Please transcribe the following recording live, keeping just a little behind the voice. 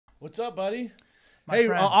What's up, buddy? My hey,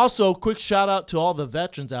 friend. also, quick shout out to all the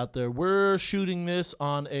veterans out there. We're shooting this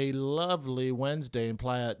on a lovely Wednesday in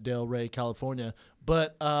Playa del Rey, California.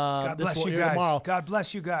 But God this bless will you air guys. tomorrow. God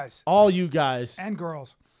bless you guys. All you guys And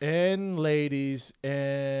girls. and ladies,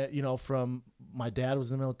 and from my dad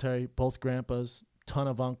was in the military, both grandpas, ton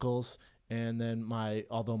of uncles, and then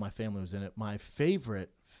although my family was in it, my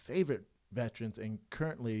favorite veterans and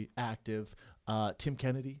currently active, Tim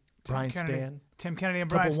Kennedy. Brian Stann. Tim Kennedy and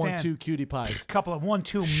Brian Stann. Couple 1-2 cutie pies. Couple of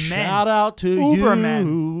 1-2 men. Shout out to Uber you.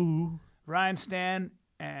 men. Brian Stann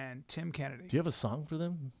and Tim Kennedy. Do you have a song for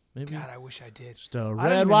them? Maybe? God, I wish I did. Just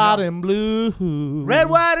red, white, and blue. Red,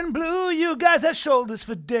 white, and blue. You guys have shoulders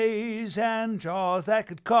for days and jaws that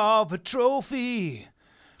could carve a trophy.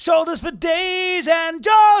 Shoulders for days and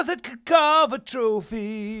jaws that could carve a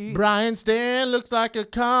trophy. Brian Stann looks like a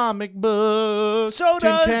comic book. So Tim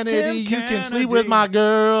does Kennedy, Tim you can sleep Kennedy. with my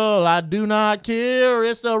girl. I do not care.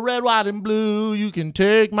 It's the red, white, and blue. You can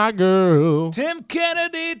take my girl. Tim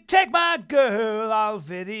Kennedy, take my girl. I'll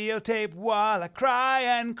videotape while I cry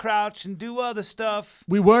and crouch and do other stuff.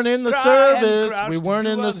 We weren't in the Cry and service. crouch We to weren't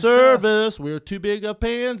do in the other stuff. service. We're too big of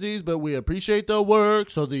pansies, but we appreciate the work.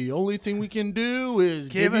 So the only thing we can do is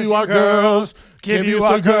give us you your our girls. Give you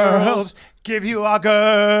us our girls. Give you our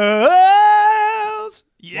girls.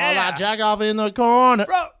 Yeah. While I jack off in the corner.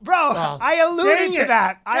 Bro, I dang alluded to it.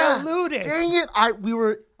 that. I Yeah, alluded. Dang it.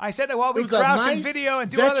 I said that while we it was a crouch nice and video and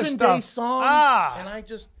do other Veteran stuff. Day song, Ah. and I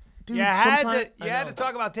just, dude, You had sometime- to. You had to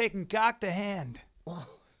talk about taking cock to hand.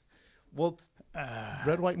 Well,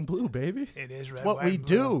 red, white, and blue, baby. It is red, It's what white, we and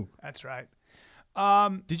blue. do. That's right.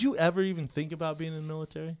 Did you ever even think about being in the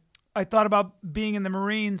military? I thought about being in the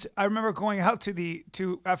Marines. I remember going out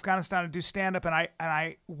to Afghanistan to do stand-up, and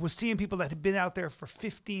I was seeing people that had been out there for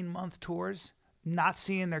 15-month tours, not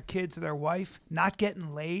seeing their kids or their wife, not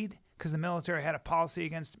getting laid because the military had a policy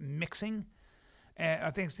against mixing. And I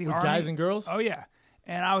think it's the With Army. guys and girls? Oh yeah.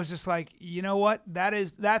 And I was just like, you know what?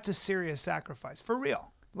 That's a serious sacrifice for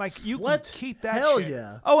real. Like you What? can keep that. Hell shit.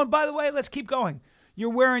 yeah. Oh, and by the way, let's keep going.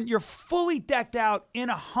 You're fully decked out in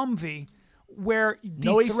a Humvee. Where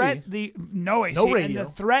No AC. no AC, No and radio. the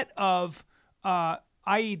threat of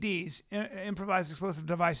IEDs, improvised explosive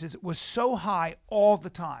devices, was so high all the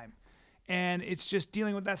time, and it's just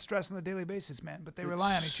dealing with that stress on a daily basis, man. But they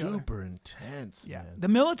rely on each other. Super intense, Yeah, man. the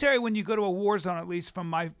military, when you go to a war zone, at least from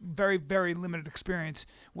my very, very limited experience,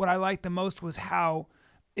 what I liked the most was how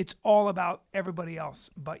it's all about everybody else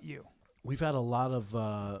but you. We've had a lot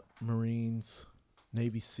of Marines,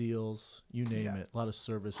 Navy SEALs, you name it. A lot of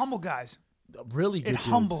service. Humble guys. Really good It dudes.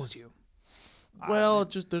 humbles you. Well,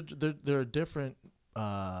 just they're a different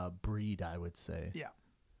breed, I would say. Yeah.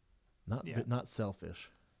 Not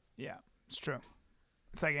selfish. Yeah, it's true.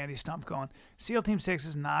 It's like Andy Stumpf going, SEAL Team 6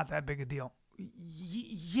 is not that big a deal.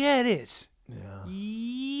 Yeah, it is. Yeah.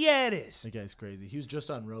 Yeah, it is. That guy's crazy. He was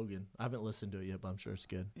just on Rogan. I haven't listened to it yet, but I'm sure it's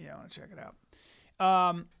good. Yeah, I want to check it out.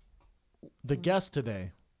 The guest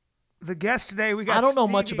today. The guest today, we got I don't know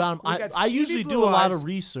much Stevie- about him. we got I Stevie usually Blue do a lot Eyes. of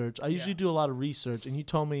research. And you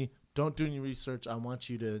told me, don't do any research. I want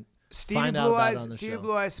you to Stevie find out Blue about Eyes. it on the Stevie show.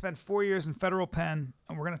 Blue Eyes spent 4 years in federal pen,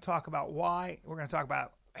 and we're going to talk about why. We're going to talk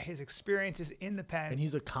about his experiences in the pen. And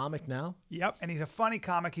he's a comic now? Yep, and he's a funny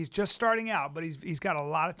comic. He's just starting out, but he's got a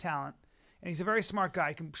lot of talent, and he's a very smart guy.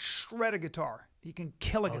 He can shred a guitar. He can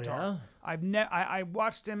kill a guitar. Yeah? I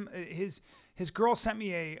watched him. His girl sent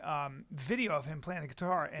me a video of him playing the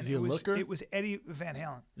guitar, and Is he a looker? It was Eddie Van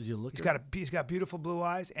Halen. Is he a looker? He's got beautiful blue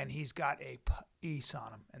eyes, and he's got a piece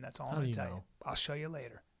on him, and that's all I'm How gonna do you tell know? you. I'll show you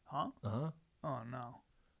later. Huh? Uh-huh. Oh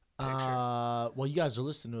no. Well, you guys are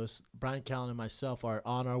listening to us. Brian Callen and myself are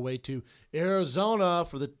on our way to Arizona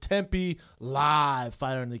for the Tempe Live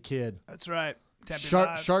Fighter and the Kid. That's right. Tempe Shark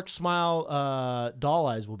Live. Shark Smile Doll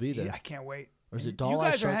Eyes will be there. Yeah, I can't wait. Or is it And Doll You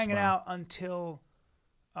Eyes, guys are Shark hanging Smile? out until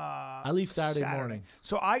I leave Saturday morning.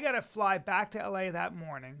 So I gotta fly back to LA that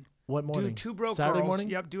morning. What morning? Do Two Broke Saturday Girls. morning?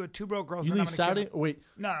 Yep, do a Two Broke Girls. You then I'm leave gonna Saturday? kill- Wait.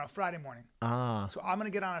 No, Friday morning. Ah. So I'm gonna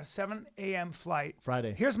get on a 7 a.m. flight.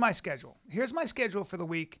 Friday. Here's my schedule. Here's my schedule for the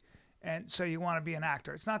week. And so you want to be an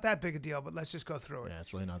actor. It's not that big a deal, but let's just go through it. Yeah,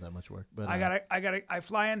 it's really not that much work. But I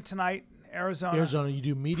fly in tonight, Arizona. Arizona, you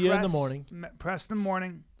do media in the morning. Press in the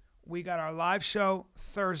morning. We got our live show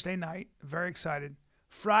Thursday night. Very excited.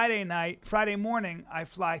 Friday morning, I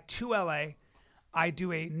fly to LA. I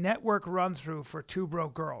do a network run through for Two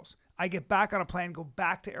Broke Girls. I get back on a plane, go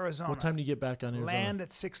back to Arizona. What time do you get back on Arizona? Land at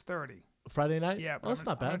 6:30. Friday night? Yeah, Oh, that's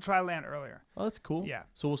not I'm bad. gonna try to land earlier. Oh, that's cool. Yeah.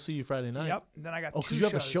 So we'll see you Friday night. Yep. And then I got Oh, two 'cause you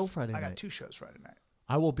shows. have a show Friday I got night. 2 shows Friday night.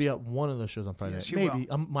 I will be at one of those shows on Friday Yes, night. you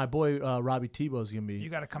Maybe. My boy Robbie Tebow is going to be. You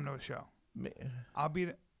got to come to a show. Ma- I'll be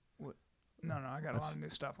the. No, I got a lot of new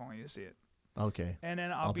stuff. I want you to see it. Okay. And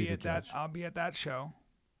then I'll be at that. I'll be at that show.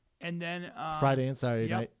 And then Friday and Saturday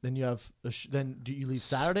night. Then you have. Then do you leave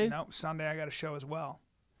Saturday? No, Sunday I got a show as well.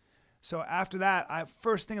 So after that,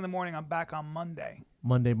 first thing in the morning, I'm back on Monday.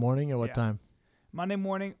 Monday morning at what time? Monday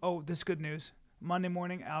morning. Oh, this is good news. Monday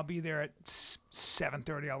morning, I'll be there at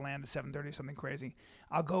 7:30. I'll land at 7:30, something crazy.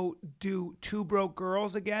 I'll go do Two Broke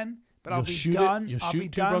Girls again, but I'll be done. You'll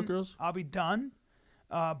shoot Two Broke Girls? I'll be done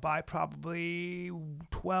by probably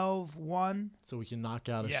 12, 1. So we can knock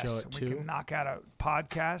out a show at 2? We can knock out a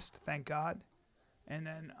podcast, thank God. And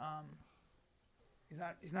then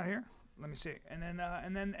he's not here? Let me see. And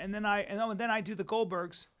then I do the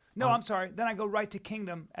Goldbergs. No, I'm sorry. Then I go right to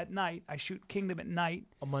Kingdom at night. I shoot Kingdom at night.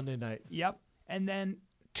 On Monday night. Yep. And then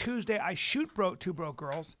Tuesday I shoot Two Broke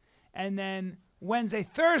Girls. And then Wednesday,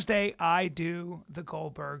 Thursday I do the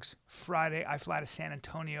Goldbergs. Friday I fly to San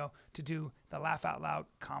Antonio to do the Laugh Out Loud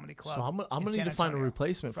Comedy Club. So I'm gonna need to find a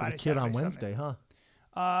replacement for the kid on Wednesday,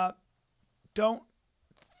 huh? Don't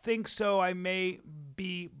think so. I may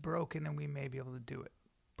be broken, and we may be able to do it.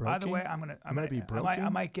 Broken? By the way, I'm gonna be broken. I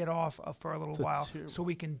might get off for a little while so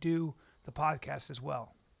we can do the podcast as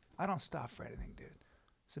well. I don't stop for anything, dude.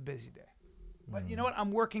 It's a busy day. But you know what?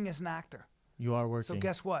 I'm working as an actor. You are working. So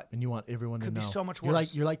guess what? And you want everyone to know. Could be so much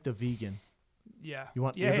worse. You're like the vegan. Yeah. You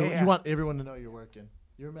want you want everyone to know you're working.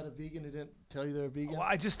 You ever met a vegan who didn't tell you they're a vegan? Well,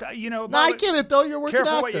 I just No, I get it though. You're working.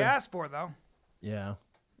 Careful actor. what you ask for, though. Yeah.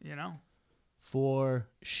 You know. For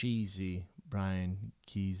Sheezy, Brian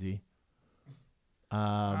Keezy.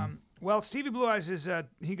 Well, Stevie Blue Eyes is.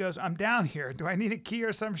 He goes, I'm down here. Do I need a key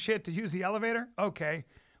or some shit to use the elevator? Okay.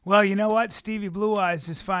 Well, you know what? Stevie Blue Eyes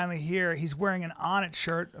is finally here. He's wearing an On It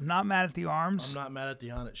shirt. I'm not mad at the arms. I'm not mad at the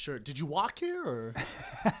On It shirt. Did you walk here or?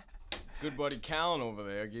 Good buddy Callan over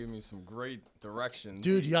there gave me some great directions.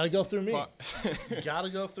 Dude, you got to go through me. You got to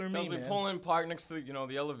go through me, man. Pull in, park next to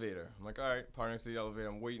the elevator. I'm like, all right, park next to the elevator.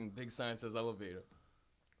 I'm waiting. Big sign says elevator.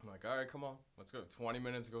 I'm like, all right, come on, let's go. 20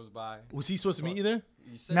 minutes goes by. Was he supposed to meet you there?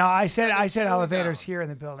 No, I said elevators here in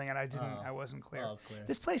the building, and I wasn't clear. Oh, clear.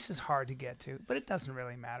 This place is hard to get to, but it doesn't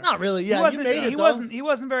really matter. Not really. Yeah, you made it. He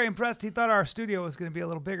wasn't very impressed. He thought our studio was going to be a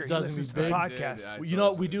little bigger. He listens to the podcast. You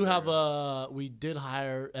know, we did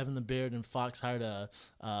hire Evan the Beard, and Fox hired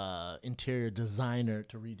a interior designer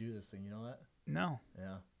to redo this thing. You know that? No.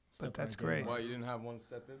 Yeah. But that's great. Why you didn't have one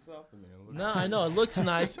set this up? I mean, no, I know it looks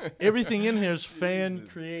nice. Everything in here is fan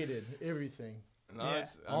created. Everything. No,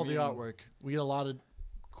 all the artwork. We get a lot of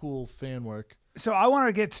cool fan work. So I wanted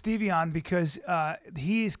to get Stevie on because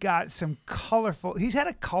he's got some colorful. He's had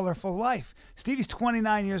a colorful life. Stevie's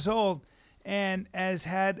 29 years old and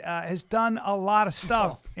has done a lot of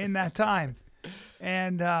stuff in that time,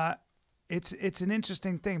 and it's an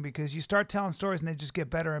interesting thing because you start telling stories and they just get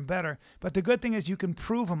better and better. But the good thing is you can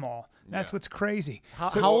prove them all. That's what's crazy. How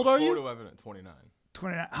old are you? Photo evidence, 29.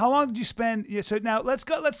 29. How long did you spend? Yeah, so now let's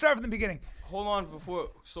start from the beginning. Hold on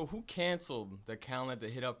before. So who canceled the calendar to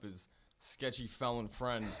hit up his sketchy felon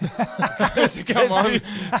friend to come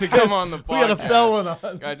on the podcast? We got a felon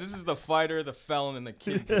on. Guys, this is the fighter, the felon, and the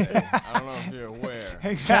kid today. I don't know if you're aware.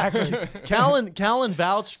 Exactly. Callan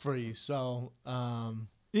vouched for you, so.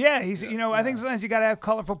 Yeah, he's. I think sometimes you got to have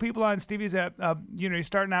colorful people on. Stevie's you're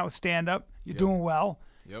starting out with stand up. You're doing well.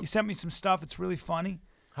 Yep. You sent me some stuff. It's really funny.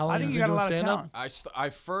 How long I think you got a lot of talent. I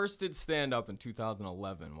first did stand up in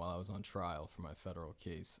 2011 while I was on trial for my federal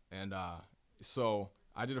case, and so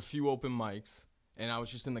I did a few open mics, and I was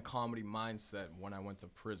just in the comedy mindset when I went to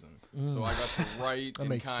prison. So I got to write. That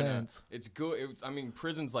makes sense. It's good.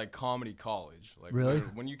 Prison's like comedy college. Like really,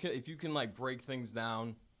 when if you can like break things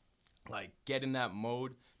down, like get in that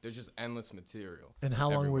mode, there's just endless material. And how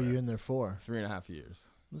long were you in there for? 3.5 years.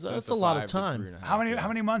 That's a lot of time. How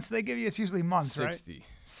many months do they give you? It's usually months, 60. Right?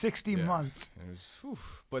 60 months.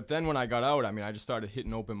 But then when I got out, I just started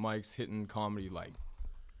hitting open mics, hitting comedy like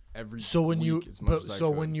every when week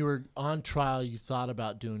when you were on trial, you thought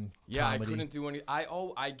about doing comedy. I couldn't do any.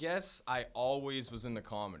 I guess I always was into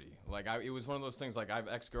comedy. Like it was one of those things. Like I have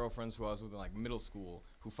ex-girlfriends who I was with in like middle school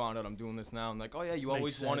who found out I'm doing this now. I'm like, oh yeah, you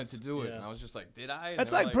always wanted to do it. And I was just like, did I? And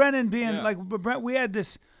that's like Brennan being like Brent. We had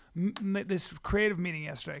this creative meeting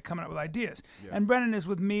yesterday, coming up with ideas, and Brennan is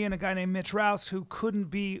with me and a guy named Mitch Rouse who couldn't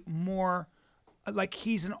be more. Like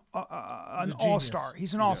he's an all-star.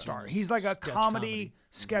 He's an all-star. He's like a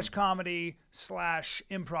sketch comedy /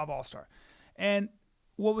 improv all-star. And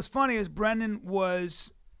what was funny is Brendan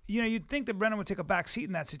was, you'd think that Brendan would take a back seat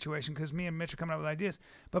in that situation because me and Mitch are coming up with ideas.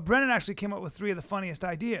 But Brendan actually came up with 3 of the funniest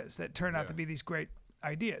ideas that turned out to be these great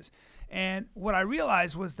ideas. And what I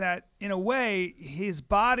realized was that, in a way, his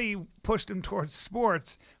body pushed him towards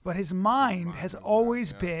sports, but his mind has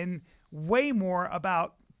always been way more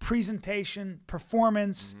about presentation,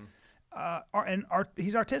 performance,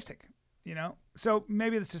 he's artistic, you know? So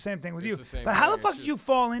maybe it's the same thing with you. But how the fuck did you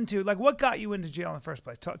fall into, like, what got you into jail in the first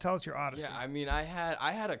place? Tell us your odyssey. Yeah, I mean, I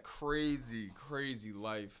had a crazy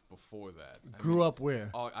life before that. Grew up where?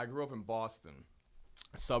 I grew up in Boston,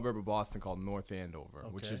 a suburb of Boston called North Andover,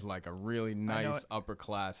 which is like a really nice upper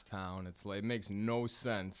class town. It's like, it makes no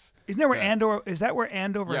sense. Isn't that where Andover? Is that where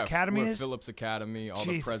Andover Academy where is? Phillips Academy. All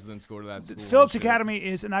the presidents go to that school. Phillips Academy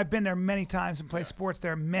is, and I've been there many times and played sports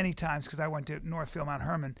there many times because I went to Northfield Mount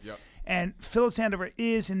Herman. Yep. And Phillips Andover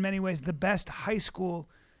is, in many ways, the best high school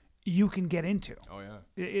you can get into. Oh yeah.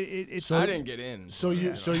 It's I didn't get in. So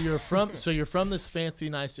you're from this fancy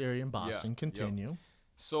nice area in Boston. Continue. Yep.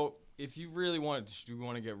 So if you really want to, do you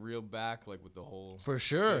want to get real back, like with the whole for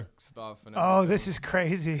sure sick stuff and everything? Oh, this is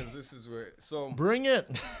crazy. Because this is where. So bring it.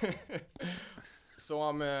 So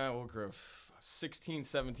I'm 16,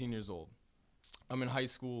 17 years old. I'm in high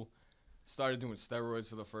school. Started doing steroids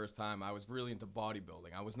for the first time. I was really into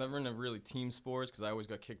bodybuilding. I was never into really team sports because I always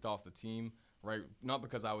got kicked off the team, right? Not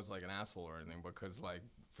because I was like an asshole or anything, but because like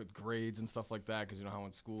for grades and stuff like that. Because you know how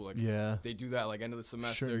in school, like they do that like end of the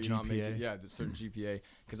semester, certain you're not making GPA. Certain GPA.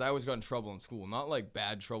 Because I always got in trouble in school, not like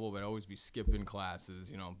bad trouble, but I'd always be skipping classes,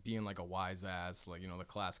 you know, being like a wise ass, like, you know, the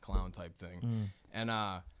class clown type thing. And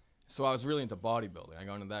so I was really into bodybuilding. I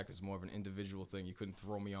got into that because it's more of an individual thing. You couldn't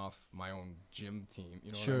throw me off my own gym team.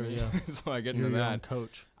 You know what I mean? Yeah. So I get You're into your that. own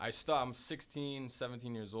coach. I'm 16,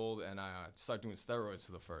 17 years old, and I started doing steroids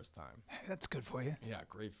for the first time. Hey, that's good for you. Yeah,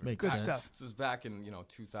 great for Makes Good sense. stuff. This is back in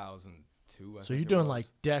 2002. I So think you're it doing was. like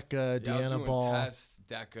Deca, Yeah, I was Deanna doing Ball. Test,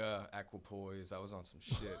 Deca, Equipoise. I was on some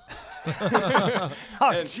shit.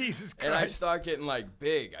 Oh, Jesus Christ. And I start getting like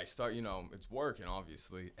big. I start, it's working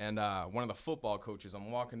obviously. And one of the football coaches, I'm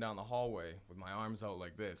walking down the hallway with my arms out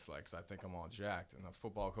like this, like, 'cause I think I'm all jacked. And the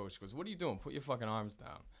football coach goes, "What are you doing? Put your fucking arms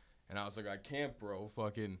down." And I was like, "I can't, bro.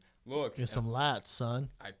 Fucking look." Get some lats, son.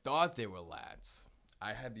 I thought they were lats.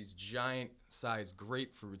 I had these giant-sized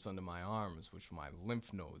grapefruits under my arms, which my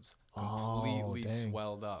lymph nodes completely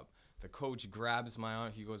swelled up. The coach grabs my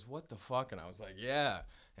arm. He goes, "What the fuck?" And I was like, "Yeah."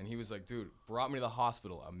 And he was like, "Dude," brought me to the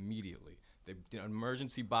hospital immediately. They did an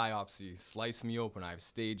emergency biopsy, sliced me open. I have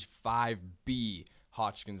stage 5B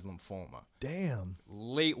Hodgkin's lymphoma. Damn.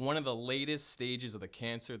 One of the latest stages of the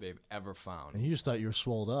cancer they've ever found. And you just thought you were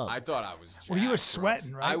swolled up. I thought I was jacked, Well, you were bro.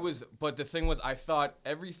 sweating, right? I was, but the thing was, I thought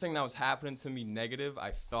everything that was happening to me negative,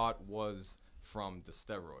 I thought was from the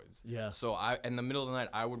steroids. Yeah. So in the middle of the night,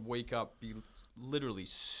 I would wake up, be literally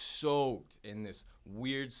soaked in this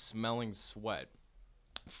weird smelling sweat,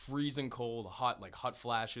 freezing cold, hot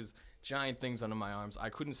flashes, giant things under my arms. I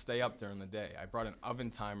couldn't stay up during the day. I brought an oven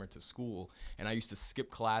timer to school, and I used to skip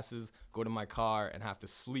classes, go to my car, and have to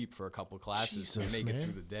sleep for a couple classes to make it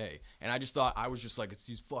through the day. And I just thought, I was just like, it's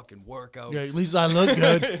these fucking workouts. Yeah, at least I look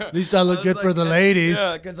good. At least I look good for the ladies.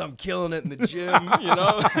 Yeah, because I'm killing it in the gym, you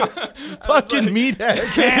know? Fucking meathead.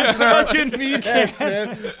 Cancer. Fucking meathead,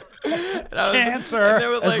 man. Cancer.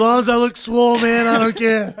 As long as I look swole, man, I don't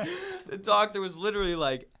care. The doctor was literally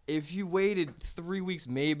like, if you waited 3 weeks,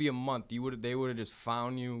 maybe a month, they would have just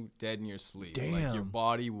found you dead in your sleep. Damn. Like, your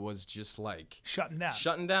body was just like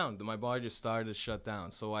shutting down. My body just started to shut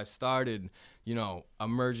down. So I started,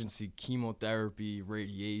 emergency chemotherapy,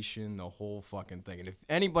 radiation, the whole fucking thing. And if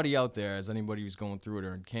anybody out there has anybody who's going through it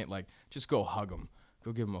or can't, just go hug them.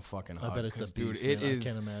 Go give them a fucking hug. I bet it's a beast, dude, man. I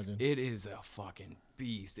can't imagine. It is a fucking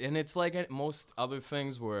beast. And it's like most other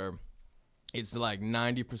things where it's like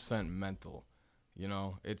 90% mental.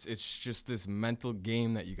 It's just this mental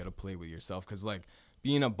game that you got to play with yourself. Because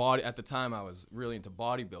being at the time I was really into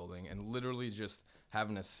bodybuilding and literally just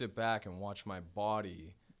having to sit back and watch my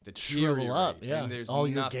body deteriorate. Shrivel up, yeah. And there's all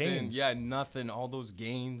nothing, your gains. yeah, nothing, all those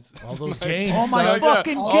gains. All those gains. Oh my son.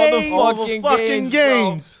 fucking all gains. All the fucking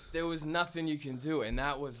gains. Bro. There was nothing you can do. And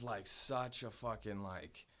that was such a fucking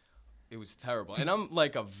it was terrible. And I'm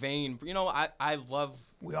a vain, I love.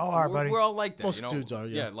 We all are, buddy. We're all like that. Most dudes are,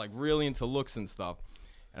 yeah. Yeah, really into looks and stuff.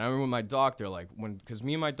 And I remember my doctor, because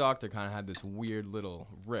me and my doctor kind of had this weird little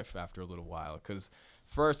riff after a little while. Because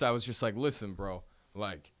first I was just like, listen, bro,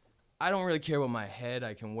 I don't really care about my head.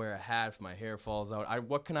 I can wear a hat if my hair falls out.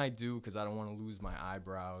 What can I do? Because I don't want to lose my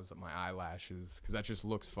eyebrows, my eyelashes, because that just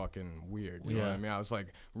looks fucking weird. You know what I mean? I was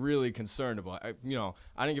really concerned about. I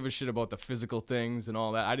didn't give a shit about the physical things and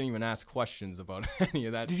all that. I didn't even ask questions about any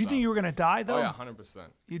of that. Did you think you were gonna die though? Oh yeah, 100%.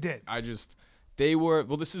 You did.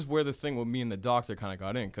 This is where the thing with me and the doctor kind of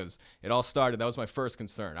got in, because it all started. That was my first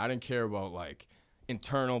concern. I didn't care about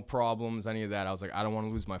internal problems, any of that. I was like, I don't want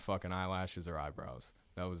to lose my fucking eyelashes or eyebrows.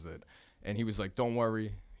 That was it. And he was like, don't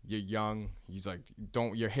worry. you're young. He's like,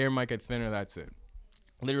 your hair might get thinner. That's it.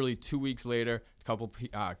 Literally 2 weeks later, a couple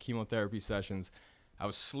chemotherapy sessions. I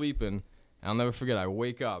was sleeping. I'll never forget. I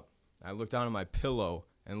wake up. I look down at my pillow,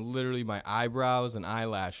 and literally my eyebrows and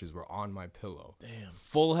eyelashes were on my pillow. Damn.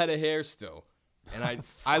 Full head of hair still. And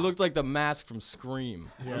I looked like the mask from Scream.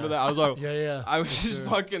 Yeah. Remember that? I was like, yeah. I was just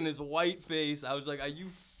fucking this white face. I was like, are you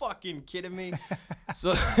fucking kidding me?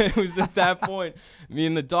 So it was at that point, me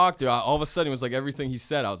and the doctor, all of a sudden it was like everything he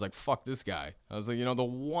said. I was like, fuck this guy. I was like, you know, the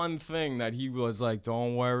one thing that he was like,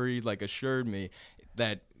 don't worry, like assured me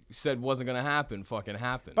that said wasn't going to happen, fucking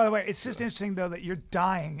happened. By the way, it's just interesting though that you're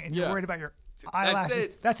dying and you're worried about your eyelashes.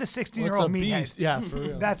 That's a 16-year-old meathead. Yeah, for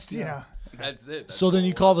real. That's, you know. That's it. That's so then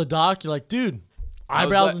you call the doc, you're like, dude,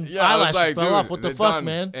 eyebrows and eyelashes fell off. What the fuck, done.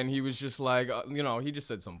 man? And he was just like, you know, he just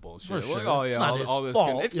said some bullshit. For sure. Like, oh, yeah, it's not all his this.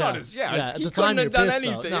 fault. It's not his. Yeah, At he the couldn't time have done you're pissed,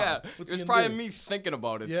 anything. though. Yeah, What's it was he probably gonna do? me thinking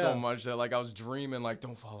about it so much that like I was dreaming like,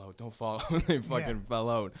 don't fall out, don't fall out. They fucking fell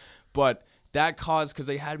out. But that caused, because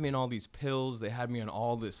they had me in all these pills, they had me on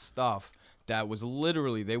all this stuff. That was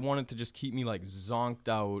literally, they wanted to just keep me like zonked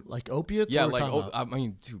out. Like opiates? Yeah, like, I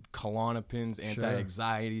mean, dude, Klonopins,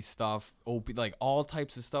 anti-anxiety stuff, like all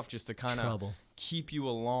types of stuff just to kind of keep you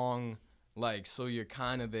along, like, so you're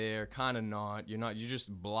kind of there, kind of not. You're not, you're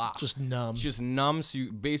just blah. Just numb. Just numb, so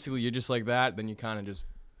you, basically you're just like that, then you kind of just,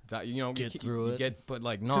 you know, get through it. But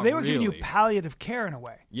like not So they were really. giving you palliative care in a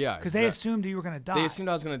way. Yeah, because they assumed you were going to die. They assumed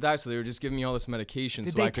I was going to die, so they were just giving me all this medication.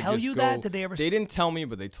 Did so they I could tell just you go. that? Did they ever? They didn't tell me,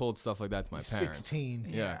 but they told stuff like that to my parents. 16.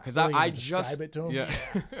 Yeah, because Really, I you just describe it to 'em? yeah.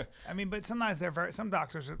 I mean, but sometimes they're some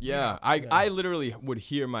doctors. Are, Yeah, I literally would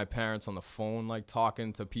hear my parents on the phone like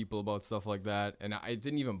talking to people about stuff like that, and it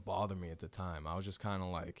didn't even bother me at the time. I was just kind of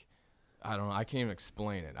like, I don't know, I can't even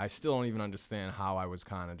explain it. I still don't even understand how I was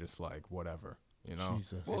kind of just like whatever. You know,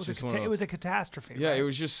 well, it was a catastrophe. Yeah, right? it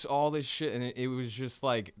was just all this shit, and it was just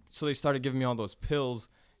like, so they started giving me all those pills,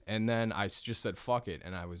 and then I just said fuck it,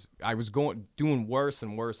 and I was doing worse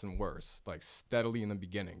and worse and worse, like steadily in the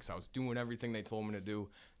beginning. So I was doing everything they told me to do,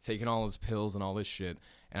 taking all those pills and all this shit,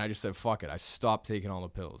 and I just said fuck it. I stopped taking all the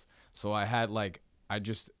pills. So I had like,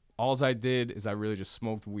 all I did is I really just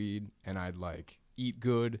smoked weed, and I'd like eat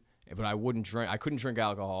good. But I wouldn't drink. I couldn't drink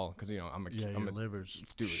alcohol because, you know, I'm a liver's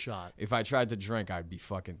dude. Shot. If I tried to drink, I'd be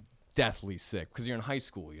fucking deathly sick because you're in high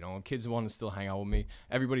school, you know, and kids want to still hang out with me.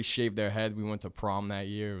 Everybody shaved their head. We went to prom that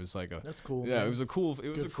year. It was like that's cool. Yeah, man. it was a cool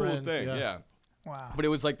thing. Yeah. Wow. But it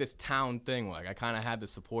was like this town thing. Like I kind of had the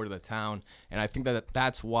support of the town, and I think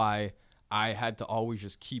that's why I had to always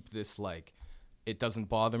just keep this like, it doesn't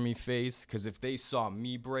bother me face, because if they saw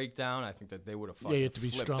me break down, I think that they would have fucking you have to be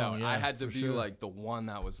flipped strong, out. yeah, I had to be sure. like the one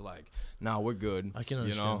that was like, nah, we're good. I can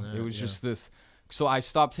understand that, It was just this. So I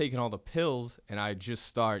stopped taking all the pills, and I just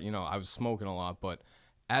start, you know, I was smoking a lot, but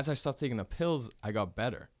as I stopped taking the pills, I got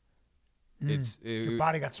better. Your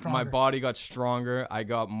body got stronger. My body got stronger. I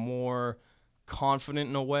got more confident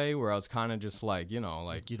in a way where I was kind of just like, you know,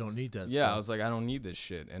 like you don't need that yeah stuff. I was like, I don't need this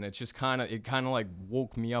shit, and it's just kind of like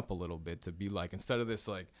woke me up a little bit to be like, instead of this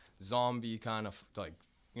like zombie kind of like,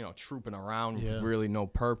 you know, trooping around with really no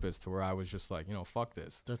purpose, to where I was just like, you know, fuck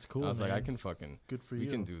this. That's cool. I was man. like, I can fucking good for we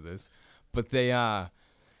you. can do this. But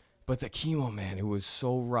but the chemo, man, it was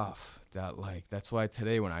so rough that like, that's why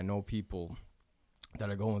today when I know people that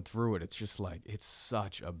are going through it, it's just like, it's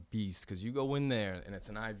such a beast, because you go in there and it's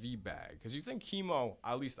an IV bag, because you think chemo,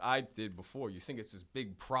 at least I did before, you think it's this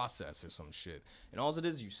big process or some shit, and all it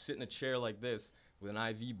is, you sit in a chair like this with an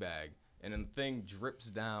IV bag, and then the thing drips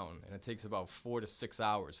down, and it takes about 4 to 6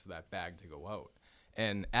 hours for that bag to go out.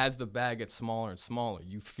 And as the bag gets smaller and smaller,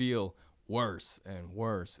 you feel worse and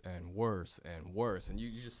worse and worse and worse, and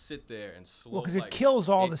you just sit there and slowly. Well, because it kills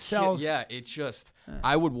all the cells. Yeah, it just.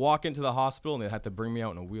 I would walk into the hospital and they'd have to bring me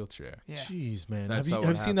out in a wheelchair. Yeah. Jeez, man. That's have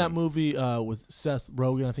you seen that movie with Seth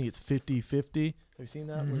Rogen? I think it's 50-50. Have you seen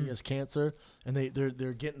that when he has cancer and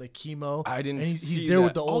they're getting the chemo? I didn't. And he's see there that.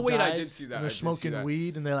 with the old guys. I did see that. And they're smoking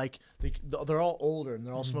weed, and they're all older, and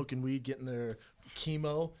they're all smoking weed, getting their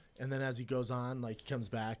chemo. And then as he goes on, like, he comes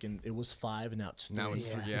back, and it was 5, and now it's 3. Now it's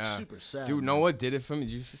 3. Yeah. It's super sad. Dude, know what did it for me?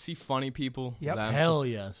 Did you see Funny People? Yep. Hell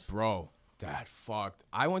yes. Bro, that fucked.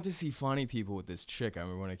 I went to see Funny People with this chick, I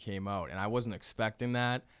remember when it came out, and I wasn't expecting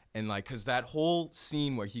that. And, like, because that whole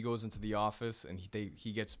scene where he goes into the office and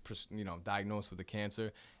he gets, you know, diagnosed with the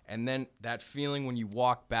cancer, and then that feeling when you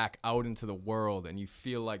walk back out into the world and you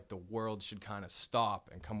feel like the world should kind of stop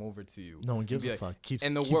and come over to you. No one gives a fuck.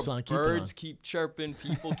 Birds keep chirping,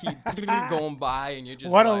 people keep going by, and you're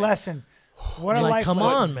just what like, a lesson. What a like, life come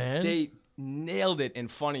lesson. on, man. They nailed it in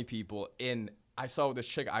Funny People, and I saw this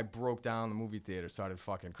chick. I broke down the movie theater, started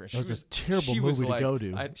fucking crying. That was a terrible movie to go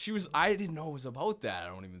to. I didn't know it was about that. I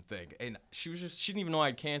don't even think. And she didn't even know I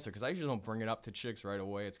had cancer because I usually don't bring it up to chicks right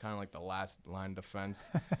away. It's kind of like the last line of defense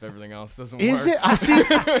if everything else doesn't work. Is it? I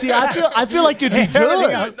see. I feel like it'd be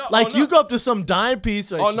good. You go up to some dime piece.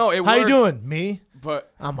 Like, oh no, it how works. you doing? Me?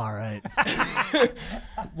 But I'm all right.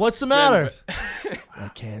 What's the matter?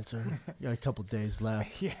 Got cancer. You got a couple days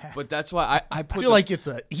left. Yeah. But that's why I put. I feel like it's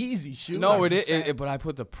an easy shoot. No, it is. But I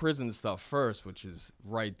put the prison stuff first, which is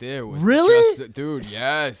right there. With really, dude?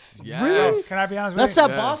 Yes. Really? Can I be honest with That's you?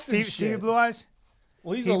 that Boston shit. Stevie Blue Eyes.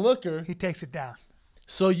 Well, he's a looker. He takes it down.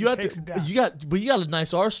 So you have takes to. it down. You got a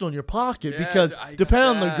nice arsenal in your pocket Yeah, because I got depending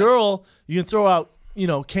on the that. girl, you can throw out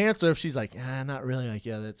cancer if she's like, not really. Like,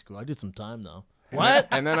 yeah, that's cool. I did some time though. What?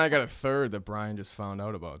 And then I got a third that Brian just found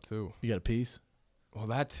out about too. You got a piece? Well,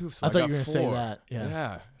 that too. So I thought got you were gonna 4. say that. Yeah.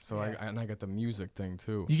 Yeah. So I got the music thing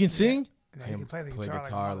too. You can sing? Yeah, you can play the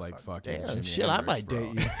guitar like fucking. Damn, Jimi shit, I Hendrix, might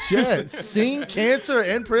bro. date you. Shit, sing, cancer,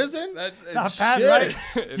 in prison? That's Not bad, shit. right?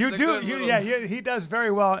 It's You a do. good You, little- yeah, he does very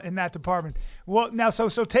well in that department. Well, now, so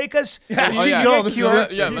take us. Yeah, yeah. going. This is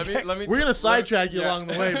it. Yeah, let me. We're gonna sidetrack you yeah. along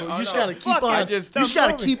the way, but Oh, you just no. gotta keep Fuck, on. I You just- just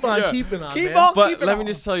gotta moving. keep on Yeah. keeping on, Keep man. on. But Keep it let me on.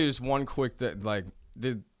 just tell you just one quick that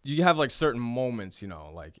you have like certain moments,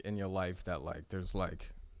 like in your life that like there's like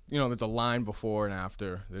there's a line before and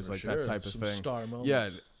after. There's For like sure. that type of Some thing. star moments. Yeah,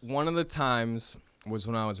 one of the times was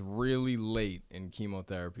when I was really late in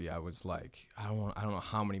chemotherapy. I was like, I don't know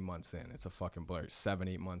how many months in. It's a fucking blur.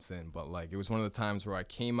 7-8 months in, but like it was one of the times where I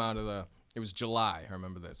came out of it was July. I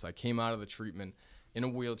remember this. I came out of the treatment in a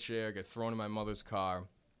wheelchair, got thrown in my mother's car.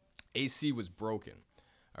 AC was broken.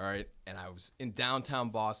 All right, and I was in downtown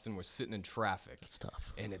Boston. We're sitting in traffic. It's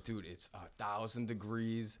tough. And dude, it's 1,000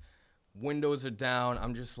 degrees. Windows are down.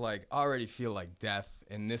 I'm just like, I already feel like death.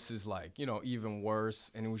 And this is like, even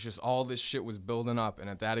worse. And it was just all this shit was building up. And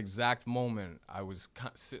at that exact moment, I was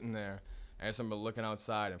sitting there. I just remember looking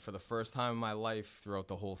outside. And for the first time in my life throughout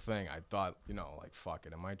the whole thing, I thought, like, fuck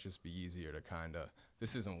it. It might just be easier to kind of,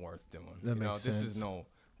 this isn't worth doing. That makes this sense. is no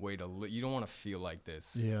way to live. You don't want to feel like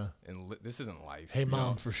this. Yeah. And this isn't life. Hey, you know?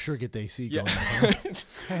 mom, for sure get the AC Yeah. going.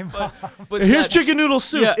 Hey, Mom. But Here's that- chicken noodle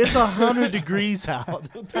soup. Yeah. It's 100 degrees out.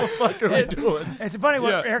 What the fuck are we doing? It's funny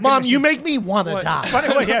what Yeah. air Mom, you conditioning- make me want to What? die. Funny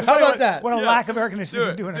what, yeah, How funny about what- that? What a Yeah. lack of air conditioning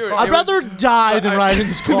can Dude, do in a dude, car. I'd it was- rather die than ride in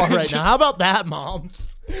this car right now. How about that, Mom?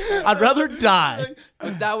 I'd rather die.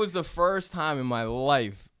 But that was the first time in my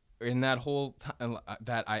life, in that whole time,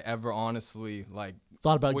 that I ever honestly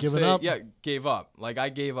Thought about would giving say, up? yeah, gave up. Like I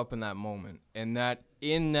gave up in that moment, and that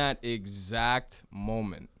in that exact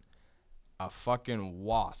moment, a fucking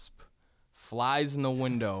wasp flies in the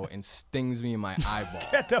window and stings me in my eyeball.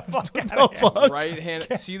 Get the fuck out of here. Fuck. Right hand.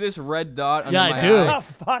 See this red dot under Yeah, my I do. eye?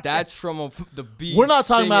 Oh, fuck. That's from the bee. We're not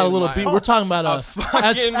talking about a stinging little my- bee. We're talking about as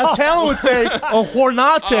fucking- Callan would say, a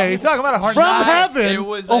hornate You're talking about a hard from night. heaven. It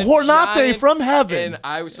was a hornate giant- from heaven. And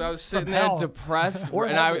I was sitting From there hell. depressed, Or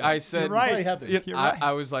and heaven. I said, You're right. Probably heaven. Yeah, You're right.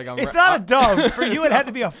 I was like, It's not a dove. For you, it had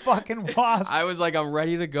to be a fucking wasp. I was like, I'm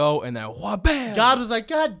ready to go, and then wha-bam! God was like,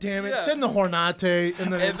 God damn it, Yeah. send the hornate.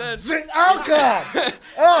 And then, And then- zing, oh, God.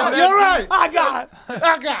 Oh, you're right. I got it.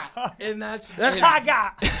 Oh, God. and that's I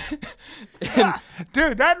got it.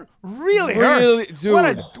 Dude, that really Really, hurts. dude.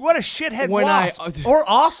 What a shithead when wasp. Or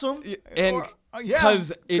awesome. and Yeah,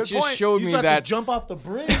 because it good just point. showed He's me about to that jump off the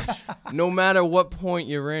bridge. no matter what point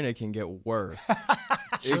you're in, it can get worse.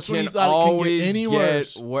 It Just when can you thought it couldn't get always any get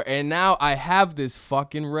worse. worse. And now I have this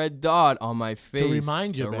fucking red dot on my face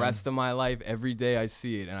remind you, the man. rest of my life. Every day I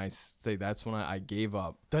see it, and I say that's when I gave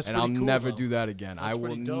up. That's and I'll pretty cool, never though. do that again. I will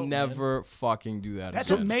pretty dope, man. never fucking do that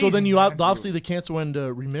That's again. amazing. So then you man. obviously the cancer went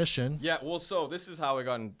into remission. Yeah, well, so this is how I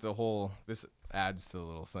got into the whole. This adds to the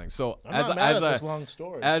little thing. So I'm not mad at this long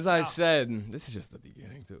story. as I said, this is just the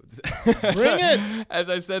beginning, dude. Bring it. As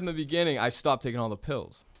I said in the beginning, I stopped taking all the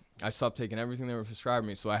pills. I stopped taking everything they were prescribing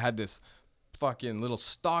me. So I had this fucking little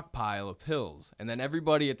stockpile of pills. And then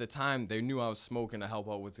everybody at the time, they knew I was smoking to help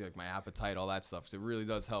out with my appetite, all that stuff. So it really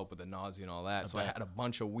does help with the nausea and all that. So I had a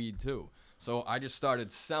bunch of weed too. So I just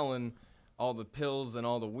started selling all the pills and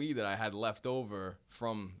all the weed that I had left over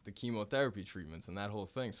from the chemotherapy treatments and that whole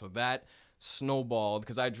thing. So that snowballed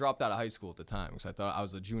because I dropped out of high school at the time because I thought I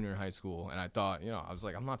was a junior in high school, and I thought, I was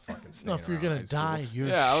like, I'm not fucking staying No, if you're around gonna high school. die, you're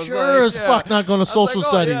Yeah, I was sure like, as fuck not going to I was social like,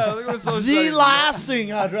 oh, studies. yeah, let me go to social The studies. last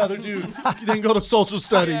thing I'd rather do than go to social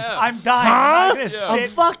studies. Yeah. I'm dying. Huh? I'm gonna I'm sit.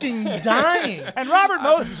 fucking dying. And Robert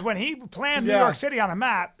Moses, when he planned New Yeah. York City on a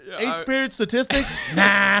map, Yeah, Eighth period statistics?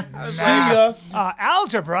 Nah. See Nah. ya.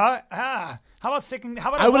 algebra, How about sticking? How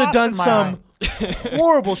about I would have done in my some eye?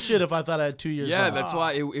 horrible shit if I thought I had 2 years Yeah, left. that's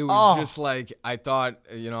why it was just like I thought.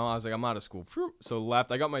 I was like, I'm out of school. So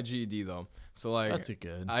left. I got my GED though. So like That's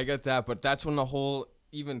good. I got that, but that's when the whole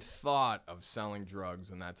even thought of selling drugs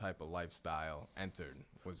and that type of lifestyle entered.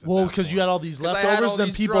 Well, because you had all these 'Cause I had leftovers, all then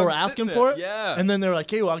these people were drugs asking sitting for there. it. Yeah. And then they're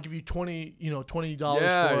like, "Hey, well, I'll give you $20 for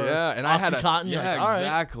and I had Oxycontin." You're yeah, like, all right.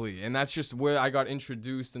 exactly. And that's just where I got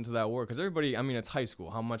introduced into that world. Because everybody, I mean, it's high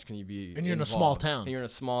school. How much can you be? And you're in a small involved? town. And you're in a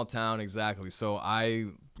small town, exactly. So I,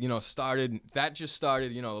 started. That just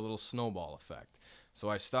started, a little snowball effect. So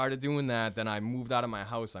I started doing that. Then I moved out of my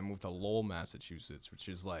house. I moved to Lowell, Massachusetts, which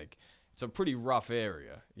is like. It's a pretty rough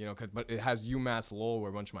area, but it has UMass Lowell where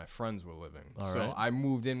a bunch of my friends were living. So I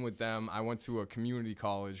moved in with them. I went to a community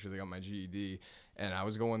college because I got my GED, and I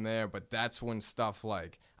was going there. But that's when stuff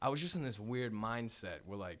like I was just in this weird mindset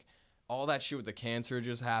where like all that shit with the cancer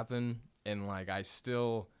just happened, and like I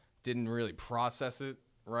still didn't really process it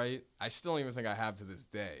right. I still don't even think I have to this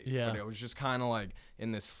day. Yeah. But it was just kind of like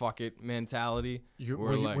in this fuck it mentality.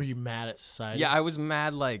 Were you mad at society? Yeah, I was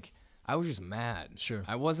mad like. I was just mad. Sure.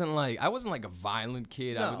 I wasn't like a violent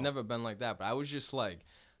kid. No. I've never been like that. But I was just like,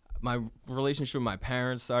 my relationship with my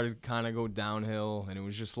parents started kind of go downhill, and it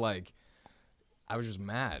was just like, I was just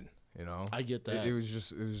mad. I get that. It was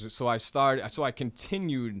just so I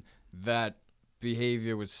continued that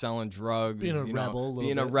behavior with selling drugs, Being a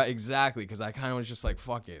rebel, exactly, because I kind of was just like,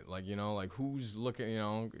 fuck it, like like who's looking,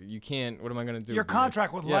 you can't. What am I gonna do? Your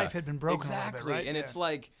contract with life had been broken exactly, a little bit, right? and it's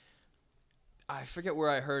like. I forget where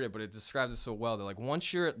I heard it, but it describes it so well. That like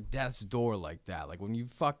once you're at death's door like that, like when you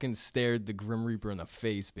fucking stared the Grim Reaper in the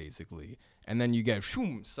face, basically, and then you get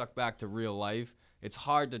sucked back to real life. It's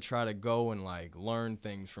hard to try to go and like learn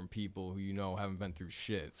things from people who haven't been through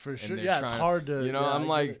shit. For sure, yeah, it's hard to. I'm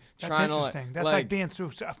like That's trying interesting. to. That's like being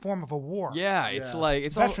through a form of a war. Yeah, it's like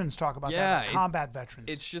it's veterans talk about that. Combat veterans.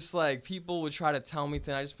 It's just like people would try to tell me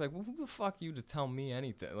things. I just be like, well, who the fuck you to tell me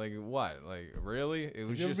anything? Like what? Like really? It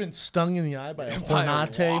was Have you just ever been stung in the eye by a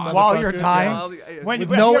Hornate while you're dying? Yeah. With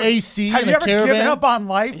no AC in a caravan? Have you ever given up on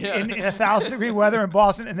life in 1,000-degree weather in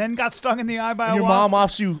Boston and then got stung in the eye by a wasp? Your mom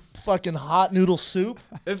offers you fucking hot noodle soup?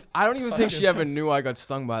 I don't even think she ever knew I got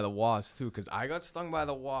stung by the wasp too, because I got stung by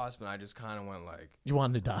the wasp and I just kind of went like, you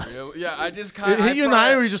wanted to die. Yeah, I just kind of hit you in the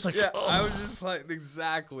eye, or you just like, yeah, I was just like,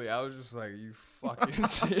 exactly. I was just like, you fucking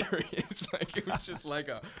serious? Like it was just like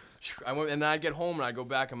I went, and then I'd get home and I'd go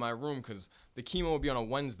back in my room because the chemo would be on a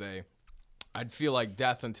Wednesday. I'd feel like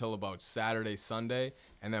death until about Saturday, Sunday,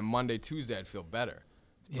 and then Monday, Tuesday I'd feel better.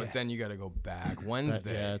 Yeah. But then you got to go back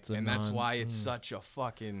Wednesday, and that's why it's such a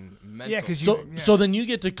fucking mental. Yeah, because so then you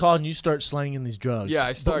get to call and you start slanging these drugs. Yeah,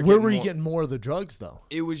 I started. But where were you getting more of the drugs though?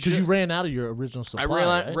 It was because you ran out of your original supply. I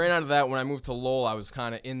ran out of that when I moved to Lowell. I was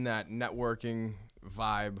kind of in that networking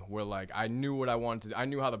vibe where like I knew what I wanted. I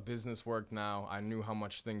knew how the business worked. Now I knew how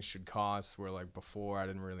much things should cost. Where like before I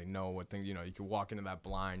didn't really know what things. You could walk into that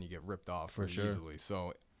blind, you get ripped off for sure. Easily.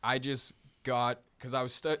 So I just because I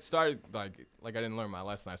was started like I didn't learn my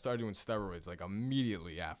lesson. I started doing steroids like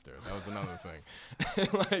immediately after. That was another thing.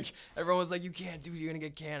 Like everyone was like, "You can't do. You're gonna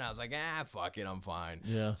get canned." I was like, fuck it, I'm fine.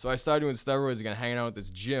 Yeah. So I started doing steroids again, hanging out at this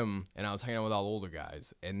gym, and I was hanging out with all older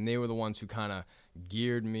guys, and they were the ones who kind of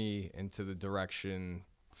geared me into the direction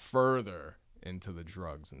further into the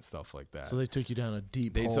drugs and stuff like that. So they took you down a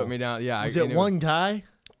deep hole. They took me down. Yeah. Was it one guy?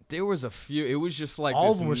 There was a few. It was just like all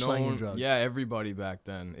this of them were slanging drugs. Yeah, everybody back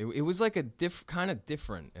then. It was like a kind of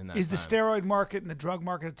different in that. Is the steroid market and the drug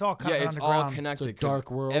market? It's all kind of underground. All connected. It's a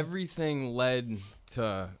dark world. Everything led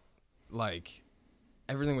to like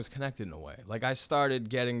everything was connected in a way. Like I started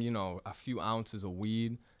getting a few ounces of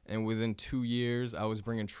weed, and within 2 years I was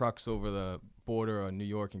bringing trucks over the border of New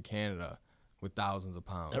York and Canada with thousands of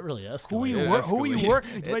pounds. That really escalated. Who you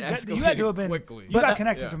working? You had to have been quickly. You got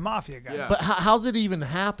connected to mafia guys. Yeah. But how's it even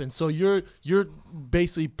happen? So you're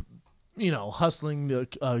basically, hustling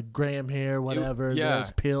the gram here, whatever.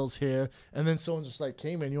 There's pills here, and then someone's just like,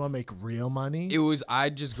 "Hey man, you want to make real money?" It was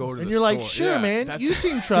I'd just go to and the you're store. like, "Sure, man, you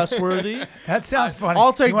seem trustworthy." That sounds funny.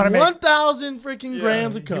 I'll take 1,000 freaking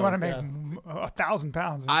grams of coke. You want to make 1,000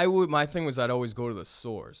 pounds? My thing was I'd always go to the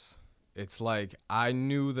source. It's like I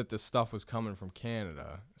knew that the stuff was coming from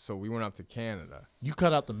Canada, so we went up to Canada. You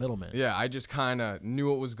cut out the middleman. Yeah, I just kind of knew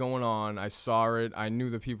what was going on. I saw it. I knew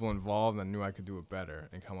the people involved. And I knew I could do it better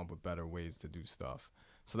and come up with better ways to do stuff.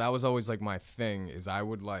 So that was always like my thing is I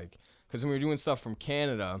would because when we were doing stuff from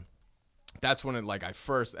Canada, that's when I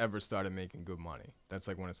first ever started making good money. That's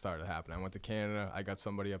like when it started happening. I went to Canada. I got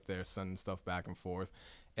somebody up there sending stuff back and forth.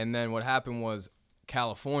 And then what happened was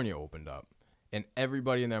California opened up. And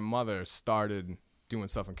everybody and their mother started doing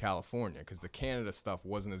stuff in California because the Canada stuff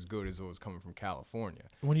wasn't as good as it was coming from California.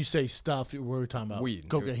 When you say stuff, what were we talking about? Weed.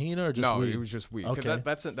 Cocaine or just weed? No, it was just weed. Because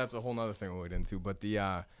that's a whole nother thing we'll get into. But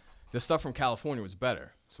the stuff from California was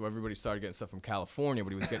better. So everybody started getting stuff from California, but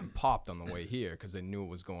he was getting popped on the way here because they knew what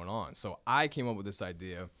was going on. So I came up with this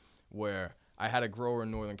idea where I had a grower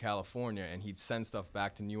in Northern California, and he'd send stuff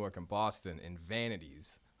back to New York and Boston in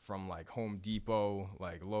vanities from like Home Depot,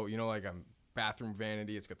 like like a bathroom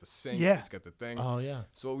vanity. It's got the sink. Yeah. It's got the thing. Oh, yeah.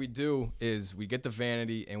 So what we do is we get the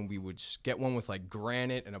vanity, and we would get one with like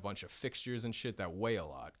granite and a bunch of fixtures and shit that weigh a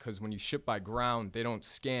lot. Because when you ship by ground, they don't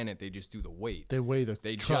scan it. They just do the weight. They weigh the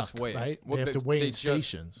They truck, just weigh it. right? Well, they have to weigh in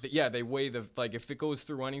stations. Yeah, they weigh like if it goes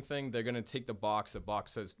through anything, they're going to take the box. The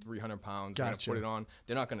box says 300 pounds. They're going to put it on.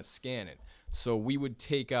 They're not going to scan it. So we would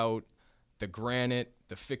take out the granite,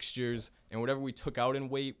 the fixtures, and whatever we took out in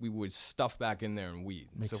weight, we would stuff back in there in weed.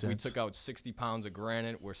 Makes so sense. if we took out 60 pounds of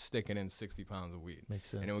granite, we're sticking in 60 pounds of weed. Makes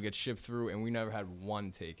sense. And it would get shipped through, and we never had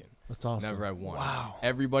one taken. That's awesome. Never had one. Wow.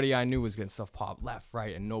 Everybody I knew was getting stuff popped left,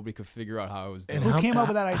 right, and nobody could figure out how it was done. Who came up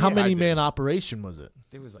with that idea? How many I did. man operation was it?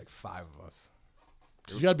 There was like 5 of us.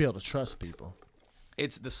 'Cause you got to be able to trust people.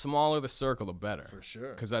 It's the smaller the circle, the better. For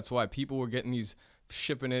sure. Because that's why people were getting these,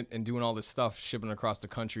 shipping it and doing all this stuff, shipping it across the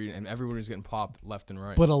country, and everybody's getting popped left and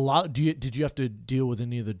right. But a lot. Did you have to deal with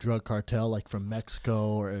any of the drug cartel, like from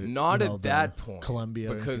Mexico or Not at that point, Colombia,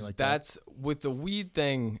 or anything because like that's with the weed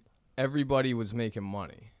thing. Everybody was making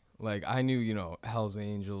money. Like I knew, Hell's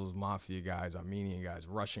Angels, Mafia guys, Armenian guys,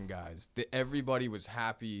 Russian guys. Everybody was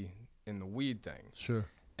happy in the weed thing. that? Sure.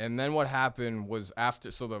 And then what happened was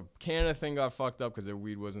so the Canada thing got fucked up because their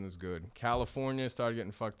weed wasn't as good. California started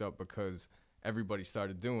getting fucked up because everybody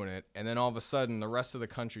started doing it. And then all of a sudden, the rest of the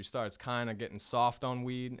country starts kind of getting soft on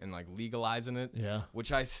weed and like legalizing it. Yeah.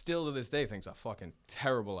 Which I still to this day think is a fucking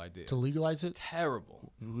terrible idea. To legalize it?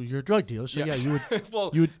 Terrible. You're a drug dealer, so yeah, you would.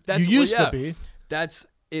 Well, you used to be.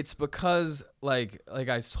 It's because like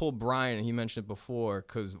I told Brian, and he mentioned it before,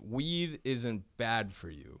 because weed isn't bad for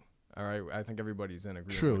you. All right, I think everybody's in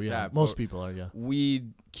agreement. True, with yeah. that, Most but people are, yeah.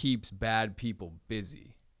 Weed keeps bad people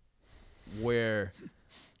busy. Where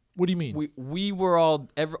What do you mean? we were all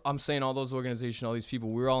I'm saying all those organizations, all these people,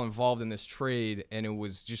 we were all involved in this trade, and it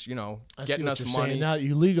was just I see getting what us you're money. saying. Now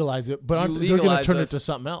you legalize it, but You they're going to legalize turn it us. to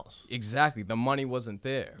something else. Exactly, the money wasn't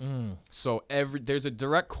there. So there's a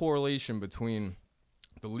direct correlation between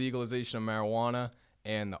the legalization of marijuana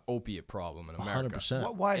and the opiate problem in America.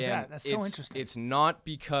 100%. Why is And that? That's so interesting. It's not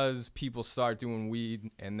because people start doing weed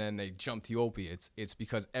and then they jump to opiates. It's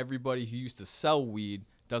because everybody who used to sell weed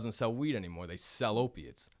doesn't sell weed anymore. They sell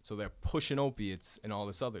opiates. So they're pushing opiates and all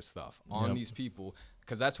this other stuff on these people,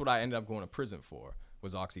 because that's what I ended up going to prison for,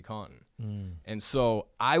 was OxyContin. And so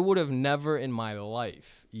I would have never in my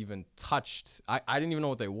life even touched, I didn't even know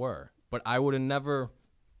what they were, but I would have never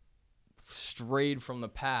strayed from the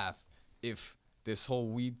path if this whole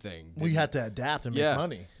weed thing. We had to adapt and make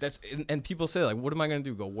money. And people say, like, what am I gonna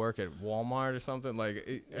do? Go work at Walmart or something?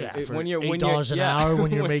 Like, For when you're $8 an hour,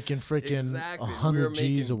 when you're making freaking exactly. 100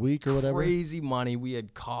 G's a week or whatever. Crazy money. We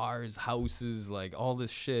had cars, houses, like all this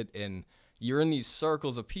shit, and you're in these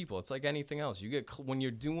circles of people. It's like anything else. You get when you're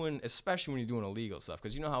doing, especially when you're doing illegal stuff,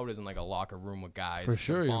 because you know how it is in like a locker room with guys. For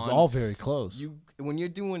sure, you're bond. all very close. When you're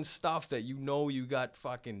doing stuff that you got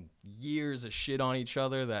fucking years of shit on each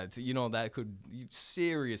other, that that could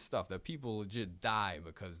serious stuff that people legit die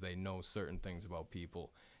because they know certain things about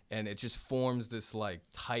people, and it just forms this like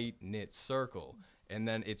tight knit circle, and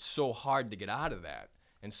then it's so hard to get out of that,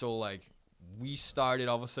 and so like. We started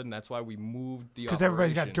all of a sudden. That's why we moved the. Because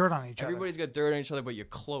everybody's got dirt on each other. Everybody's got dirt on each other, but you're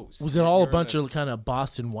close. Was it all a bunch of kind of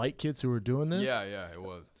Boston white kids who were doing this? Yeah, it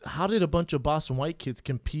was. How did a bunch of Boston white kids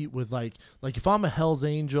compete with like if I'm a Hell's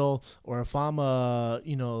Angel or if I'm a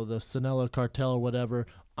the Sinaloa cartel or whatever,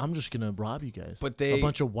 I'm just gonna rob you guys. But a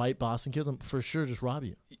bunch of white Boston kids, I'm for sure just rob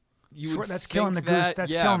you. That's killing the goose.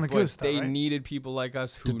 That's killing the goose. They right? needed people like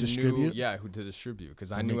us who to distribute. Who to distribute.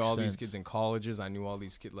 Because I knew all these kids in colleges. I knew all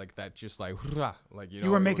these kids like that. Just like you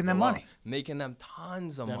were making them money, making them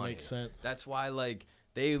tons of money. That makes sense. That's why like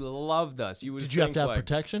they loved us. Did you have to have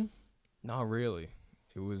protection? Not really.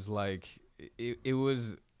 It was like it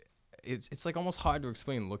was. It's like almost hard to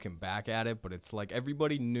explain looking back at it, but it's like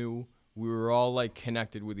everybody knew we were all like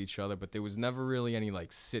connected with each other, but there was never really any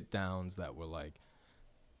like sit downs that were like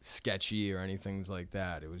sketchy or anything like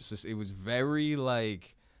that. It was very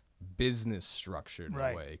like business structured in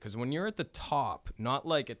a way, because when you're at the top, not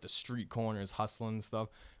like at the street corners hustling and stuff,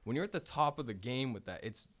 when you're at the top of the game with that,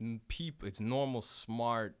 it's normal,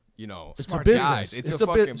 smart, it's a business. Guys. It's a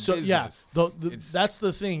fucking business. That's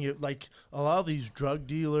the thing. Like a lot of these drug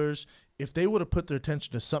dealers, if they would have put their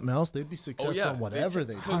attention to something else, they'd be successful in whatever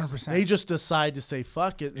they do. 100%. They just decide to say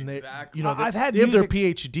fuck it, and Exactly. they, you know, I've had they have their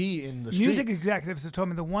music- PhD in the Music street. executives have told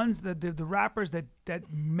me the rappers that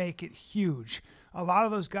make it huge. A lot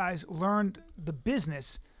of those guys learned the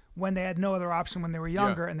business when they had no other option when they were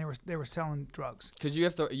younger, and they were selling drugs. Because you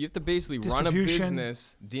have to basically run a Distribution.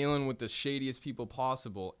 business dealing with the shadiest people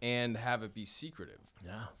possible and have it be secretive.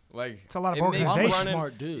 Yeah. Like It's a lot of it makes organization. running-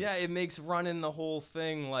 Smart dudes. Yeah, it makes running the whole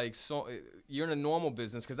thing like so. You're in a normal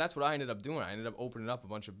business because that's what I ended up doing. I ended up opening up a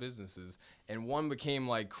bunch of businesses, and one became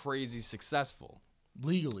like crazy successful.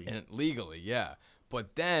 Legally. And legally, yeah.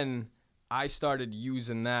 But then I started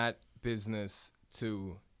using that business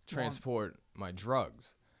to transport my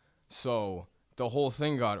drugs. So the whole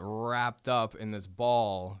thing got wrapped up in this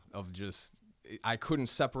ball of just, I couldn't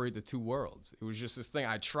separate the two worlds. It was just this thing.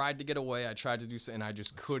 I tried to get away. I tried to do something, and I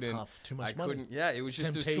just couldn't. Tough. Too much money. Couldn't. Yeah, it was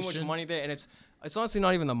just there's too much Temptation. money there, and it's honestly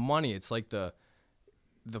not even the money. It's like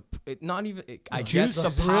I juice, guess the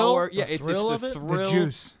the thrill, power. the Yeah, it's thrill the of it? The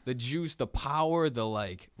thrill, The juice. the power, the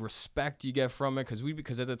like respect you get from it.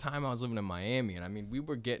 Because at the time I was living in Miami, and I mean we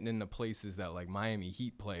were getting into places that like Miami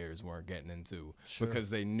Heat players weren't getting into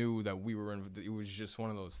because they knew that we were in. It was just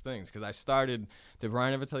one of those things. Because I started. Did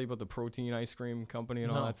Ryan ever tell you about the protein ice cream company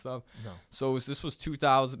and all that stuff? No. So this was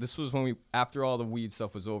 2000. This was when after all the weed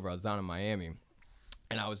stuff was over. I was down in Miami.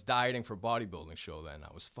 And I was dieting for bodybuilding show then.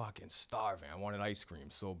 I was fucking starving. I wanted ice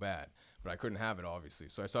cream so bad, but I couldn't have it obviously.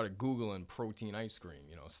 So I started Googling protein ice cream,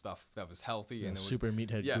 you know, stuff that was healthy. And it was, super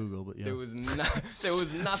meathead Google, but yeah. There was nothing.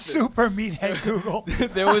 Super meathead Google.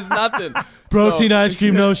 There was nothing. Protein So- ice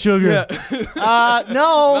cream, no sugar. Yeah.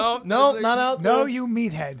 No, No, not out there. No, you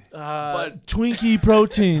meathead. But Twinkie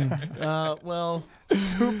protein. Well,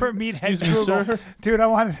 Super meathead Excuse me, Google. sir? Dude, I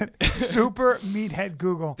wanted super meathead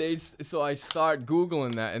Google. so I start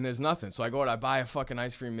Googling that, and there's nothing. So I go out, I buy a fucking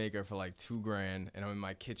ice cream maker for like $2,000, and I'm in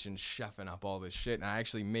my kitchen chefing up all this shit. And I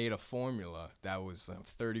actually made a formula that was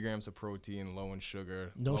 30 grams of protein, low in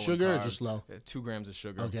sugar. No low in sugar or carbs, just low? 2 grams of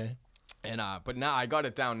sugar. okay. And but now I got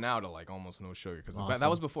it down now to like almost no sugar because Awesome. that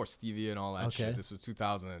was before stevia and all that Okay. shit. This was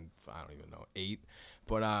 2000 and I don't even know 8,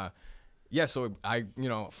 but yeah. So I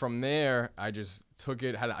from there I just took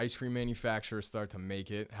it, had an ice cream manufacturer start to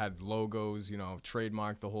make it, had logos,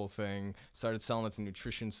 trademarked the whole thing, started selling it to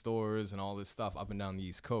nutrition stores and all this stuff up and down the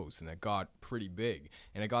East Coast, and it got pretty big.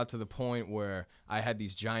 And it got to the point where I had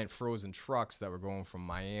these giant frozen trucks that were going from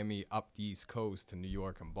Miami up the East Coast to New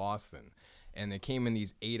York and Boston. And they came in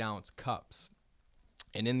these 8-ounce cups,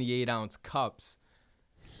 and in the 8-ounce cups,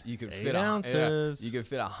 you could 8 fit ounces. you could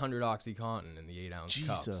fit 100 OxyContin in the 8-ounce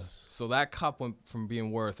cups. Jesus. So that cup went from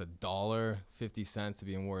being worth $1.50 to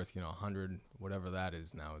being worth 100, whatever that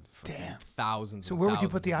is now. Damn. Thousands. So and where would you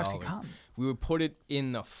put the thousands of dollars. OxyContin? We would put it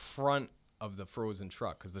in the front of the frozen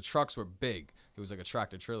truck because the trucks were big. It was like a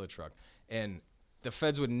tractor trailer truck, and the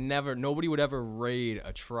feds would never. Nobody would ever raid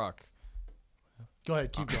a truck. Go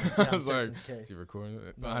ahead, keep going. Yeah, Sorry, okay. is he recording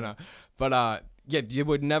it? No. I know. But yeah, you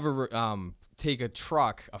would never take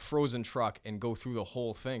a frozen truck, and go through the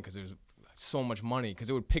whole thing because there's so much money because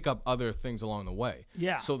it would pick up other things along the way.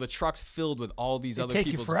 Yeah. So the truck's filled with all these It'd other take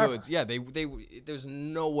you people's forever. goods. Yeah, there's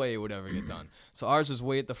no way it would ever get done. So ours was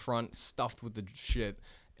way at the front, stuffed with the shit,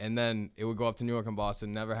 and then it would go up to New York and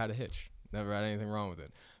Boston. Never had a hitch. Never had anything wrong with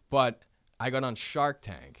it. But I got on Shark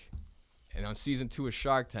Tank. And on season 2 of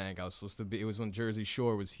Shark Tank, I was supposed to be. It was when Jersey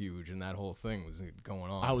Shore was huge, and that whole thing was going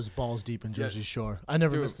on. I was balls deep in Jersey Shore. I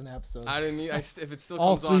never Dude, missed an episode. I didn't. If it still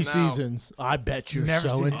All comes 3 on now, seasons. I bet you're Never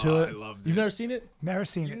so seen it. into Oh, it. I loved You've it. never seen it? Never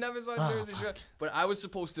seen You it. never saw Jersey Shore, but I was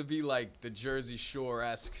supposed to be like the Jersey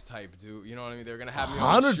Shore-esque type dude. You know what I mean? They were gonna have me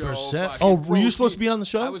on the show. 100%. fucking Oh, were you supposed protein. to be on the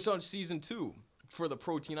show? I was on season 2 for the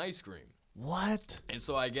protein ice cream, What? and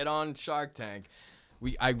so I get on Shark Tank.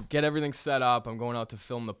 I get everything set up. I'm going out to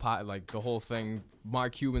film the the whole thing.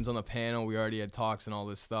 Mark Cuban's on the panel. We already had talks and all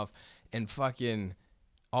this stuff, and fucking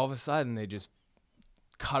all of a sudden they just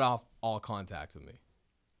cut off all contact with me.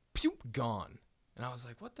 Pew, gone. And I was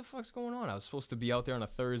like, what the fuck's going on? I was supposed to be out there on a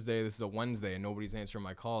Thursday. This is a Wednesday, and nobody's answering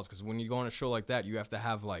my calls. Because when you go on a show like that, you have to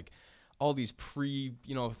have like all these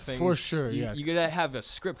things. For sure, you, yeah. You gotta have a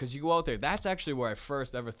script because you go out there. That's actually where I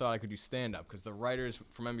first ever thought I could do stand-up because the writers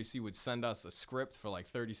from NBC would send us a script for like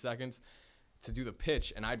 30 seconds to do the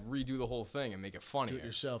pitch, and I'd redo the whole thing and make it funnier. Do it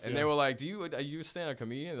yourself, and yeah. they were like, are you a stand-up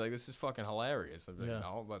comedian? Like, this is fucking hilarious. I'm like, Yeah.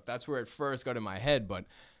 no, but that's where it first got in my head. But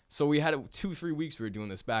so we had 2-3 weeks we were doing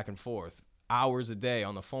this back and forth, hours a day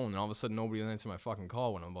on the phone, and all of a sudden nobody would answer my fucking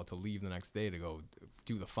call when I'm about to leave the next day to go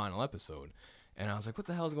do the final episode. And I was like, what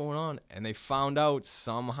the hell's going on? And they found out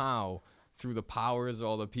somehow through the powers of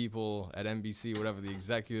all the people at NBC, whatever, the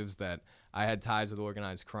executives, that I had ties with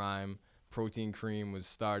organized crime, protein cream was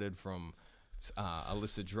started from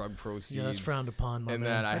illicit drug proceeds. Yeah, that's frowned upon, my and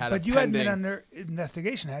man. that I had But a you hadn't pending, been under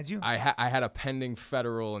investigation, had you? I had a pending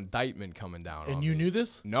federal indictment coming down. And on you me. knew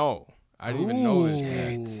this? No, I didn't even know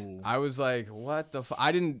this. Ooh. I was like, what the?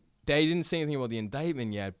 I didn't. They didn't say anything about the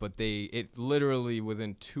indictment yet, but it literally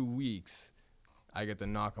within 2 weeks, I get the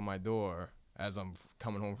knock on my door as I'm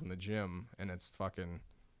coming home from the gym, and it's fucking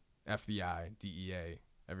FBI, DEA,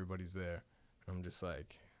 everybody's there. I'm just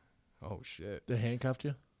like, oh shit. They handcuffed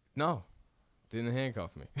you? No, didn't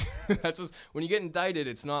handcuff me. That's just when you get indicted.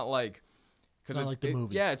 It's not like It's not like the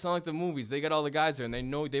movies. Yeah, it's not like the movies. They got all the guys there, and they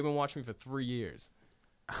know they've been watching me for 3 years.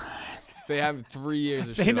 They have 3 years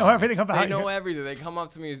of shit. They know on me. everything about They you. know everything. They come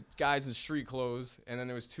up to me as guys in street clothes, and then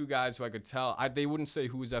there was 2 guys who I could tell. They wouldn't say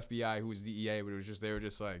who was FBI, who was DEA, but it was just they were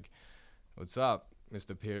just like, "What's up,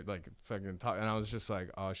 Mr. Pierce?" Like fucking talk, and I was just like,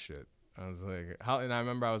 "Oh shit." I was like, "How?" And I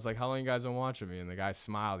remember I was like, "How long you guys been watching me?" And the guy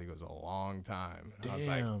smiled. He goes, "A long time." And I was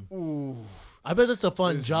like, Damn. "Ooh." I bet that's a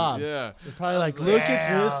fun This is- job. Yeah. They're probably like, look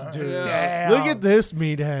at this, dude. Damn. Look at this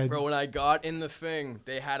meathead. Bro, when I got in the thing,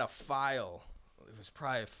 they had a file. It was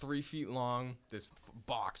probably 3 feet long. This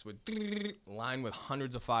box with lined with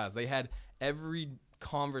hundreds of files. They had every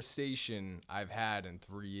conversation I've had in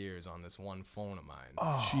 3 years on this one phone of mine.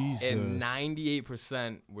 Oh, Jesus. And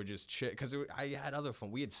 98% were just shit. Because I had other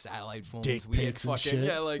phones. We had satellite phones. Dick we had pics and fucking, shit.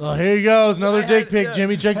 yeah, like, Oh, here he goes. Another I dick had- pic. yeah.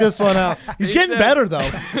 Jimmy, check this one out. He's They getting said- better, though.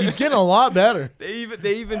 He's getting a lot better.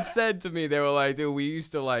 They even said to me, they were like, dude, we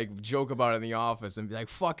used to like joke about it in the office and be like,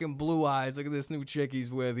 fucking Blue Eyes, look at this new chick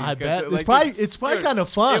he's with. He's I got bet. to- like, It's probably dude, kind of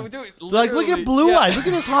fun. dude, Like, look at literally, Blue yeah. Eyes. Look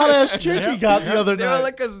at this hot-ass chick he got the other They were night.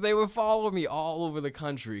 like, cause they were following me all over the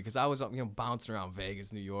country, cause I was bouncing around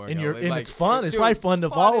Vegas, New York, And LA, and like, it's fun. It's dude, probably fun to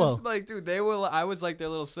it's follow. It's like, dude, I was like their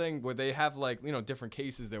little thing where they have like different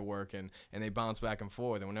cases they're working and they bounce back and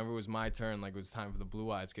forth. And whenever it was my turn, like it was time for the Blue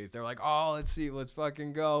Eyes case, they were like, oh, let's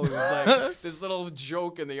fucking go. It was like this little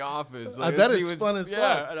joke in the office. Like, I bet it it's was, fun as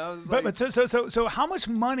yeah, fuck. and I was like, But so how much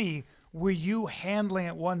money were you handling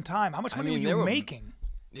at one time? How much money mean, were they you were- making?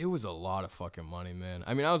 it was a lot of fucking money, man.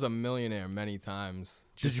 I mean, I was a millionaire many times.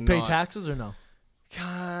 Did just you pay not- taxes or no?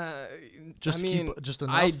 Just I to keep- mean, just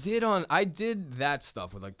enough? I did that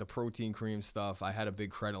stuff with like the protein cream stuff. I had a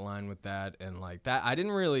big credit line with that, and like that, I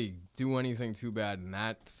didn't really do anything too bad in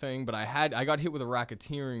that thing. But I got hit with a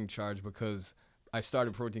racketeering charge because I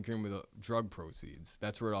started protein cream with drug proceeds.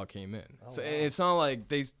 That's where it all came in. So it's not like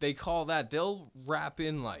they call that. They'll wrap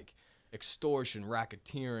in like extortion,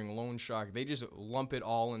 racketeering, loan shark. They just lump it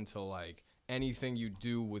all into like anything you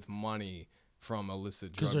do with money from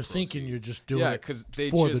illicit drugs. Because they're thinking you're just doing yeah, it because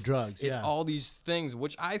they for just, the drugs. It's Yeah. all these things,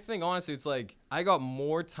 which I think honestly, it's like I got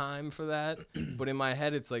more time for that, but in my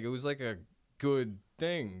head, it's like it was like a good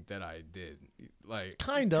thing that I did, like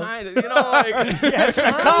Kind of. like yeah,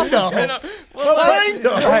 Kind of. you know, well, Kind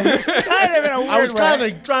of. Kind of in a weird I was way. kind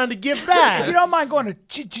of trying to give If you back. don't mind going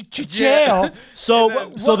to jail,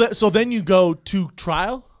 So then you go to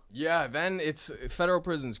trial? yeah. Then it's federal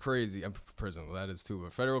prison's crazy. Prison, well, that is too,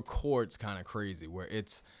 but federal court's kind of crazy where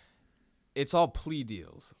it's all plea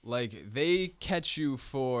deals. Like they catch you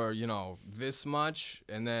for this much,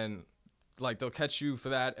 and then like they'll catch you for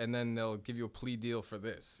that, and then they'll give you a plea deal for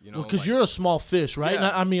this. Well, because like, you're a small fish, right? Yeah,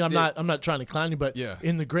 I mean, I'm they- not trying to clown you, but Yeah.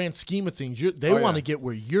 in the grand scheme of things, they Oh, want to yeah. get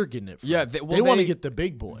where you're getting it from. Yeah, they well, want to they- get the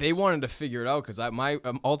big boys. They wanted to figure it out because my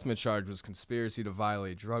ultimate charge was conspiracy to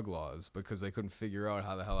violate drug laws because they couldn't figure out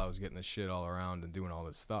how the hell I was getting this shit all around and doing all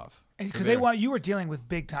this stuff. because they want you were dealing with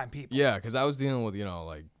big time people. Yeah, because I was dealing with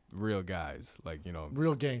like real guys, like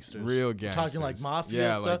real gangsters. real gangsters. Talking like mafia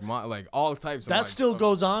Yeah, and like stuff? like all types. That of still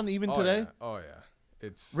goes on even oh, today? Yeah. Oh yeah,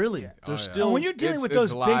 it's Really? Yeah. There's Oh, yeah. still. Well, when you're dealing It's- with it's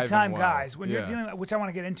those alive big time and well. guys, when you're Yeah. dealing, which I want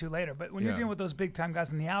to get into later, but when you're Yeah. dealing with those big time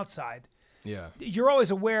guys on the outside, yeah. you're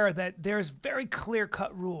always aware that there's very clear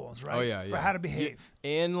cut rules, right? Oh yeah, for yeah. how to behave.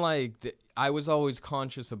 And like I was always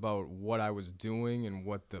conscious about what I was doing and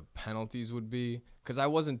what the penalties would be. Because I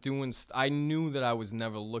wasn't doing, I knew that I was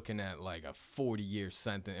never looking at like a 40-year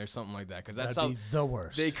sentence or something like that. Because that's That'd how be the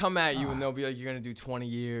worst. they come at you and they'll be like, "You're gonna do 20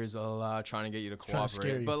 years, trying to get you to Trying to scare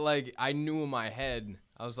cooperate." you. But like, I knew in my head,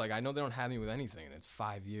 I was like, I know they don't have me with anything, and it's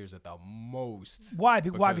 5 years at the most. Why?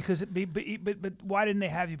 Why? Because but why didn't they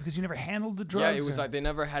have you? Because you never handled the drugs. Yeah, it was or- like they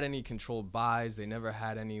never had any controlled buys. They never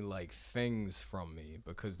had any like things from me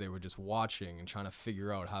because they were just watching and trying to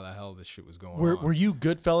figure out how the hell this shit was going on. Were you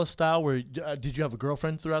Goodfellas style? Where did you have a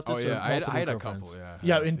girlfriend throughout this? Oh, or yeah, I had multiple a couple, girlfriends? yeah, I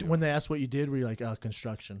Yeah, had a and few. when they asked what you did, were you like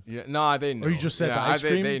construction? Yeah, no, they knew. Or you just said the Yeah, ice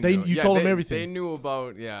cream? They They- knew. you Yeah, told them they- everything. They knew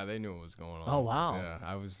about. Yeah, they knew what was going on. Oh, wow. Yeah,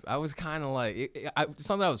 I was kind of like, it's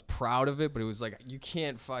not that I was proud of it, but it was like you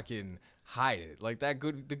can't fucking hide it. Like the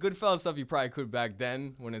Goodfellas stuff you probably could back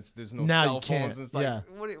then when there's no Now cell you can't. phones and stuff. Yeah.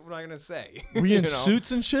 What am I gonna say? Were you in know?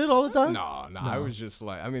 suits and shit all the time? No, I was just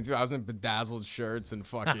like, I mean, dude, I was in bedazzled shirts and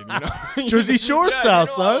fucking, Jersey Shore style,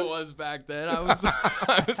 son. How it was back then. I was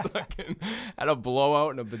fucking had a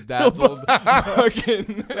blowout and a bedazzled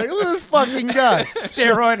fucking. Like, look at this fucking guy.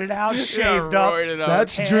 Steroided out, shaved up. roided out.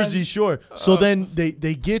 That's Tan. Jersey Shore. So then they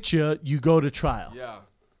get you. You go to trial. Yeah.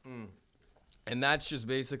 And that's just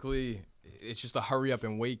basically, it's just a hurry up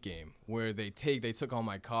and wait game where they took all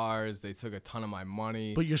my cars, they took a ton of my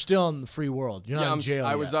money. But you're still in the free world. You're not in jail.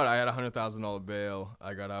 I was yet. out. I had $100,000 bail.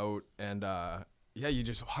 I got out, and yeah, you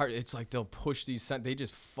just it's like they'll push they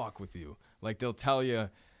just fuck with you. Like they'll tell you.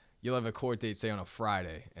 You'll have a court date, say, on a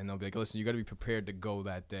Friday, and they'll be like, listen, you got to be prepared to go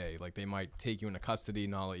that day. Like, they might take you into custody,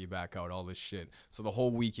 not let you back out, all this shit. So the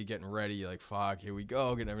whole week you're getting ready. You're like, fuck, here we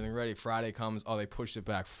go, getting everything ready. Friday comes, they pushed it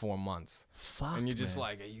back 4 months. Fuck, and you're just man.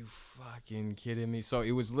 like, are you fucking kidding me? So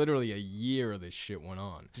it was literally a year of this shit went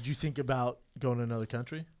on. Did you think about going to another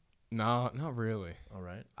country? No, not really. All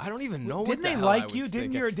right. I don't even know what Didn't the they hell like I was you?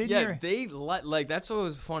 Didn't thinking. your They like that's what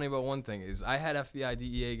was funny about one thing is I had FBI,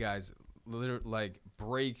 DEA guys literally like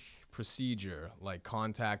break procedure, like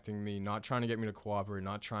contacting me, not trying to get me to cooperate,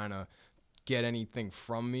 not trying to get anything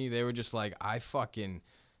from me. They were just like, I fucking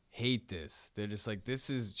hate this. They're just like, this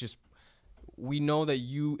is just, we know that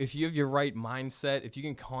if you have your right mindset, if you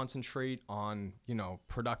can concentrate on,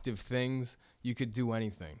 productive things, you could do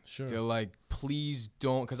anything. Sure. They're like, please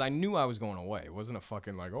don't, because I knew I was going away. It wasn't a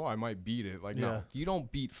fucking like, I might beat it. Like, no, you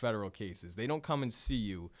don't beat federal cases. They don't come and see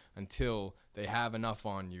you until they have enough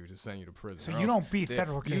on you to send you to prison. So you don't beat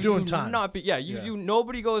federal cases. You're doing time. Do.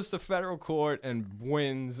 Nobody goes to federal court and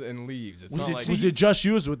wins and leaves. It's not like Was it just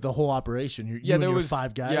you with the whole operation? You and your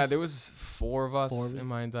 5 guys? Yeah, there was 4 of us in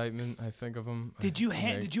my indictment. I think of them. Did you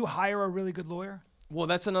hire a really good lawyer? Well,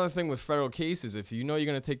 that's another thing with federal cases. If you know you're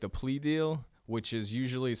going to take the plea deal, which is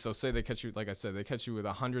usually, so say they catch you, like I said, they catch you with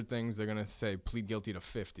 100 things, they're going to say plead guilty to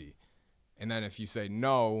 50. And then if you say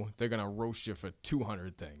no, they're going to roast you for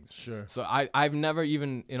 200 things. Sure. So I've never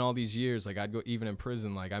even, in all these years, like I'd go, even in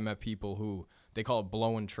prison, like I met people who, they call it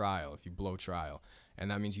blowing trial, if you blow trial. And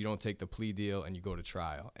that means you don't take the plea deal and you go to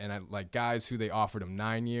trial. And I like guys who they offered them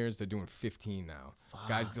 9 years, they're doing 15 now. Fuck.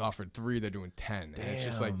 Guys offered 3, they're doing 10. Damn. And it's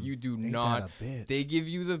just like, you do Ain't not, that a bitch. they give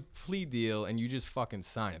you the plea deal and you just fucking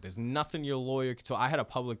sign it. There's nothing your lawyer, so I had a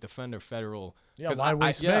public defender federal. Yeah, why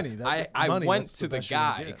waste money? I went to the best you're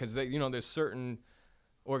gonna guy get. because there's certain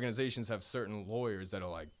organizations have certain lawyers that are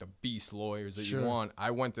like the beast lawyers that you want.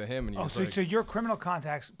 I went to him and he was like, so your criminal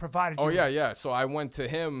contacts provided you. oh yeah. So I went to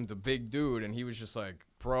him, the big dude, and he was just like,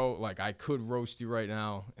 bro, like I could roast you right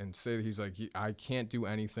now and say that he's like, I can't do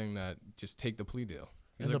anything, that just take the plea deal.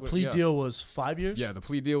 He's And like, the plea yeah. deal was 5 years? Yeah, the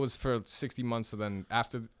plea deal was for 60 months. So then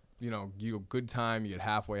after, you good time, you get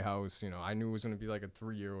halfway house. I knew it was going to be like a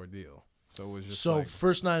 3-year ordeal. So it was just So like,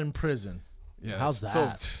 first night in prison. yeah, How's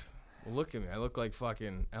that? So, well, look at me. I look like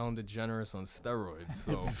fucking Ellen DeGeneres on steroids.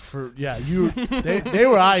 So They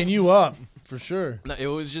were eyeing you up for sure. no, it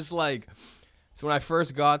was just like, so when I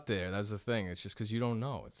first got there, that's the thing. It's just because you don't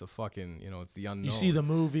know. It's the fucking, it's the unknown. You see the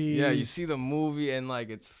movie. Yeah, you see the movie and like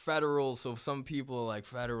it's federal. So some people are like,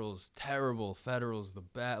 federal's terrible. Federal's the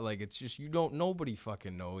bad. Like it's just, nobody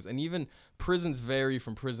fucking knows. And even prisons vary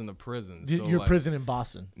from prison to prison. So Your like, prison in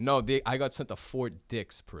Boston. No, I got sent to Fort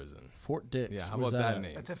Dix prison. Fort Dix. Yeah, how Where's about that at?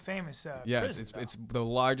 name? That's a famous Yeah, prison, it's the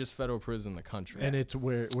largest federal prison in the country. And it's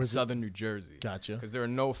where's Southern New Jersey. Gotcha. Because there are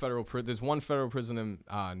no federal prison. There's one federal prison in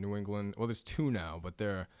New England. Well, there's 2 now, but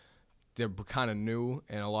they're kind of new,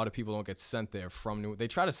 and a lot of people don't get sent there from New. They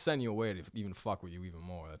try to send you away to even fuck with you even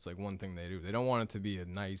more. That's like one thing they do. They don't want it to be a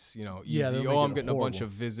nice, easy. I'm getting a bunch of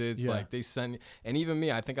visits. Yeah. Like they send, and even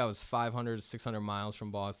me, I think I was 500, 600 miles from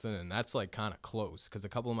Boston, and that's like kind of close because a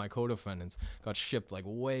couple of my co-defendants got shipped like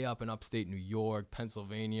way up in upstate New York,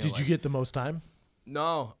 Pennsylvania. Did you get the most time?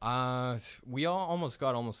 No, we all almost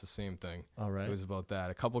got the same thing. All right. It was about that.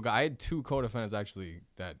 A couple guys. I had 2 co-defendants actually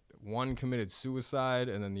that one committed suicide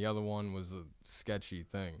and then the other one was a sketchy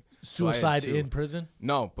thing. Suicide So I had 2. in prison?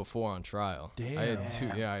 No, before on trial. Damn. I had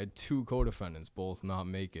 2. Yeah, I had 2 co-defendants, both not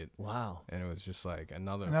make it. Wow. And it was just like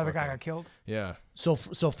another guy got killed. Yeah. So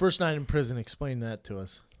first night in prison, explain that to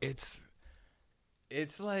us. It's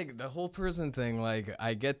like the whole prison thing. Like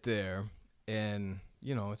I get there and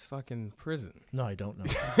you know, it's fucking prison. No, I don't know.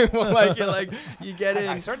 Like, you get in.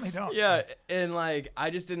 I certainly don't. Yeah, and like I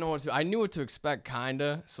just didn't know what to. I knew what to expect,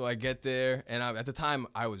 kinda. So I get there, and at the time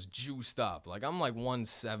I was juiced up. Like I'm like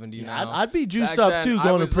 170 now. I'd be juiced Back up then, too I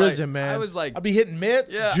going to was prison, like, man. I was like, I'd be hitting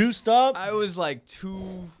mitts, Yeah. juiced up. I was like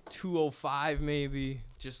 205 maybe,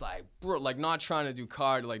 just like bro, like not trying to do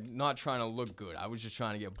card, like not trying to look good. I was just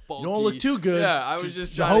trying to get bulky. You don't look too good. Yeah, I was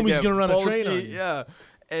just the trying to homie's get gonna run bulky. a train on you. Yeah.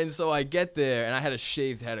 And so I get there, and I had a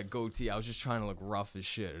shaved head, a goatee. I was just trying to look rough as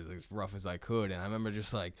shit, as rough as I could. And I remember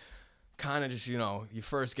just like, kind of just, you know, you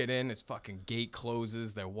first get in, it's fucking gate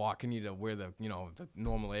closes. They're walking you to where the, you know, the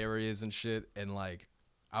normal areas and shit. And like,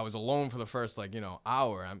 I was alone for the first like, you know,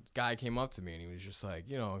 hour. Guy came up to me, and he was just like,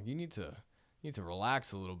 you know, you need to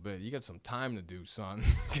relax a little bit. You got some time to do, son.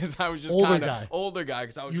 Because I was just kind of older guy.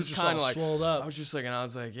 Because I was just kind of like, up. I was just like, and I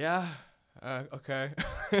was like, yeah. Okay.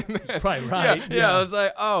 Probably right. Yeah, I was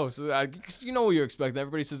like, oh, so you know what you expect.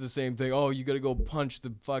 Everybody says the same thing. Oh, you got to go punch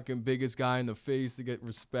the fucking biggest guy in the face to get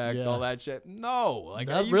respect, all that shit. No. Like,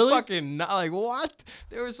 not are you really? fucking not, like, what?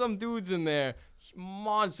 There were some dudes in there,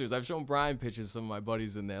 monsters. I've shown Brian pictures of some of my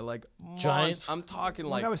buddies in there. Like, Giants. I'm talking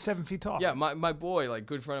One like. guy was 7 feet tall. Yeah, my boy, like,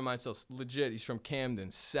 good friend of mine, still legit. He's from Camden,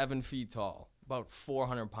 7 feet tall. About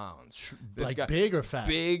 400 pounds. This like guy, big or fat?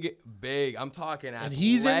 Big. I'm talking And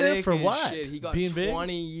he's in there for what? Shit. He got Being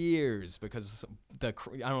 20 years because I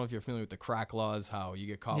don't know if you're familiar with the crack laws, how you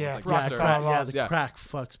get caught with like crack certain- laws. Crack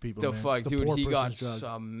fucks people. The man. fuck, It's the dude, poor he got person's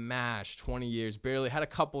drug. smashed. 20 years, barely had a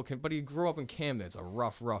couple, but he grew up in Camden. It's a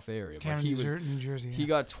rough area. But Camden, he was, New Jersey. he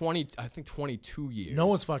got 22 years. No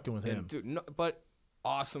one's fucking with him. And, dude, no, but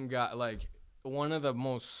awesome guy, like one of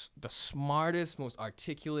the smartest, most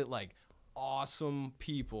articulate, like awesome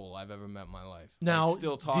people I've ever met in my life. Now, like,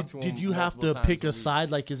 still talk to him. did you have to pick a side?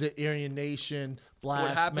 Like, is it Aryan Nation,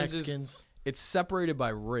 blacks, Mexicans? It's separated by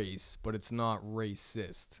race, but it's not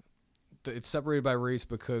racist. It's separated by race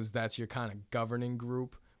because that's your kind of governing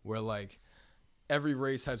group, where like every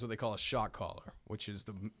race has what they call a shot caller, which is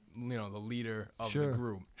the leader of the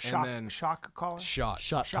group. Shock, and then shock caller? Shot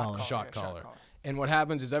caller. caller. And what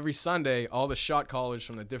happens is every Sunday, all the shot callers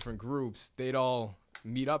from the different groups, they'd all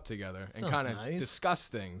meet up together and kind of discuss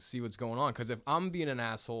things, see what's going on. Because if I'm being an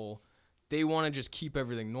asshole, they want to just keep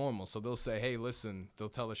everything normal. So they'll say, hey, listen, they'll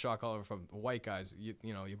tell the shot caller from the white guys, you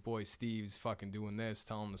know, your boy Steve's fucking doing this,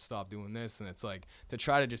 tell him to stop doing this. And it's like to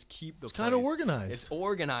try to just keep the place. Kind of organized. It's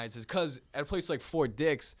organized because at a place like Fort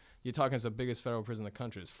Dix, you're talking it's the biggest federal prison in the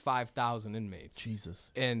country. There's 5,000 inmates.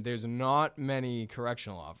 Jesus. And there's not many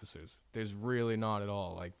correctional officers. There's really not at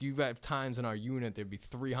all. Like, you've had times in our unit, there'd be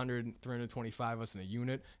 325 of us in a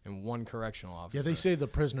unit and one correctional officer. Yeah, they say the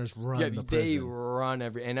prisoners run the prison. They run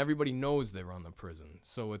and everybody knows they run the prison.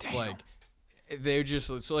 So it's like, they're just,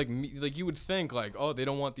 so like you would think like, oh, they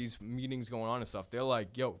don't want these meetings going on and stuff. They're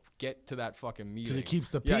like, yo, get to that fucking meeting. Because it keeps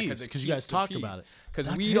the peace. Because you guys talk about it.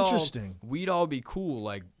 Because we'd all be cool,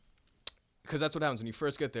 like, because that's what happens when you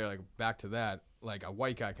first get there. Like, back to that, like a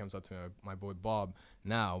white guy comes up to me, my boy Bob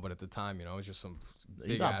now, but at the time, you know, it was just some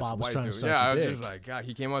big ass white dude. Yeah, I was just like, God,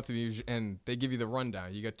 he came up to me and they give you the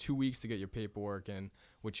rundown. You got 2 weeks to get your paperwork in,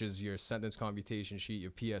 which is your sentence commutation sheet,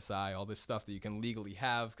 your PSI, all this stuff that you can legally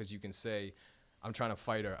have because you can say, I'm trying to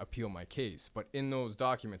fight or appeal my case. But in those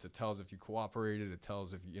documents, it tells if you cooperated, it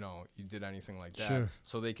tells if, you know, you did anything like that. Sure.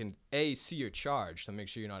 So they can, see your charge to make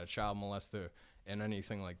sure you're not a child molester and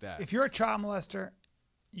anything like that. If you're a child molester,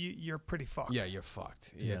 you're pretty fucked. Yeah, you're fucked.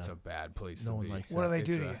 Yeah. It's a bad place to be. Likes what do they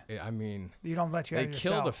do to you? I mean, you don't let you out of They your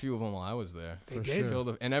killed cell. a few of them while I was there. They did?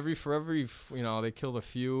 Sure. And for every, you know, they killed a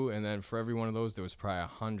few, and then for every one of those, there was probably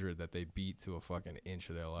 100 that they beat to a fucking inch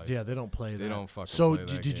of their life. Yeah, they don't play that. They don't fucking so play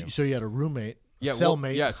that game. So you had a roommate, yeah,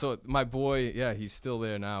 cellmate. Yeah, so my boy, he's still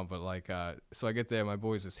there now, but like, so I get there, my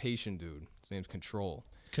boy's this Haitian dude. His name's Control.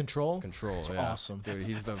 Control, That's awesome, dude.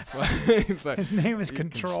 He's the. But his name is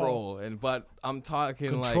Control. But I'm talking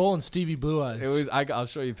Control and Stevie Blue Eyes. It was. I'll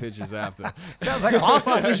show you pictures after. Sounds like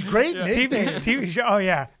awesome. There's great nicknames. TV show. Oh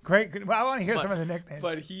yeah, great. Well, I want to hear some of the nicknames.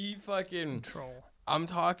 But he fucking Control. I'm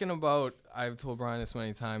talking about. I've told Brian this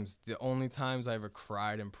many times. The only times I ever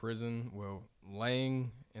cried in prison were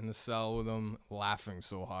laying in the cell with him, laughing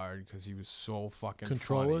so hard because he was so fucking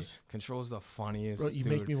funny. Control's the funniest. Bro, you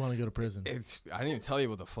dude. make me want to go to prison. I didn't even tell you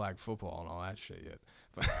about the flag football and all that shit yet.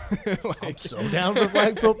 But like, I'm so down for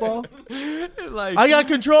flag football. Like, I got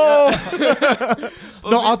Control.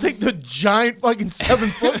 No, I'll take the giant fucking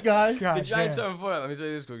 7-foot guy. The giant 7-foot. Let me tell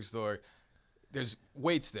you this quick story. There's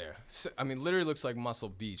weights there. I mean, literally looks like Muscle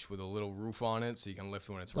Beach with a little roof on it, so you can lift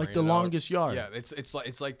when it's like raining. the longest yard. Yeah,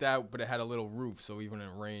 it's like that, but it had a lital roof, so even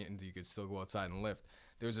in rain, you could still go outside and lift.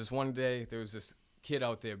 There was this one day, there was this kid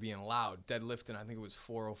out there being loud, deadlifting, I think it was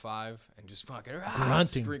 405, and just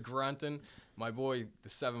fucking grunting. My boy, the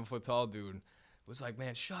 7-foot tall dude, was like,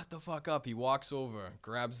 man, shut the fuck up. He walks over,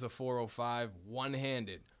 grabs the 405,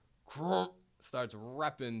 one-handed, starts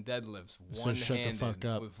repping deadlifts, one-handed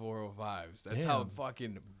with 405s. That's how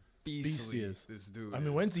fucking beastly is this dude. I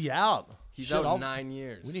mean, when's he out? He's out 9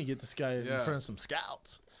 years. We need to get this guy in front of some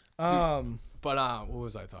scouts. But what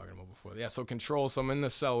was I talking about before? Yeah, so Control. So I'm in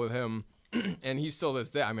the cell with him, and he's still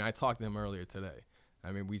this day. I mean, I talked to him earlier today.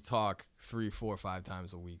 I mean, we talk 3, 4, 5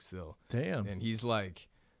 times a week still. Damn. And he's like,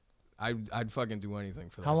 I'd fucking do anything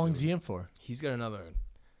for that. How long's he in for? He's got another,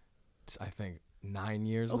 I think, 9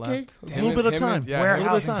 years left. A little bit of time.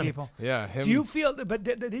 Warehousing people. Yeah. Him. Do you feel, but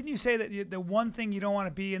didn't you say that the one thing you don't want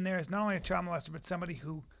to be in there is not only a child molester, but somebody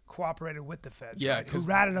who cooperated with the feds, yeah, right? Who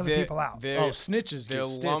ratted other people out. Snitches they're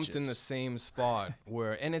get lumped stitches. in the same spot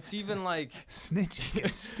and it's even like snitches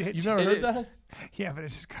get stitched. You never heard that? Yeah, but it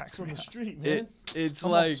just cracks from me the up. street, man. It's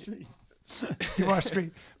like you are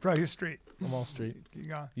street, bro. You're street. I'm all street. Keep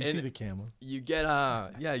going. You see the camera. You get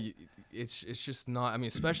it's just not. I mean,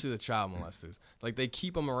 especially the child molesters. Like they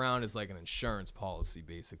keep them around as like an insurance policy,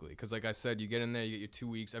 basically. Because like I said, you get in there, you get your 2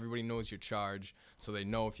 weeks. Everybody knows your charge, so they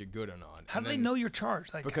know if you're good or not. How do they know your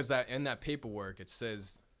charge? Like because that in that paperwork it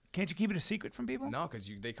says. Can't you keep it a secret from people? No, because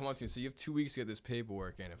they come up to you and say you have 2 weeks to get this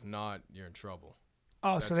paperwork in. If not, you're in trouble.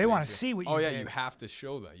 Oh, so they want to see what you did. Oh, yeah, you have to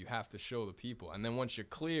show that. You have to show the people. And then once you're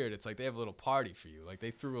cleared, it's like they have a little party for you. Like they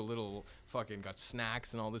threw a little fucking got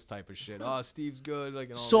snacks and all this type of shit. Oh, Steve's good. Like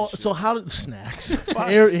and all this shit. So how did snacks?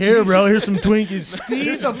 Here, bro. Here's some Twinkies.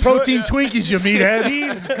 Steve's some protein Twinkies, you meathead.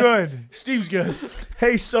 Steve's good. Steve's good.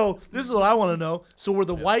 Hey, so this is what I want to know. So were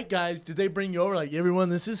the white guys? Did they bring you over like everyone?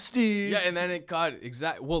 This is Steve. Yeah, and then it got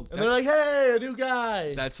exact. Well, and they're like, hey, a new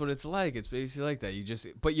guy. That's what it's like. It's basically like that. You just,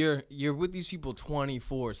 but you're with these people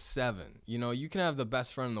 24/7. You know, you can have the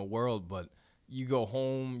best friend in the world, but you go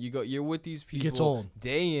home. You're with these people. It gets old.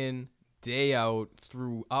 Day in, day out,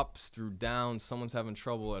 through ups, through downs. Someone's having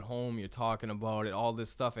trouble at home. You're talking about it, all this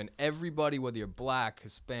stuff, and everybody, whether you're black,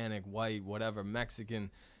 Hispanic, white, whatever, Mexican,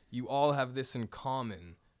 you all have this in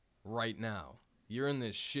common right now. You're in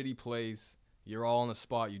this shitty place. You're all in a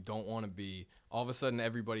spot you don't want to be. All of a sudden,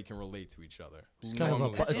 everybody can relate to each other.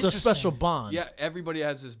 It's a special bond. Yeah, everybody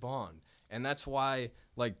has this bond. And that's why,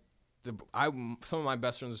 like, some of my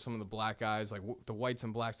best friends are some of the black guys, like the whites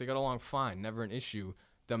and blacks. They got along fine, never an issue.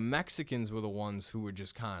 The Mexicans were the ones who were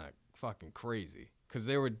just kind of fucking crazy because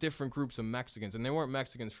there were different groups of Mexicans, and they weren't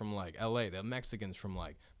Mexicans from like L.A. They're Mexicans from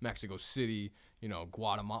like Mexico City, you know,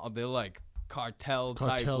 Guatemala. They're like cartel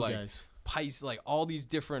type, like Pais, like all these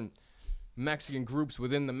different Mexican groups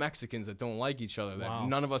within the Mexicans that don't like each other, that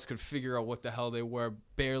none of us could figure out what the hell they were.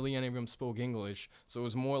 Barely any of them spoke English. So it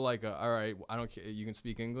was more like all right, I don't care. You can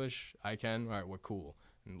speak English? I can? All right, we're cool.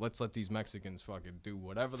 And let's let these Mexicans fucking do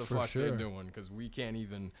whatever the fuck they're doing because we don't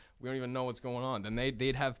even know what's going on. Then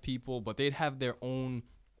they'd have people, but they'd have their own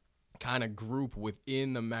kind of group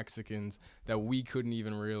within the Mexicans that we couldn't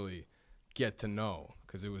even really get to know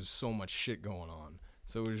because there was so much shit going on.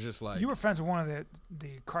 So it was just like... You were friends with one of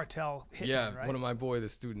the cartel hitmen, right? One of my boy,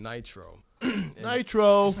 this dude, Nitro.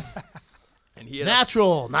 Nitro. And he had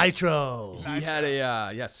Nitro. He had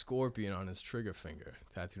a scorpion on his trigger finger,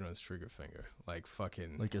 tattooed on his trigger finger. Like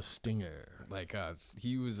fucking... Like a stinger. Like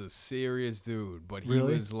he was a serious dude, but he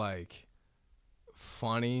really? was like...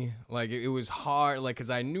 funny, like it was hard, like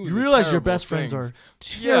because I knew you realize your best friends are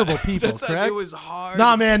terrible people, correct? Like, it was hard.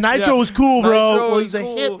 Nah, man, Nitro was cool, bro. Well, he's a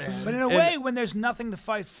hit, man. But in a way, when there's nothing to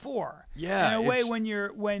fight for, in a way,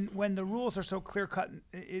 when the rules are so clear cut,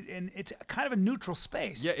 and it's kind of a neutral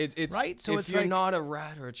space. Yeah, it's right. So if you're not a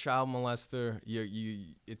rat or a child molester,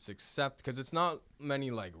 it's accepted because it's not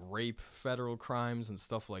many like rape federal crimes and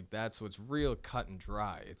stuff like that. So it's real cut and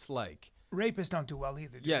dry. It's like. Rapists don't do well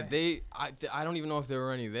either. I don't even know if there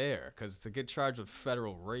were any there because to get charged with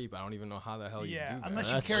federal rape, I don't even know how the hell you do that.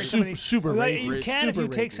 Unless you carry somebody super rape. You can if you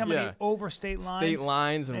take somebody over state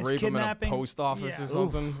lines. And rape them in a post office or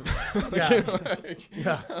something. Rape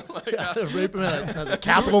them at the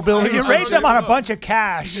Capitol building. You rape them on a bunch of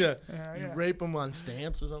cash. You rape them on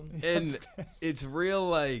stamps or something. And it's real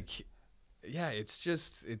like, it's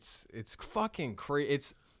just it's fucking crazy.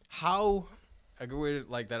 It's how. A good way to,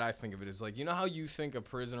 like that I think of it is like, you know how you think of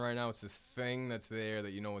prison right now? It's this thing that's there that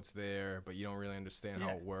you know it's there, but you don't really understand how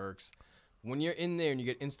it works. When you're in there and you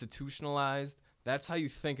get institutionalized, that's how you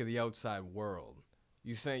think of the outside world.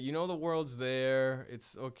 You think, you know, the world's there,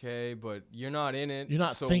 it's okay, but you're not in it. You're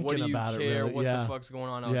not thinking about it, really. What the fuck's going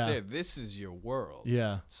on out there? This is your world.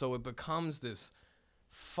 Yeah. So it becomes this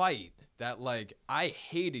fight that like I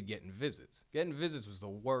hated getting visits. Getting visits was the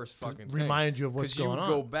worst fucking thing. Remind you of what's going on. Because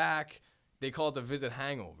you would go back, they call it the visit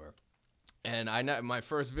hangover. And my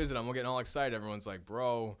first visit, I'm getting all excited. Everyone's like,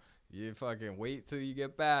 bro, you fucking wait till you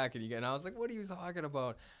get back. And I was like, what are you talking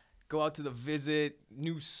about? Go out to the visit,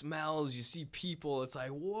 new smells, you see people. It's like,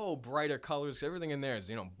 whoa, brighter colors. 'Cause everything in there is,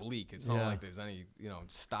 bleak. It's not like there's any,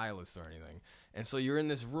 stylist or anything. And so you're in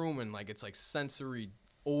this room and like it's like sensory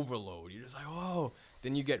overload. You're just like, whoa.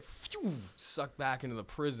 Then you get sucked back into the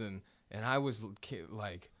prison. And I was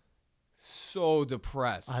like so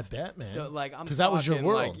depressed. I bet, man. Like I'm because that was your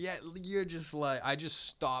world. Like, yeah, you're just like I just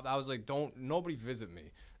stopped. I was like, nobody visit me.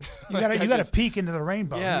 You gotta peek into the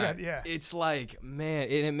rainbow. Yeah. It's like, man,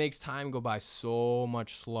 it makes time go by so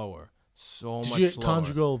much slower. Did you get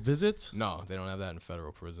conjugal visits? No, they don't have that in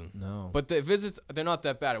federal prison. No. But the visits, they're not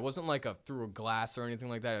that bad. It wasn't like through a glass or anything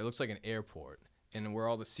like that. It looks like an airport. And where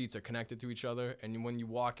all the seats are connected to each other, and when you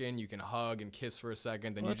walk in, you can hug and kiss for a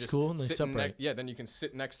second. Then you just cool. And they separate. Then you can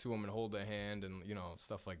sit next to them and hold their hand, and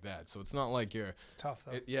stuff like that. So it's not like you're. It's tough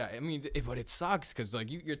though. But it sucks because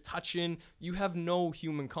like you're touching, you have no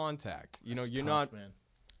human contact. You're tough, not. Man.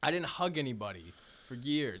 I didn't hug anybody for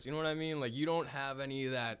years. You know what I mean? Like you don't have any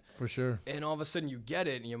of that. For sure. And all of a sudden you get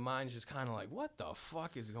it, and your mind's just kind of like, what the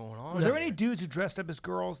fuck is going on? Were there any dudes who dressed up as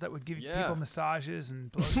girls that would give people massages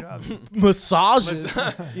and blowjobs? Massages?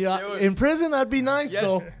 Yeah. In prison, that'd be nice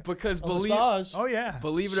though. Because massage. Oh yeah.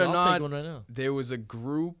 Believe it or not, take one right now. There was a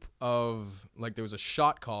group of there was a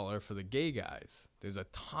shot caller for the gay guys. There's a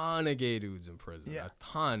ton of gay dudes in prison. Yeah. A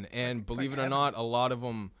ton. And believe it or not, a lot of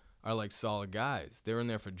them are like solid guys. They're in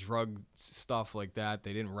there for drug stuff like that.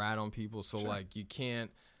 They didn't rat on people, so like you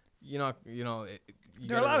can't, there are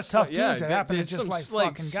a lot of tough dudes that happen to just like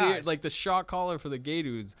fucking guys. Like the shot caller for the gay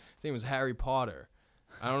dudes, his name was Harry Potter.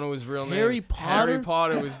 I don't know his real name. Harry Potter? Harry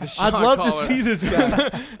Potter was the shot caller. I'd love to see this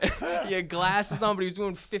guy. He had glasses on, but he was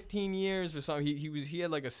doing 15 years for something. He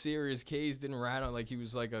had like a serious case, didn't rat on, like he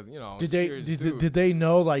was like a serious dude. Did they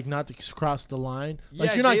know like not to cross the line? Like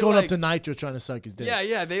Yeah, you're not they, going like- up to Nitro trying to suck his dick.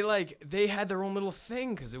 Yeah, they had their own little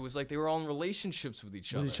thing because it was like they were all in relationships with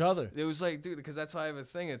each other. It was like, dude, because that's how I have a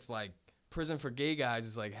thing. It's like prison for gay guys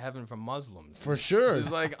is like heaven for Muslims. For sure.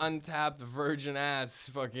 There's like untapped virgin ass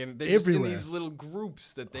fucking. They're Everywhere. just in these little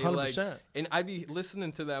groups that they 100%. like. And I'd be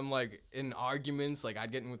listening to them like in arguments. Like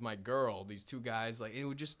I'd get in with my girl. These two guys. Like it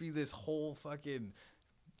would just be this whole fucking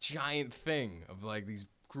giant thing of like these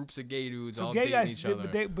groups of gay dudes all dating each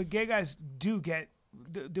other. But gay guys do get.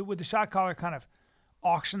 Would the shot caller kind of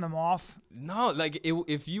auction them off? No, like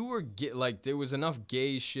if you were gay, like there was enough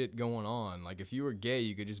gay shit going on. Like if you were gay,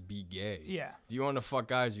 you could just be gay. Yeah. If you wanted to fuck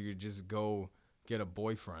guys, you could just go get a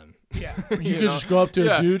boyfriend. Yeah. You could just go up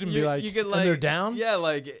to a dude and be like, you could, and they're down? Yeah,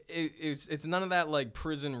 like it's none of that like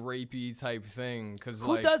prison rapey type thing. Cause Who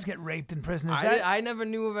like, does get raped in prison? I never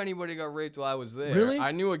knew of anybody got raped while I was there. Really?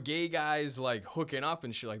 I knew of gay guys like hooking up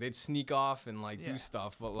and shit. Like they'd sneak off and like do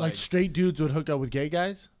stuff. But like straight dudes would hook up with gay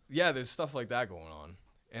guys? Yeah, there's stuff like that going on.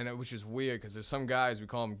 And it was just weird because there's some guys, we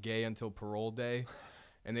call them gay until parole day.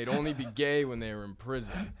 And they'd only be gay when they were in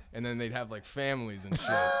prison. And then they'd have like families and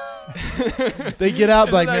shit. They get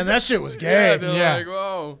out like, man, that shit was gay. Yeah, they're like,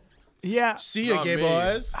 whoa. Yeah. See ya, gay me.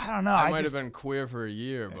 boys. I don't know. I might have been queer for a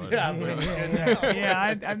year, but I've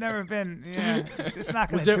never been. Yeah, it's not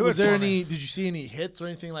going to do it. Was there for any? me. Did you see any hits or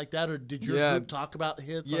anything like that, or did your group talk about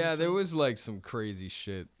hits? Yeah, there was like some crazy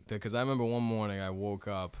shit. Because I remember one morning I woke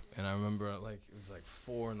up and I remember like it was like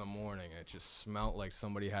 4 a.m. and it just smelled like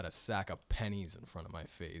somebody had a sack of pennies in front of my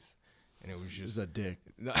face. And it was just a dick.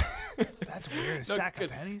 That's weird. A sack of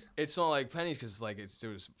pennies? It smelled like pennies because like there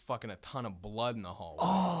was fucking a ton of blood in the hallway.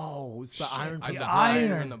 Oh, it's the iron. The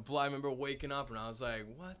iron. And the blood. I remember waking up and I was like,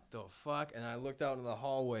 what the fuck? And I looked out into the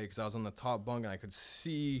hallway because I was on the top bunk and I could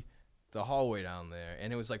see the hallway down there.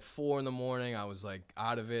 And it was like 4 a.m. I was like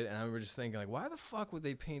out of it. And I remember just thinking like, why the fuck would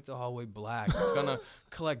they paint the hallway black? It's going to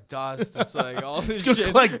collect dust. It's like all this shit.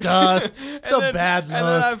 It's going to collect dust. It's a bad look. And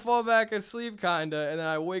then I fall back asleep kind of. And then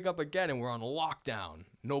I wake up again and we're on lockdown.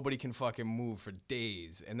 Nobody can fucking move for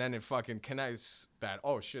days. And then it fucking connects that,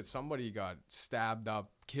 oh shit, somebody got stabbed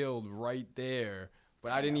up, killed right there.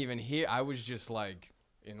 But I didn't even hear. I was just like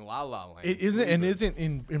in La La Land. It isn't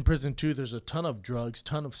in prison too. There's a ton of drugs,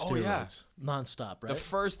 ton of steroids, nonstop, right? The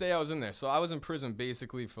first day I was in there, so I was in prison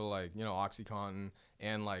basically for like OxyContin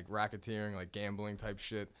and like racketeering, like gambling type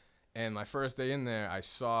shit. And my first day in there, I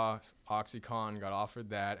saw OxyContin, got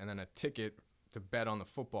offered that, and then a ticket to bet on the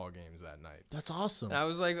football games that night. That's awesome. And I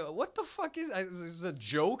was like, what the fuck is this a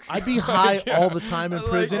joke? I'd be high all the time in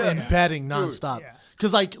prison and betting nonstop. Yeah.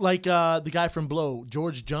 Because like the guy from Blow,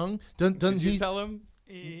 George Jung, doesn't Did you he? tell him?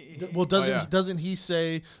 Well, doesn't he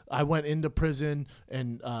say I went into prison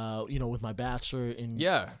and with my bachelor and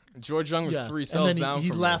George Young was 3 cells down from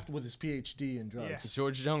me. He left with his PhD in drugs. Yeah.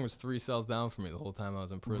 George Young was 3 cells down from me the whole time I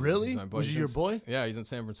was in prison. Really? Was he your boy? Yeah, he's in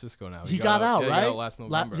San Francisco now. He got out, right? He got out last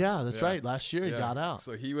November. That's right. Last year he got out.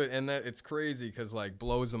 So he would, and that it's crazy because like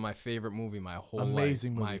Blow's been my favorite movie my whole life.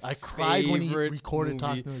 Amazing movie. I cried when he recorded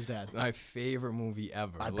talking to his dad. My favorite movie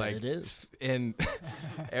ever. I bet it is. And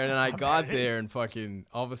then I got there and fucking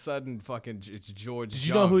all of a sudden it's George. Did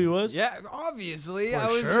you know who he was? Yeah, obviously.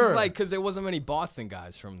 I was sure. just like, because there wasn't many Boston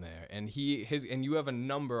guys from there, and you have a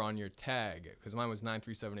number on your tag because mine was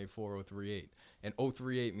 93784-038, and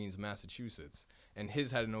 038 means Massachusetts, and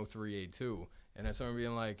his had an 038 too. And I started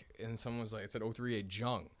being like, and someone was like, it said 038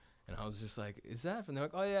 Jung. And I was just like, is that? And they're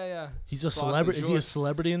like, oh, yeah. He's a celebrity. Is he a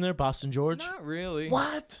celebrity in there, Boston George? Not really.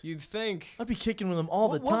 What? You'd think. I'd be kicking with him all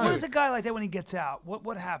the time. What is a guy like that when he gets out?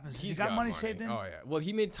 What happens? He's got money saved in? Oh, yeah. Well,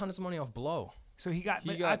 he made tons of money off Blow. So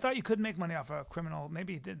I thought you couldn't make money off a criminal.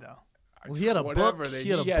 Maybe he did, though. Well, he had a book. He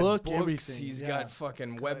had a book, everything. He's got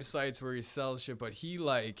fucking websites where he sells shit. But he,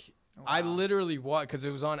 I literally watched, because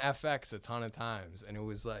it was on FX a ton of times. And it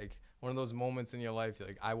was like one of those moments in your life.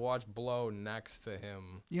 Like, I watched Blow next to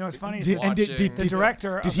him. You know what's funny? The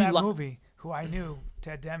director of that movie, who I knew,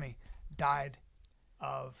 Ted Demme, died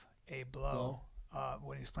of a blow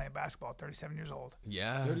when he was playing basketball, 37 years old.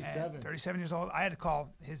 Yeah. 37 years old. I had to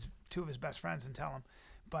call 2 of his best friends and tell him.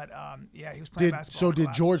 But, he was playing basketball. So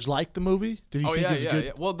did George like the movie? Did he think it was a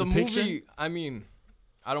good Well, the depiction? movie, I mean,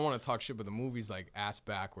 I don't want to talk shit, but the movie's like ass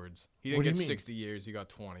backwards. He didn't get 60 years. He got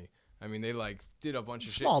 20. I mean, they did a bunch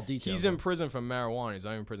of small shit. details. He's in prison for marijuana. He's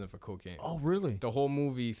not in prison for cocaine. Oh, really? The whole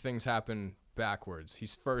movie, things happen backwards. He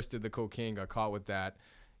first did the cocaine, got caught with that.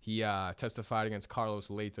 He testified against Carlos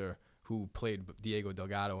Later, who played Diego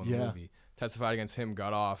Delgado in the movie. Testified against him,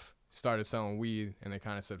 got off, started selling weed, and they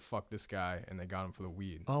kind of said, fuck this guy, and they got him for the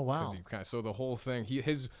weed. Oh, wow. So the whole thing,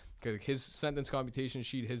 his sentence computation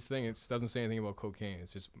sheet, his thing, it doesn't say anything about cocaine.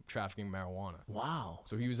 It's just trafficking marijuana. Wow.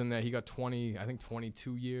 So he was in there. He got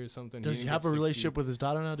 22 years, something. Does he have a relationship with his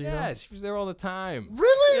daughter now? Do you know? Yes, he was there all the time.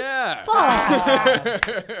 Really? Yeah.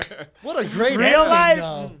 What a great real life.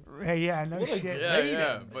 No shit.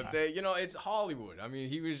 Yeah. But it's Hollywood. I mean,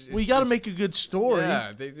 he was. We got to make a good story.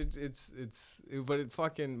 Yeah, but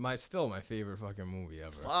it's still my favorite fucking movie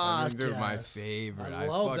ever. I mean, they're my favorite. I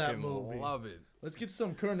love that movie. Love it. Let's get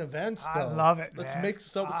some current events, though. I love it, Let's man.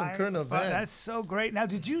 mix up with some current events. That's so great. Now,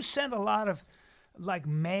 did you send a lot of,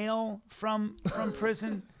 mail from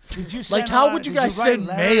prison? Did you send how would you guys send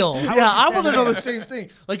mail? I want to know the same thing.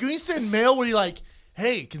 Like, when you send mail, where you're like,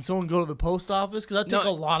 hey, can someone go to the post office? Because that took a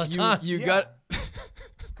lot of time. You got...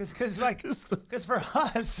 Because for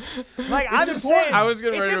us, I'm just saying, I was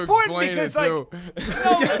getting ready to explain it too.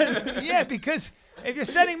 Because if you're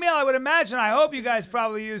sending mail, I would imagine. I hope you guys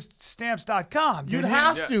probably used stamps.com. You'd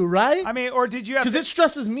have to, right? I mean, or did you have? Because it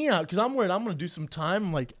stresses me out. Because I'm worried I'm going to do some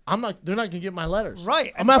time. I'm like, they're not going to get my letters.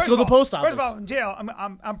 Right. I'm going to have to go to the post office. First of all, in jail,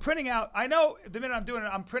 I'm printing out. I know the minute I'm doing it,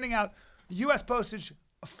 I'm printing out U.S. postage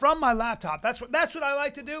from my laptop. That's what I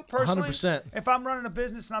like to do personally. 100%. If I'm running a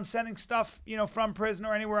business and I'm sending stuff, from prison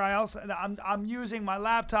or anywhere else, and I'm using my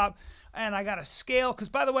laptop, and I got a scale. Because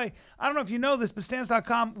by the way, I don't know if you know this, but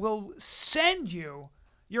Stamps.com will send you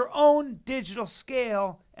your own digital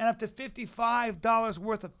scale and up to $55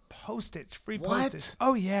 worth of postage, free postage.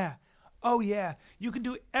 Oh yeah. You can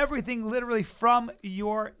do everything literally from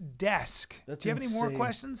your desk. Do you have any more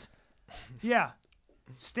questions? Yeah.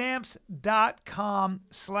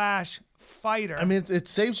 Stamps.com/fighter. I mean, it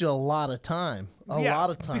saves you a lot of time. A lot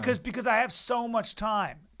of time. Because I have so much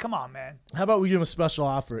time. Come on, man. How about we give them a special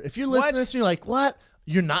offer? If you're listening to this and you're like, what?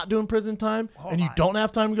 You're not doing prison time you don't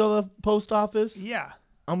have time to go to the post office? Yeah.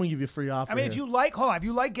 I'm going to give you a free offer. I mean, if you like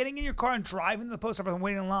getting in your car and driving to the post office and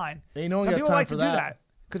waiting in line, some people like to do that.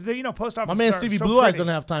 Because post office. My man Stevie Blue Eyes doesn't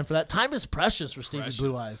have time for that. Time is precious for Stevie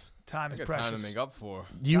Blue Eyes. Time is precious. Time to make up for.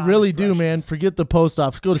 You really do, man. Forget the post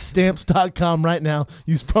office. Go to Stamps.com right now.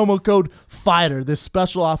 Use promo code FIGHTER. This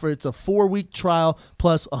special offer, it's a 4-week trial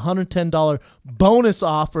plus $110 bonus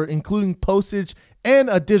offer, including postage and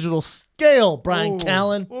a digital scale, Brian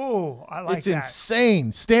Callen. Ooh, I like it's that. It's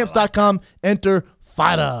insane. Stamps.com, enter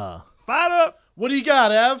FIGHTER. FIGHTER. What do you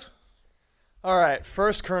got, Ev? All right,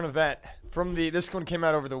 first current event. This one came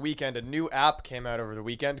out over the weekend. A new app came out over the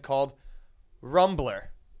weekend called Rumbler.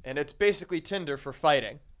 And it's basically Tinder for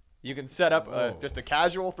fighting. You can set up just a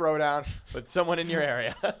casual throwdown with someone in your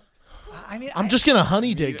area. I'm just going to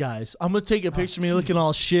honey date guys. I'm going to take a picture of me looking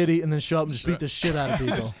all shitty and then show up and just beat the shit out of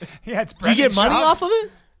people. Yeah, it's Do you get money off of it?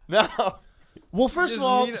 No. Well, first of just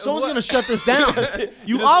all, need- someone's what? going to shut this down. You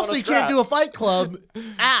You just obviously wanna scrap. can't do a Fight Club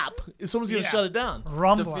app. Someone's going to Yeah. shut it down.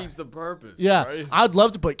 Rumbler. Defeats the purpose. Yeah, right? I'd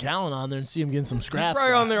love to put Callan on there and see him getting some He's scraps.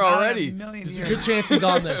 probably on there Not in a already. million There's a years. good chance he's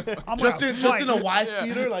on there. I'm just gonna in fight. a wife Yeah.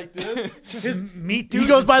 beater like this. Just meet He dudes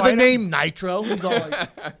goes and by the fight 'em. name Nitro. He's all like,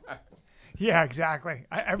 Yeah, exactly.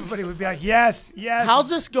 Everybody would be like, yes, yes. "How's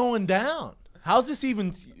this going down? How's this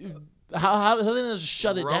even? How are they going to just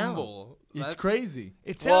shut it down? Rumble. It's That's- crazy.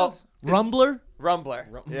 It Well, sounds. Rumbler. Rumbler.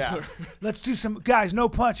 Yeah. Let's do some guys. No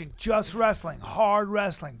punching, just wrestling, hard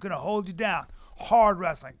wrestling. Gonna hold you down. Hard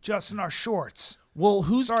wrestling, just in our shorts. Well,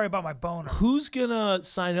 who's Sorry about my boner. who's gonna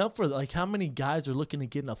sign up for like how many guys are looking to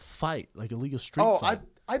get in a fight, like a legal street Oh, fight?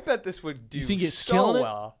 I bet this would do think it's so killing it?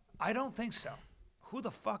 well. I don't think so. Who the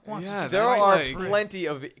fuck wants Yeah, to just There That's are like- plenty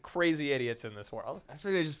of crazy idiots in this world. I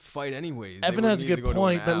feel they just fight anyways. They Evan wouldn't has a need to good go to an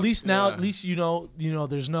point, but at app. least now, Yeah. at least you know,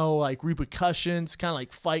 there's no like repercussions, kind of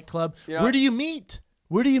like Fight Club. You know- Where do you meet?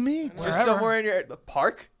 Where do you meet? Wherever. Just somewhere in the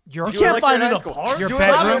park. Your, You Do it can't like find you're it in in a high school. park. Your Do it like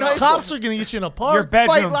you're bedroom. in high Cops school. are gonna get you in a your park. Fight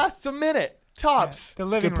bedroom. lasts a minute. Tops. The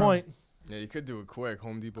living Good room. point. Yeah, you could do it quick.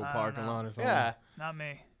 Home Depot I parking don't know. lot or something. Yeah. Not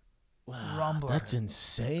me. Wow, Rumbler. that's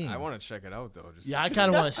insane. I want to check it out though. Just Yeah, I kind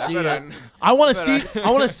of want to see bet it. I- I want to bet see. I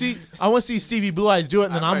want to see. I want to see Stevie Blue Eyes do it,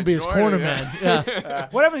 and then I I'm gonna might be his join corner it, man. yeah. Yeah.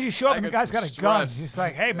 What happens if you show up I and the get guy's got some a gun? stress. He's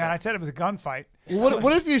like, hey, man, I said it was a gunfight.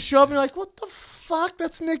 What if you show up and you're like, what the fuck?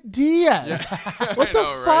 That's Nick Diaz. What I the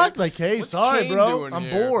know, fuck? right? Like, hey, What's sorry, Cain bro. doing I'm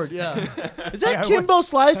here? bored. Yeah. Is that Yeah, Kimbo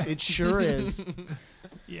Slice? It sure is.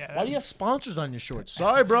 Yeah. Why do you have sponsors on your shorts?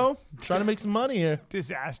 Sorry, bro. Trying to make some money here.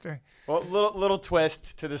 Disaster. Well, little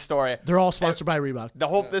twist to the story. They're all sponsored by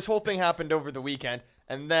Reebok. This whole thing happened over the weekend,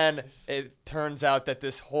 and then it turns out that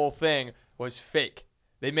this whole thing was fake.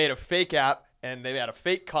 They made a fake app, and they had a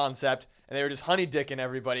fake concept, and they were just honey dicking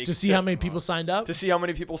everybody To see how many people signed up? to see how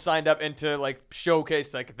many people signed up and to like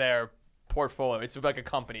showcase like their portfolio. It's like a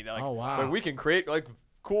company that like, Oh, wow. like, we can create like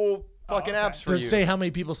cool fucking okay. apps for Does you. it say how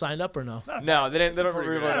many people signed up or no? No, they didn't. They don't Pretty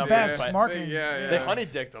really good know. idea. idea. Bad marketing. Yeah, They yeah. honey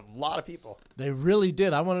dicked a lot of people. They really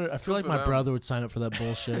did. I feel like for my them. brother would sign up for that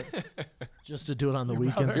bullshit. Just to do it on the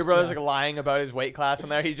weekends. Your brother's like lying about his weight class in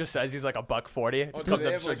there. He just says he's like a $140. Oh, Just do comes they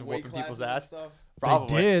up have, just like weight whooping people's classes ass. and stuff?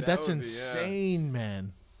 Probably. They did. That That's would be, yeah. insane,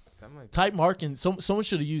 man. That might Type marketing. Someone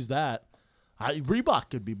should have used that.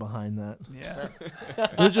 Reebok could be behind that. Yeah.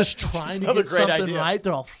 They're just trying to another get great something idea. right.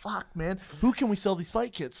 They're all, fuck, man. Who can we sell these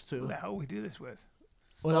fight kits Who to? the hell we do this with?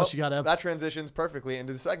 What else you got, Ev? That transitions perfectly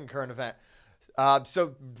into the second current event.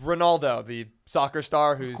 So Ronaldo, the soccer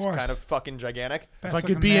star who's course. kind of fucking gigantic. If I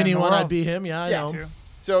could be anyone, I'd be him. Yeah, I know. Too.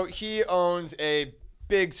 So he owns a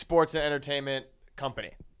big sports and entertainment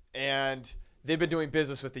company, and they've been doing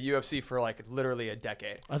business with the UFC for like literally a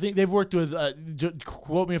decade. I think they've worked with,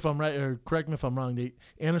 quote me if I'm right, or correct me if I'm wrong,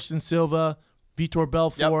 Anderson Silva, Vitor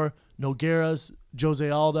Belfort, Nogueiras, Jose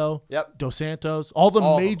Aldo, Yep. Dos Santos, all the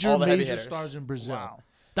All major the heavy major hitters. stars in Brazil. Wow.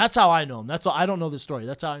 That's how I know them. That's all, I don't know the story.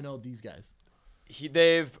 That's how I know these guys.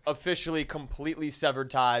 They've officially completely severed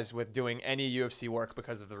ties with doing any UFC work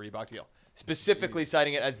because of the Reebok deal, specifically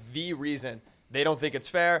citing it as the reason they don't think it's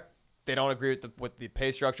fair. They don't agree with the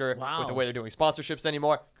pay structure, Wow. with the way they're doing sponsorships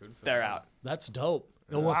anymore. Good for They're them. out. That's dope.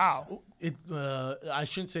 Wow. I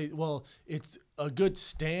shouldn't say. Well, it's a good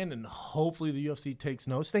stand, and hopefully the UFC takes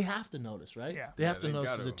notice. They have to notice, right? Yeah. They have Yeah, to they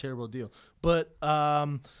notice. It's a gotta. terrible deal, but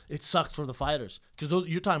it sucks for the fighters because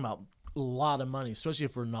you're talking about a lot of money, especially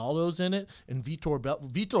if Ronaldo's in it and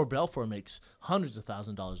Vitor Belfort makes hundreds of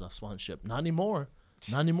 $1,000s off sponsorship. Not anymore.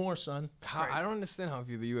 Not anymore, son. I don't understand how if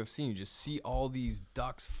you're the UFC, you just see all these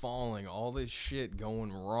ducks falling, all this shit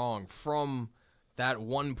going wrong from that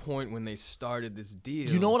one point when they started this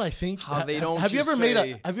deal. You know what I think? How they don't have you just ever made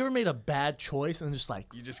say- have you ever made a bad choice and just like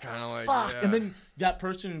You just kind of like, fuck, yeah. and then that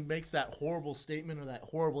person who makes that horrible statement or that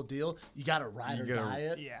horrible deal, you got to ride or gotta- die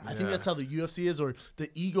it. Yeah. I think that's how the UFC is, or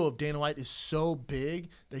the ego of Dana White is so big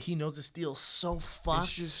that he knows this deal's so fucked.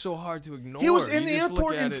 It's just so hard to ignore. He was in You the just look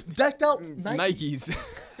airport at and it- decked out Nike, Nikes.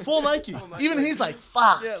 full Nike. my Even God. he's like,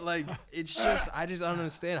 fuck. Yeah, like it's just I just don't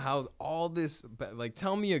understand how all this. Like,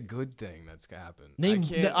 tell me a good thing that's happened. Name.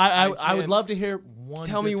 I I would can't- love to hear one.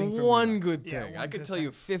 Tell good me thing from one Reebok. good Yeah, thing. one I could good tell thing.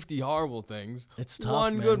 you 50 horrible things. It's tough.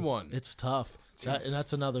 One man. good one. It's tough. And Jeez.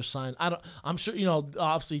 that's another sign. I'm sure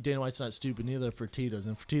obviously Dana White's not stupid neither. Fertitas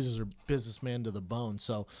and Fertitas are businessmen to the bone.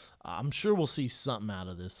 So I'm sure we'll see something out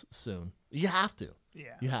of this soon. You have to.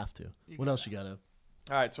 Yeah. You have to. What else you got? All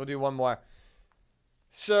right, so we'll do one more.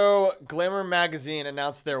 So Glamour Magazine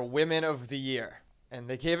announced their Women of the Year, and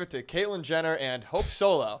they gave it to Caitlyn Jenner and Hope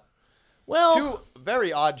Solo. Well, Two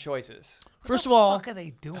very odd choices. first of What all, the fuck are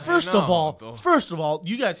they doing? First know, of all,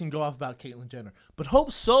 you guys can go off about Caitlyn Jenner, but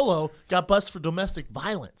Hope Solo got busted for domestic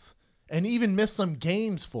violence, and even missed some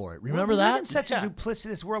games for it. Remember we that? live in such a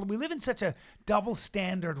duplicitous world. We live in such a double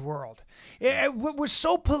standard world. We're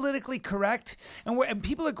so politically correct, and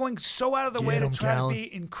people are going so out of the way to try to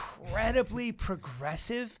be incredibly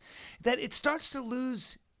progressive that it starts to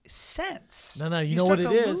lose sense. No, you know what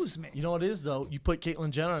it is? You know what it is, though? You put Caitlyn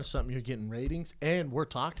Jenner on something, you're getting ratings, and we're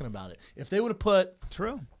talking about it. If they would have put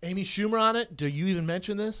Amy Schumer on it, do you even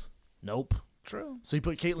mention this? Nope. True. So you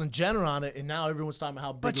put Caitlyn Jenner on it, and now everyone's talking about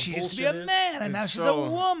how big But she used to be bullshit a is. man, and now she's a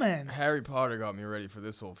woman. Harry Potter got me ready for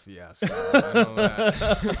this whole fiasco. I know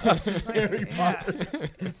that. It's just like, Harry Potter.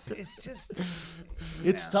 It's just.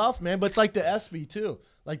 It's tough, man. But it's like the ESPY too.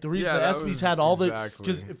 Like the reason the ESPYs had all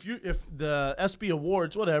because if the ESPY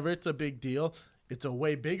awards, whatever, it's a big deal. It's a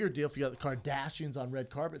way bigger deal if you got the Kardashians on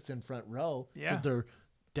red carpets in front row because their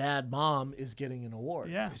mom is getting an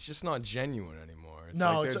award. Yeah, it's just not genuine anymore. It's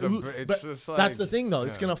no, like it's just like that's the thing though.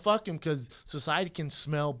 It's gonna fuck him because society can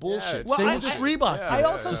smell bullshit. Well, Same with this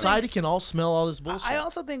Reebok. Society can all smell all this bullshit. I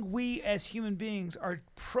also think we as human beings are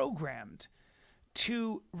programmed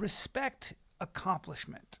to respect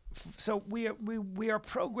accomplishment. So we are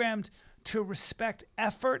programmed to respect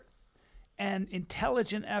effort and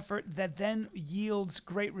intelligent effort that then yields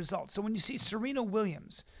great results. So when you see Serena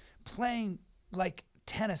Williams playing like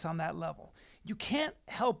tennis on that level, you can't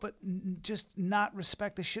help but just not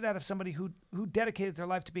respect the shit out of somebody who dedicated their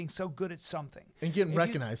life to being so good at something. And getting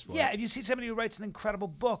recognized for it. Yeah, if you see somebody who writes an incredible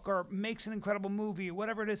book or makes an incredible movie or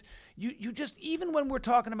whatever it is, you just, even when we're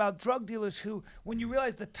talking about drug dealers who, when you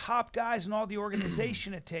realize the top guys and all the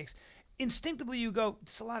organization it takes, instinctively you go,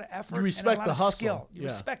 it's a lot of effort and a lot of hustle. Skill. You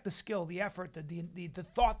respect the skill, the effort, the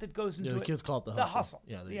thought that goes into it. The kids call it the hustle.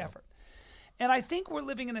 Yeah, the effort. And I think we're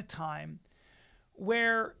living in a time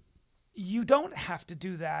where you don't have to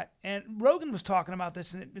do that. And Rogan was talking about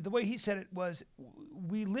this, and the way he said it was,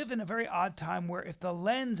 we live in a very odd time where if the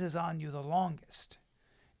lens is on you the longest,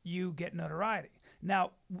 you get notoriety.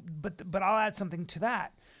 Now, but I'll add something to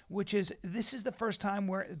that, which is this is the first time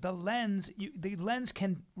where the lens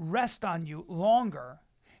can rest on you longer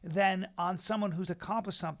than on someone who's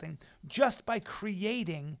accomplished something just by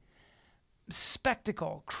creating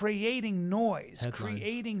spectacle, creating noise,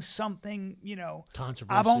 creating something,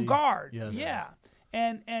 avant-garde. Yes. Yeah.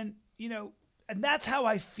 And that's how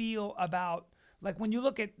I feel about, like, when you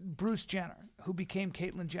look at Bruce Jenner, who became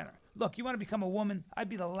Caitlyn Jenner. Look, you want to become a woman, I'd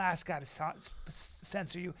be the last guy to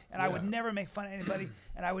censor you, and I would never make fun of anybody,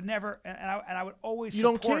 and I would never, and I would always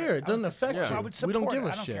support don't care. it. It doesn't affect you. I would support we don't give it.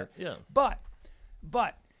 a I don't shit. care. Yeah.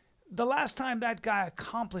 But the last time that guy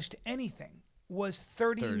accomplished anything was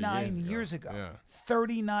 39 years ago. Yeah.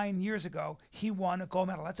 39 years ago, he won a gold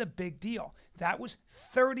medal. That's a big deal. That was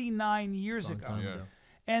 39 years ago. Yeah.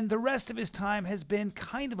 And the rest of his time has been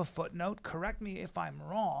kind of a footnote. Correct me if I'm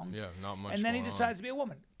wrong. Yeah, not much. And then he decides to be a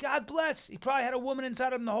woman. God bless. He probably had a woman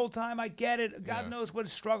inside of him the whole time. I get it. God knows what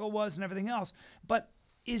his struggle was and everything else. But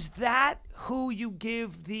is that who you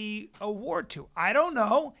give the award to? I don't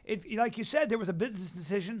know. Like you said, there was a business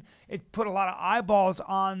decision. It put a lot of eyeballs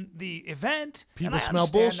on the event. People smell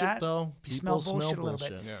bullshit, though. People smell bullshit a little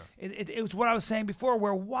bit. Yeah. It was what I was saying before,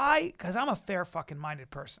 where why? Because I'm a fair fucking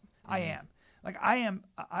minded person. I am. Like, I am,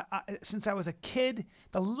 since I was a kid,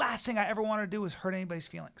 the last thing I ever wanted to do was hurt anybody's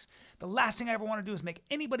feelings. The last thing I ever wanted to do is make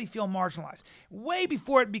anybody feel marginalized. Way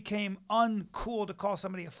before it became uncool to call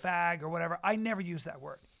somebody a fag or whatever, I never used that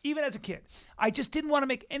word, even as a kid. I just didn't want to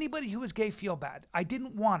make anybody who was gay feel bad. I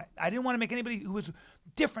didn't want it. I didn't want to make anybody who was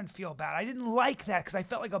different feel bad. I didn't like that because I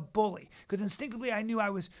felt like a bully. Because instinctively I knew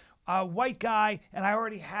I was a white guy, and I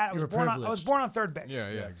already had. I was born on third base. Yeah,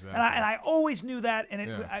 exactly. And I always knew that, and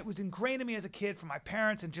it was ingrained in me as a kid from my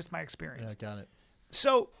parents and just my experience. Yeah, got it.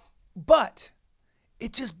 So, but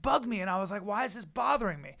it just bugged me, and I was like, why is this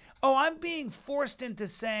bothering me? Oh, I'm being forced into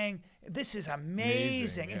saying this is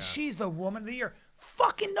amazing and she's the woman of the year.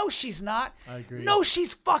 Fucking no, she's not. I agree. No,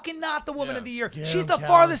 she's fucking not the woman of the year. She's the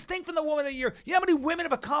farthest thing from the woman of the year. You know how many women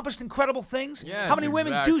have accomplished incredible things? Yes, how many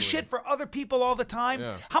women do shit for other people all the time?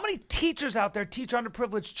 Yeah. How many teachers out there teach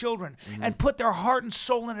underprivileged children and put their heart and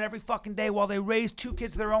soul in it every fucking day while they raise 2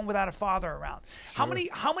 kids of their own without a father around? Sure.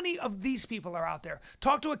 How many of these people are out there?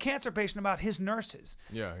 Talk to a cancer patient about his nurses.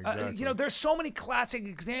 Yeah, exactly. There's so many classic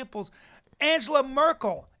examples. Angela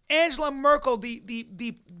Merkel,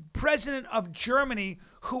 the president of Germany,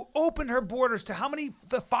 who opened her borders to how many?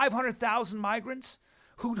 500,000 migrants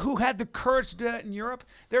who had the courage to do that in Europe.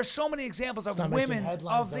 There's so many examples of women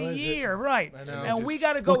of the year, right? And we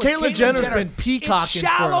got to go. Well, Caitlyn Jenner's been peacocking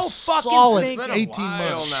for a solid 18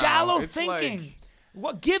 months. Shallow thinking.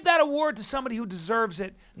 Give that award to somebody who deserves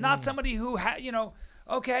it, not somebody who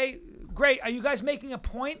Okay, great. Are you guys making a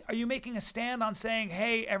point? Are you making a stand on saying,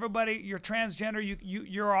 "Hey, everybody, you're transgender.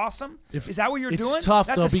 You're awesome"? Is that what you're doing? It's tough.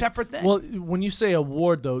 That's though, a separate thing. Well, when you say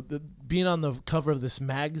award, though, being on the cover of this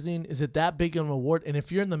magazine, is it that big of an award? And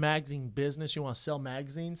if you're in the magazine business, you want to sell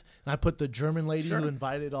magazines, and I put the German lady who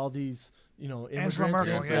invited all these, immigrants.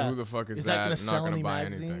 Merkel, Say, who the fuck is that going to Not sell gonna any buy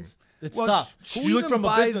magazines? anything. It's Well, tough. Who You look even from a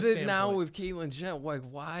buys business it now standpoint. with Caitlyn Jenner? Like,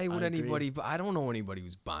 why would anybody? I don't know anybody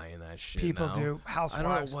who's buying that shit. People now. do.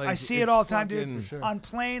 Housewives. like, I see it it's all the time, fucking- dude. For sure. On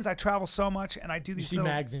planes, I travel so much, and I do You these see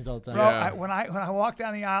little magazines all the time. Bro, Yeah. when I walk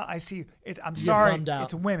down the aisle, I see it. I'm get sorry, bummed out.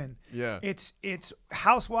 it's women. Yeah. It's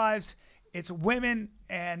housewives, it's women,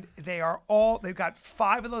 and they've got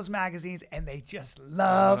 5 of those magazines, and they just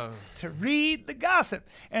love to read the gossip.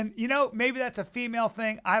 And maybe that's a female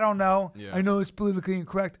thing. I don't know. Yeah. I know it's politically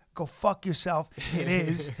incorrect. Go fuck yourself. It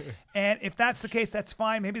is. And if that's the case, that's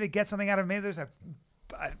fine. Maybe they get something out of it. Maybe there's a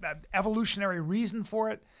evolutionary reason for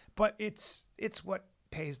it. But it's what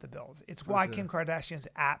pays the bills. It's why Kim Kardashian's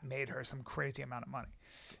app made her some crazy amount of money.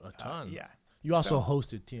 A ton. Yeah. You also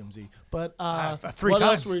hosted TMZ. But 3 what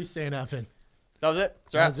times. else were you saying, Evan? That was it.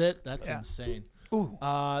 It's a That wrap. was it? That's Yeah. insane. Ooh.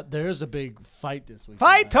 There's a big fight this week.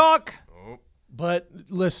 Fight talk. But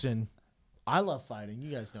listen, I love fighting.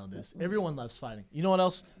 You guys know this. Everyone loves fighting. You know what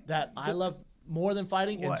else that I love more than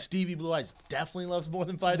fighting? And What? Stevie Blue Eyes definitely loves more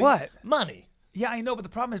than fighting? What? Money. Yeah, I know, but the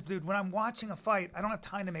problem is, dude, when I'm watching a fight, I don't have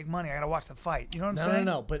time to make money. I got to watch the fight. You know what I'm saying?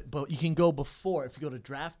 No. But you can go before. If you go to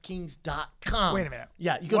DraftKings.com. Wait a minute.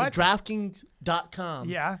 Yeah, you go What? to DraftKings.com.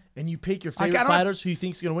 Yeah. And you pick your I favorite don't- fighters who you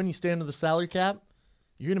think's going to win. You stand to the salary cap.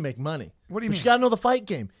 You're going to make money. What do you But mean? you got to know the fight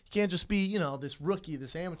game. You can't just be, this rookie,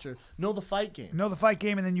 this amateur. Know the fight game. Know the fight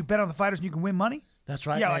game, and then you bet on the fighters, and you can win money? That's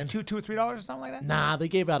right, Yeah, man. like $2 or $3 or something like that? Nah, they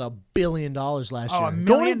gave out $1 billion last year. Oh, $1 Go in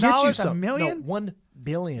million? and get you A some. million? No, $1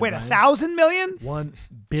 billion. Wait, Ryan. 1,000 million? $1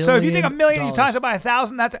 billion. So if you think $1 million, you times it by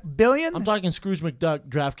 1,000, that's $1 billion? I'm talking Scrooge McDuck,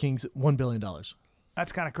 DraftKings, $1 billion.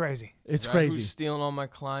 That's kind of crazy. It's Is that crazy. Who's stealing all my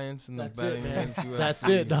clients and the That's it, betting man. against UFC? That's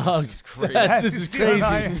it, dog. This is crazy. This He's is feeling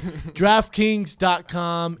crazy.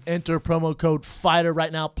 DraftKings.com. Enter promo code FIGHTER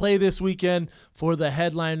right now. Play this weekend for the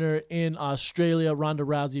headliner in Australia, Ronda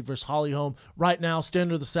Rousey versus Holly Holm. Right now, stand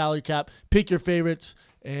under the salary cap. Pick your favorites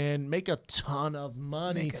and make a ton of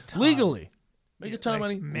money Make a ton. legally. Make a ton of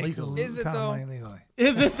money Make legally. Is it, ton of though? money legally.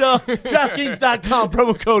 Is it though? DraftKings.com,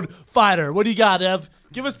 promo code FIGHTER. What do you got, Ev?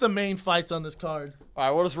 Give us the main fights on this card. All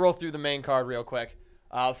right, we'll just roll through the main card real quick.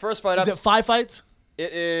 The first fight Is up. it 5 fights?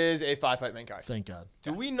 It is a 5-fight main card. Thank God.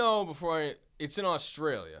 Do we know it's in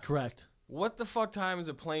Australia? Correct. What the fuck time is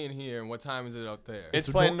it playing here and what time is it out there? It's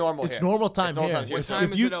playing normal It's here. normal time It's normal here. time here. what So time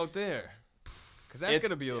if is you- it out there? Because that's It's going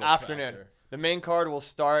to be a little afternoon. factor. The main card will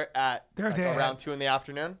start at They're a day around ahead. 2 in the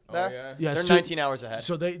afternoon. Oh, There. yeah? Yeah, They're so- 19 hours ahead.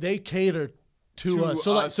 So they cater to To us.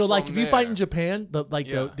 us So like from if you fight there. in Japan,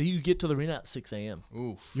 Yeah. you get to the arena at 6 a.m.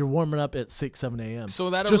 Oof. You're warming up at 6, 7 a.m. So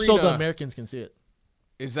that just so the arena- Americans can see it.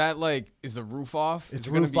 Is that like, is the roof off? It's Is it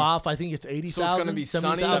gonna roof be- off. I think it's 80,000, So it's going to be sunny?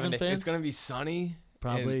 70,000 fans. It's going to be sunny?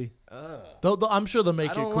 Probably. And, Though I'm sure they'll make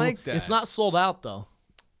I it don't cool. like that. It's not sold out though.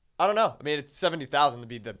 I don't know. I mean, it's 70,000 to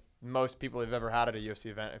be the most people they've ever had at a UFC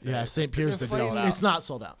event. If it Yeah, is. St. Pierre's the freaking deal. sold out. It's not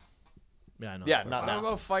sold out. Yeah, I know. Yeah, that for a not What fact. now.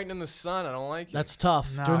 about fighting in the sun? I don't like it. That's tough.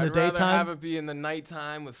 No, During the I'd rather have daytime, it be in the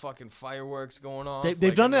nighttime with fucking fireworks going off. they've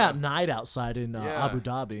like done in it the- at night outside in Yeah. Abu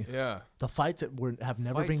Dhabi. Yeah. The fights have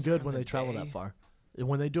never been Fights good during when the they travel day. that far.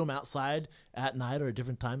 When they do them outside at night or a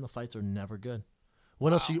different time, the fights are never good.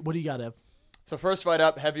 What else? What do you got, Ev? So first fight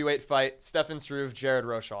up, heavyweight fight, Stefan Struve, Jared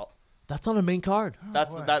Rosholt. That's on the main card.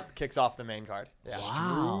 That kicks off the main card. Yeah.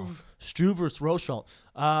 Wow. Struve versus Rosholt.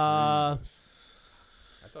 I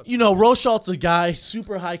thought Rosholt's a guy,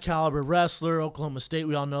 super high caliber wrestler, Oklahoma State.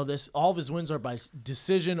 We all know this. All of his wins are by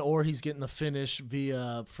decision, or he's getting the finish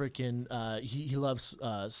via freaking. He loves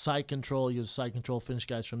side control. He uses side control finish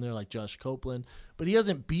guys from there like Josh Copeland, but he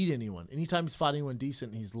hasn't beat anyone. Anytime he's fought anyone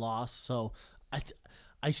decent, he's lost. So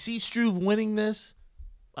I see Struve winning this.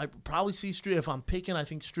 I probably see Struve. If I'm picking, I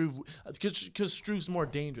think Struve, because Struve's more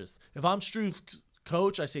dangerous. If I'm Struve's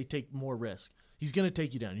coach, I say take more risk. He's going to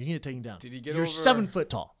take you down. You're going to take him down. Did he get You're over 7 foot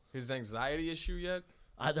tall. his anxiety issue yet?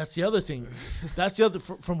 That's the other thing. That's the other.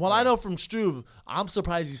 From what I know from Struve, I'm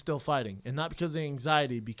surprised he's still fighting, and not because of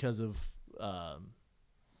anxiety, because of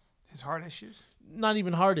His heart issues? not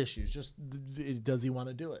even heart issues. Just does he want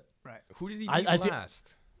to do it? Right. Who did he I beat think-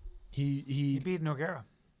 last? He He beat Nogueira.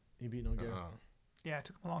 beat Nogueira. Yeah, it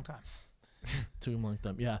took him a long time. Took him a long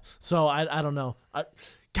time. Yeah. So I don't know.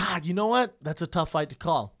 God, you know what? That's a tough fight to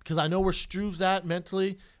call because I know where Struve's at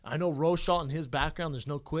mentally. I know Rosholt and his background. There's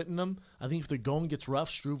no quitting him. I think if the going gets rough,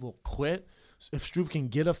 Struve will quit. If Struve can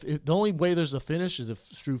get the only way there's a finish is if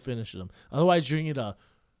Struve finishes him. Otherwise, you're going to get a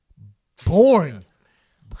boring,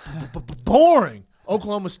 boring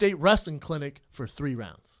Oklahoma State wrestling clinic for 3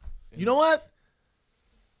 rounds. You know what?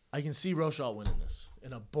 I can see Rashad winning this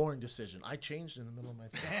in a boring decision. I changed in the middle of my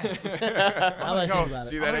thing. I like thinking about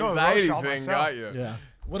See, it. that I'm gonna go with anxiety Rashad thing myself. got you. Yeah.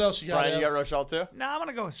 What else you got? Brian, you Ev? got Rashad too? No, I'm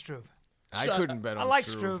gonna go with Struve. I couldn't bet on I like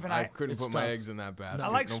Struve. Struve, and I I- couldn't It's put my tough. eggs in that basket. I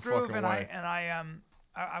like no Struve, fucking and way.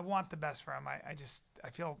 I want the best for him. I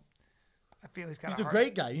feel he's got. He's a a heart.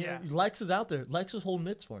 great guy. Yeah, Lex is out there. Lex is holding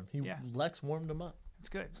mitts for him. Yeah. Lex warmed him up. it's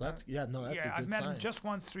good. So that's that's a good I've met sign. him just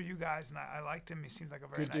once through you guys, and I liked him. He seems like a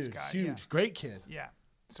very Good nice dude. guy. Huge. Great kid. Yeah.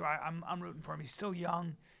 So I'm rooting for him. He's still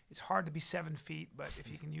young. It's hard to be 7 feet, but if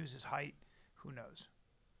he can use his height, who knows?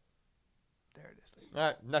 There it is. All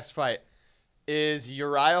right, next fight is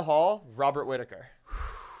Uriah Hall, Robert Whitaker.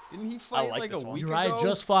 Didn't he fight like like this a one. week Uriah ago?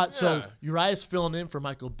 just fought. So Yeah. Uriah's filling in for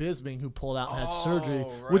Michael Bisping, who pulled out and had Oh, surgery,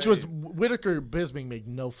 which was right. Whitaker. Bisping made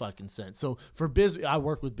no fucking sense. So for Bisping, I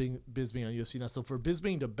work with Bisping on UFC now. So for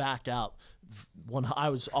Bisping to back out, I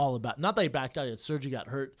was all about. Not that he backed out. He had surgery, got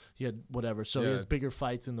hurt. He had whatever. So he Yeah. has bigger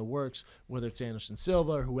fights in the works, whether it's Anderson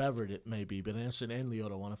Silva or whoever it may be. But Anderson and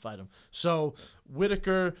Lyoto want to fight him. So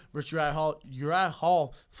Whitaker versus Uriah Hall. Uriah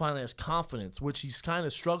Hall finally has confidence, which he's kind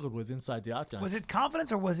of struggled with inside the octagon. Was it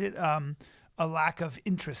confidence or was it a lack of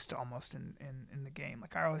interest almost in the game?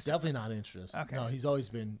 Like I always Definitely not interest. Okay. No, he's always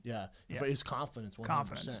been, yeah. Yeah. His confidence, 100%.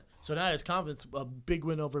 Confidence. So now his confidence, a big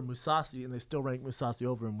win over Musasi, and they still rank Musasi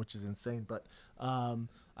over him, which is insane. But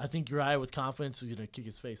I think Uriah with confidence is going to kick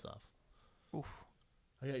his face off. Oof.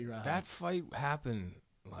 I got Uriah. That fight happened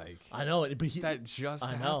like I know it, but he. that just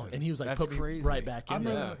I know, happened. and he was like, That's put me crazy. right back in I'm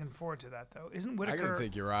there. really Yeah. looking forward to that though. Isn't I gotta Whitaker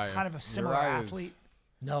take Uriah. kind of a similar Uriah's- athlete?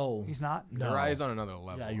 No. He's not. No. Uriah's on another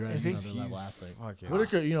level. Yeah, Uriah's Is he? another level He's athlete. fucking-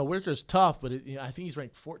 Whitaker, Whitaker's tough, but I think he's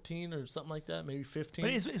ranked 14 or something like that, maybe 15.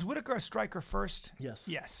 But is Whitaker a striker first? Yes.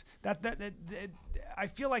 Yes. That I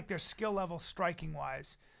feel like their skill level striking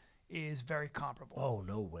wise is very comparable. Oh,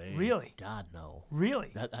 no way. Really? God, no.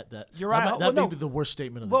 Really? That Uriah- that well, may no. be the worst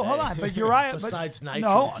statement of the Well, day. hold on, but Uriah. Besides but,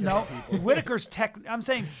 nitrogen. no. Whitaker's I'm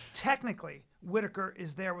saying technically, Whitaker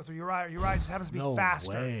is there with Uriah. Uriah just happens to be No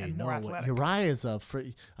faster way, and no more way. athletic. Uriah is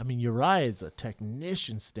Uriah is a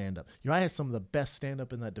technician stand-up. Uriah has some of the best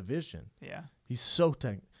stand-up in that division. Yeah. He's so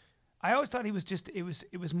I always thought he was just it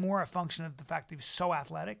was more a function of the fact that he was so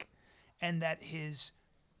athletic, and that his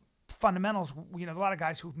fundamentals. A lot of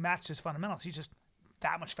guys who've matched his fundamentals. He's just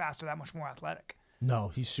that much faster, that much more athletic. No,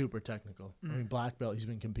 he's super technical. I mean, black belt. He's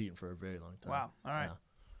been competing for a very long time. Wow. All right. Yeah.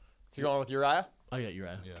 So you're going with Uriah? I got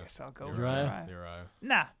Uriah. Yeah. Guess I'll go with Uriah? Uriah.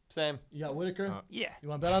 Nah. Same. You got Whitaker? Yeah. You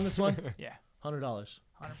want to bet on this one? Yeah. $100. $100.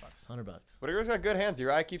 $100 Whitaker's got good hands.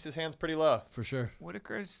 Uriah keeps his hands pretty low. for sure.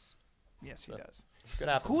 Whitaker's. Yes, he does. Could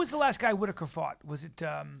happen. Who was the last guy Whitaker fought? Was it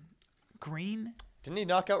Green? Didn't he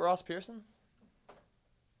knock out Ross Pearson?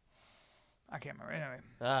 I can't remember. Anyway.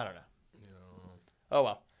 I don't know. Oh,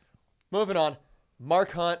 well. Moving on.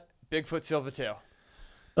 Mark Hunt, Bigfoot Silva 2.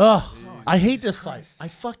 Ugh, I hate Jesus this fight. Christ. I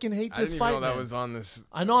fucking hate I this didn't fight. even know that man. was on this.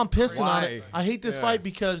 I know I'm pissing on it. Why? I hate this Yeah. fight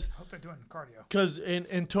because Hope they're doing cardio.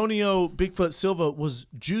 Antonio Bigfoot Silva was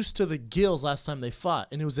juiced to the gills last time they fought,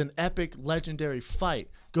 and it was an epic, legendary fight.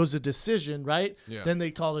 Goes to decision, right? Yeah. Then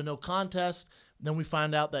they call it a no contest. Then we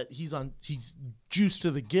find out that he's juiced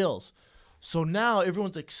to the gills. So now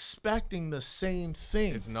everyone's expecting the same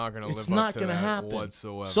thing. It's not gonna live It's up not to gonna that happen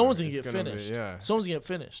whatsoever. Someone's gonna It's get gonna be- finished. yeah. Someone's gonna get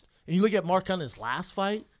finished. And you look at Mark Hunt, his last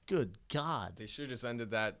fight. Good God. They should have just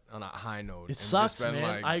ended that on a high note. It and sucks, just been man.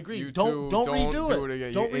 Like, I agree. you Don't two, redo do it.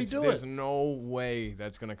 again. Don't It's- redo There's it. no way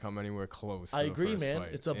that's gonna come anywhere close. To I the agree, first man.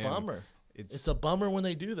 fight. It's a And bummer. It's It's a bummer when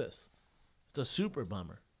they do this. It's a super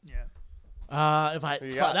bummer. Yeah. Who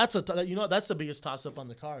you got? That's that's the biggest toss up on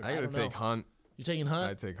the card. I gotta don't take know. Hunt. You taking I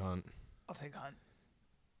Hunt? take Hunt. I'll take Hunt.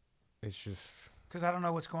 It's just Because I don't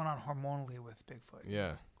know what's going on hormonally with Bigfoot.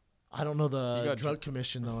 yeah. I don't know You the got drug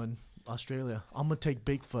commission though in Australia. I'm gonna take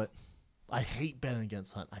Bigfoot. I hate betting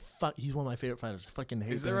against Hunt. He's one of my favorite fighters. I fucking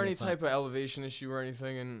hate. Is there betting any against Hunt. type of elevation issue or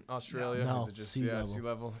anything in Australia? No, Is it just sea level. sea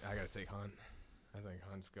level? I gotta take Hunt. I think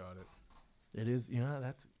Hunt's got it. It is.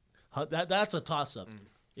 That's a toss up.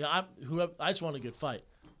 Yeah, I just want a good fight.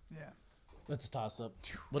 Yeah. That's a toss up.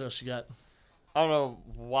 What else you got? I don't know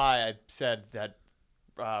why I said that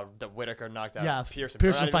that Whitaker knocked out Yeah, Pearson.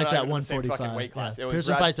 Pearson They're not fights even at in the same fucking 145. weight class. Yeah. It was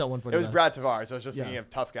Pearson Brad- fights at It 145. was Brad Tavares. I was just Yeah. thinking of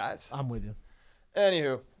tough guys. I'm with you.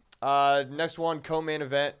 Anywho, next one, co-main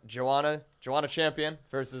event, Joanna champion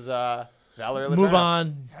versus Valerie Lozano. Move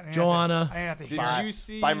on, I didn't Joanna. Have to Did hear. you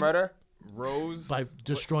see By murder? Rose by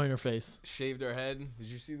destroying her face. shaved her head. Did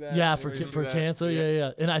you see that? Yeah, Anybody see for that? cancer.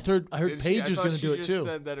 Yeah. And I heard Did Paige I is thought going to do it She too. just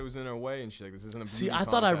said that it was in her way, and she's like, "This isn't a beauty See, I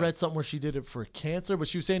thought I read contest." something where she did it for cancer, but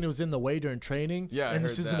she was saying it was in the way during training. Yeah, I and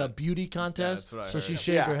this heard isn't that. a beauty contest. that's what I so she heard.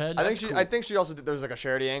 shaved her head. I think she also did. There's like a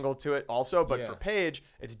charity angle to it also, but for Paige,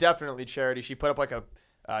 it's definitely charity. She put up like a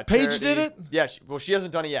Paige charity. did it? Yeah. She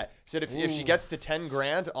hasn't done it yet. She said if she gets to 10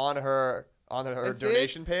 grand on her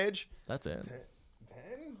donation page, That's it.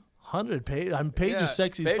 100 Paige. I mean, Paige is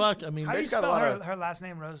sexy as Paige- fuck. I mean, How do you got a spell lot her, of- her last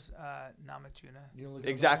name? Rose Namajunas.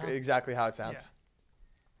 exactly how it sounds.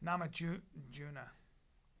 Namajuna.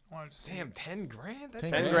 Damn, 10 grand.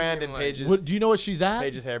 10 grand and Paige's do you know what she's at?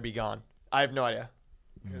 Paige's hair be gone. I have no idea.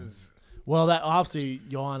 Well, that obviously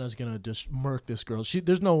Joanna's gonna just murk this girl.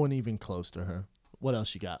 There's no one even close to her. What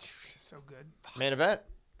else you got? She's so good. Main event: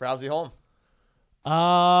 Rousey Holm.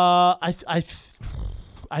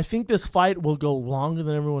 I think this fight will go longer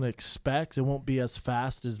than everyone expects. It won't be as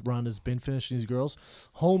fast as Ronda's been finishing these girls.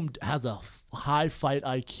 Holm has a high fight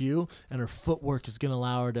IQ, and her footwork is going to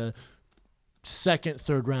allow her to second,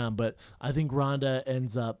 third round. But I think Ronda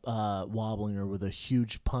ends up wobbling her with a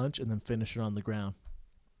huge punch and then finish her on the ground.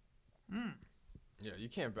 Yeah, you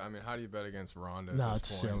can't. I mean, how do you bet against Ronda? No, at it's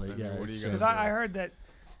this point? silly. I mean, Yeah, what are it's you gonna Because do? I heard that,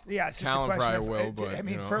 yeah, it's just Talent a question probably of, will, but, I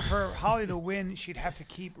mean, you know. for Holly to win, she'd have to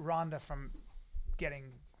keep Ronda from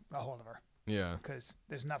getting a hold of her. Yeah. Because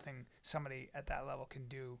there's nothing somebody at that level can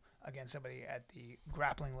do against somebody at the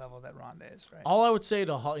grappling level that Ronda is, right? All I would say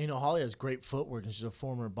to Holly, Holly has great footwork, and she's a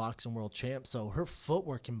former boxing world champ, so her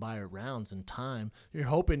footwork can buy her rounds and time. You're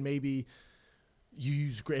hoping maybe you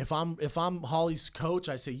use great. If I'm Holly's coach,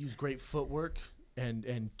 I say use great footwork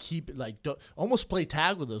and keep it almost play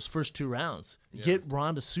tag with those first 2 rounds. Yeah. Get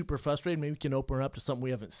Ronda super frustrated. Maybe we can open her up to something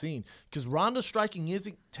we haven't seen, because Ronda's striking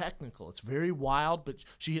isn't technical. It's very wild, but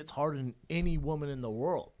she hits harder than any woman in the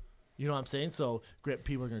world. You know what I'm saying? So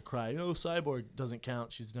people are going to cry, Cyborg doesn't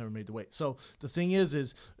count. She's never made the weight. So the thing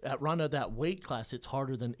is at Ronda, that weight class, it's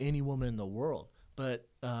harder than any woman in the world. But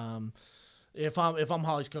if I'm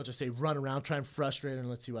Holly's coach, I say run around, try and frustrate her, and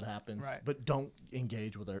let's see what happens. Right. But don't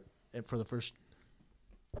engage with her for the first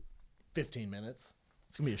 15 minutes.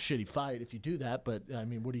 It's going to be a shitty fight if you do that, but, I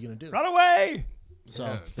mean, what are you going to do? Run away!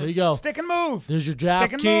 So, there you go. Stick and move. There's your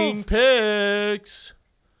Stick and DraftKings move. picks.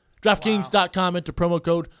 DraftKings.com, enter promo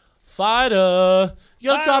code FIGHTER. You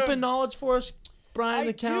got to drop Fighter. in knowledge for us, Brian,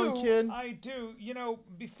 the Cowan kid? I do.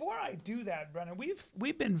 Before I do that, Brennan,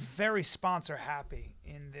 we've been very sponsor happy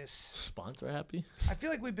in this. Sponsor happy? I feel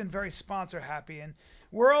like we've been very sponsor happy, and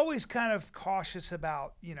we're always kind of cautious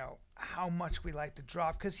about, how much we like to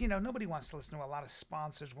drop, because, nobody wants to listen to a lot of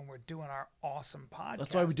sponsors when we're doing our awesome podcast.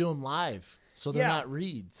 That's why we do them live, so they're Yeah. not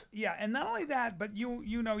reads. Yeah, and not only that, but you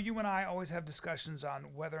and I always have discussions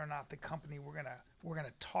on whether or not the company we're gonna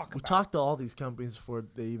talk We about. talk to all these companies before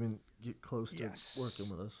they even get close to Yes. working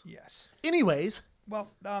with us. Yes. Anyways, Well,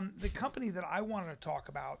 the company that I wanted to talk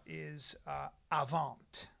about is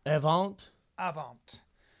Avant. Avant. Avant.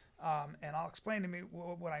 And I'll explain to me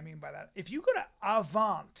what I mean by that. If you go to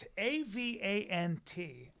Avant,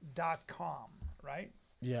 AVANT.com, right?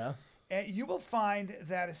 Yeah. You will find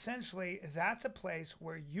that essentially that's a place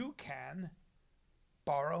where you can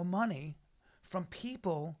borrow money from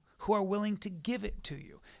people who are willing to give it to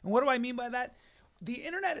you. And what do I mean by that? The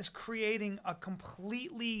internet is creating a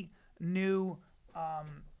completely new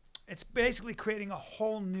it's basically creating a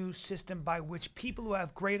whole new system by which people who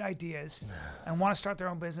have great ideas and want to start their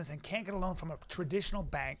own business and can't get a loan from a traditional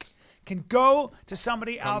bank can go to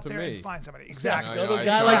somebody out to there me. and find somebody. Exactly. Go to a I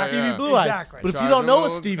guy try, like Stevie yeah. Blue Eyes. Exactly. But if you Charge don't know a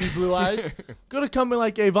them. Stevie Blue Eyes, go to a company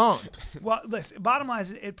like Avant. Well, listen, bottom line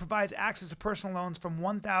is it provides access to personal loans from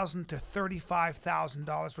 $1,000 to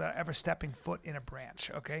 $35,000 without ever stepping foot in a branch,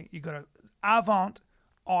 okay? You go to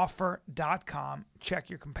avantoffer.com, check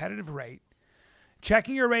your competitive rate.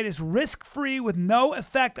 Checking your rate is risk-free with no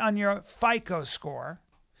effect on your FICO score.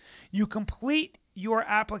 You complete your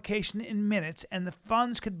application in minutes, and the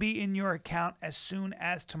funds could be in your account as soon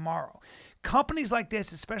as tomorrow. Companies like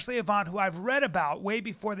this, especially Avant, who I've read about way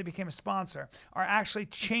before they became a sponsor, are actually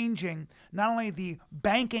changing not only the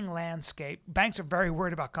banking landscape. Banks are very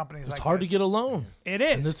worried about companies like this. It's hard to get a loan. It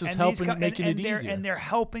is. And this is these helping making it they're- easier. And they're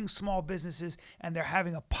helping small businesses, and they're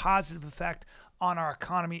having a positive effect on our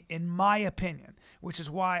economy, in my opinion, which is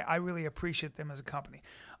why I really appreciate them as a company.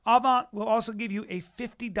 Avant will also give you a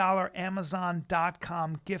 $50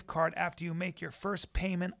 Amazon.com gift card after you make your first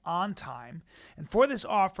payment on time. And for this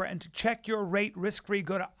offer and to check your rate risk-free,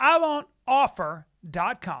 go to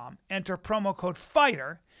avantoffer.com, enter promo code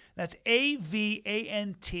FIGHTER. That's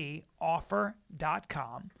AVANT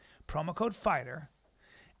offer.com, promo code FIGHTER.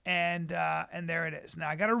 And there it is. Now,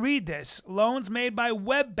 I got to read this. Loans made by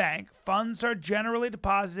WebBank. Funds are generally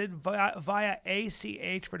deposited via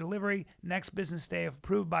ACH for delivery next business day if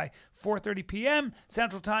approved by 4:30 p.m.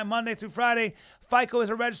 Central Time, Monday through Friday. FICO is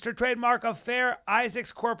a registered trademark of Fair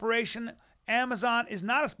Isaacs Corporation. Amazon is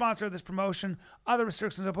not a sponsor of this promotion. Other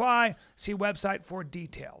restrictions apply. See website for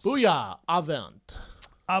details. Booyah! Avant.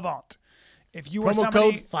 If you Promo are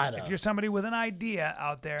code FIGHTER. if you're somebody with an idea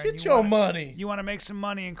out there, Get your money. You want to make some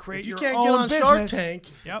money and create If you your can't own get on business. Shark Tank.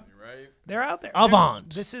 Yep, Right. they're out there.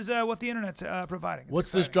 Avant. This is what the internet's providing. It's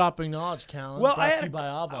What's this exciting. dropping knowledge, Callan? Well, Brought I to had you by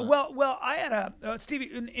Avant. I had a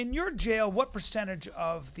Stevie in your jail. What percentage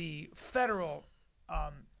of the federal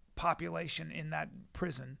population in that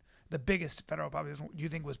prison, the biggest federal population, do you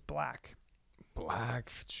think was black?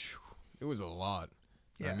 Black. It was a lot.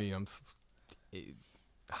 Yeah. I mean,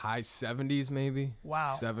 high 70s maybe.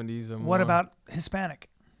 Wow. 70s or more. What about Hispanic?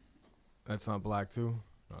 That's not black too?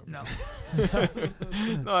 No.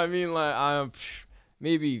 No, I mean like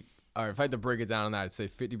maybe. All right, if I had to break it down on that, I'd say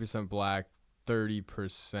 50% black,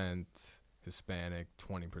 30% Hispanic,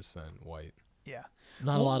 20% white. Yeah.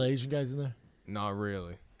 Not a lot of Asian guys in there. Not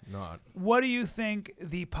really. Not. What do you think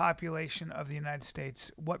the population of the United States,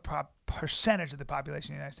 what percentage of the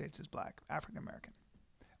population of the United States is black, African American,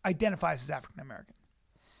 identifies as African American?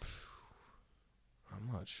 I'm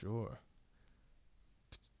not sure.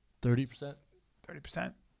 30%.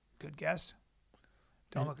 30%. Good guess.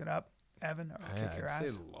 Don't look it up, Evan, or I'll kick your I'd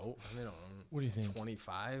ass. say low. I mean, What do you think?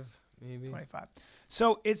 25 maybe. 25.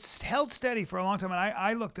 So it's held steady for a long time, and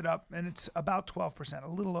I looked it up, and it's about 12%, a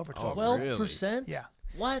little over 12%. 12%? Yeah.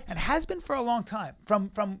 What? And has been for a long time.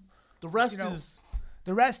 From The rest you know, is.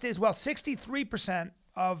 the rest is, well, 63%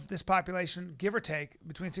 of this population, give or take,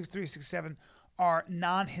 between 63 and 67, are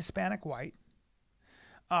non-Hispanic white.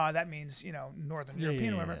 That means, Northern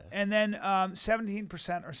European or whatever. yeah. And then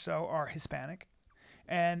 17% or so are Hispanic.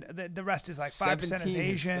 And the rest is like 5% is 17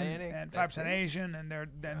 Asian Hispanic? and That's 5% it? Asian, and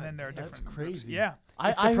then there are That's different groups. crazy. Yeah. I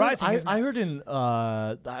It's surprising, isn't it? heard in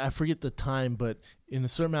I forget the time, but in a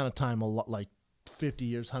certain amount of time, a lot like 50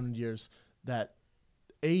 years, 100 years, that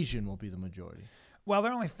Asian will be the majority. Well,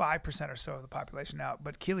 they're only 5% or so of the population now,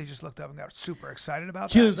 but Keely just looked up and got super excited about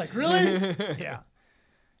Keely that. was like, really? Yeah.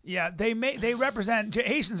 Yeah, they represent,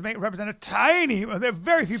 Asians represent a tiny, well, there are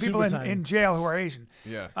very few people Super tiny. in jail who are Asian.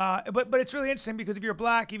 Yeah. But it's really interesting because if you're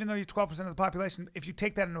black, even though you're 12% of the population, if you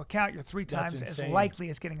take that into account, you're three That's times as insane. likely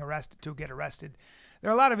as getting arrested to get arrested. There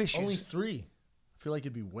are a lot of issues. Only 3. I feel like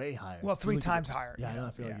it'd be way higher. Well, I feel 3 like times higher. Yeah, I know. I yeah,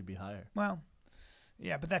 feel yeah. like it'd be higher. Well,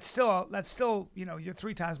 yeah, but that's still you're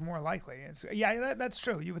 3 times more likely. That's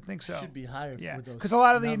true. You would think so. Should be higher. Yeah, with those because a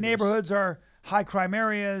lot of the numbers. neighborhoods are high crime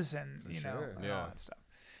areas, and sure. and Yeah. all that stuff.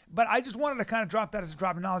 But I just wanted to kind of drop that as a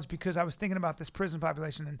drop of knowledge because I was thinking about this prison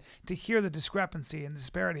population and to hear the discrepancy and the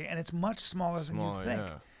disparity, and it's much smaller than you Smaller, think,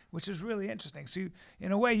 yeah. which is really interesting. So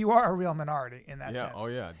in a way, you are a real minority in that Yeah. sense. Oh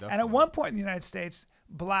yeah. Definitely. And at one point in the United States,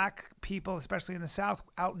 black people, especially in the South,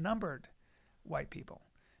 outnumbered white people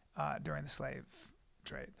during the slave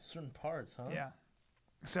trade. Certain parts, huh? Yeah.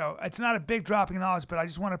 So it's not a big dropping of knowledge, but I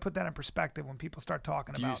just want to put that in perspective when people start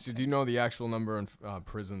talking Do you, about so do you know the actual number in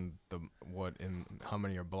prison? How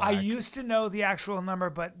many are black? I used to know the actual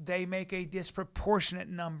number, but they make a disproportionate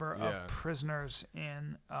number Yeah. of prisoners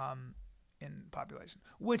in population,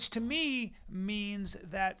 which to me means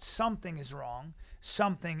that something is wrong.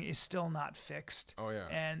 Something is still not fixed. Oh, yeah.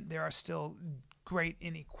 And there are still great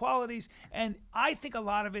inequalities. And I think a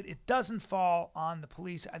lot of it doesn't fall on the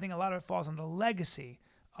police. I think a lot of it falls on the legacy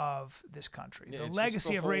of this country, Yeah, the it's just legacy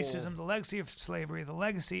the of whole- racism, the legacy of slavery, the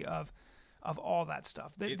legacy of all that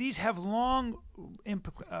stuff. These have long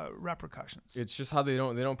repercussions. It's just how they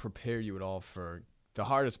don't prepare you at all for the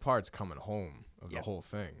hardest part's coming home of Yep. the whole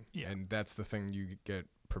thing, Yeah. and that's the thing you get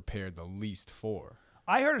prepared the least for.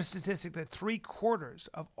 I heard a statistic that 3/4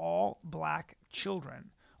 of all black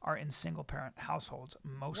children are in single-parent households,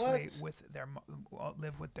 mostly live with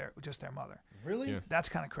their mother. Really? Yeah. That's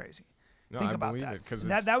kind of crazy. No, Think I about believe that. it because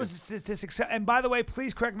That was a statistic. And by the way,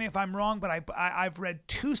 please correct me if I'm wrong, but I've read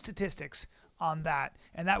 2 statistics on that,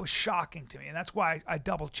 and that was shocking to me, and that's why I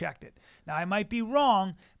double-checked it. Now I might be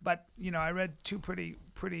wrong, but I read 2 pretty.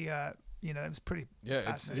 It was pretty. Yeah,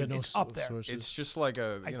 fascinating. it's It's up there. sources. It's just like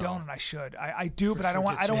a. I you don't, know, and I should. I do, but I don't sure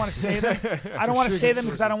want. get I don't want to say them. I don't For want to sure say get them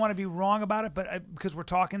because I don't sources. want to be wrong about it. But because we're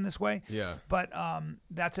talking this way. Yeah. But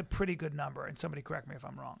that's a pretty good number, and somebody correct me if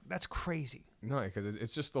I'm wrong. That's crazy. No, because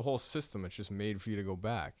it's just the whole system. It's just made for you to go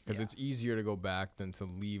back because Yeah. it's easier to go back than to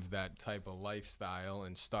leave that type of lifestyle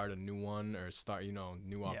and start a new one or start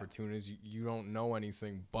new opportunities. You don't know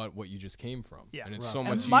anything but what you just came from. Yeah. And it's Right. so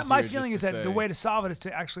And much my easier feeling just is to that say, the way to solve it is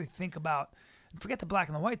to actually think about forget the black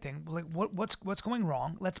and the white thing. Like, what's going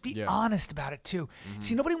wrong? Let's be Yeah. honest about it too.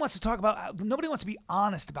 See, nobody wants to be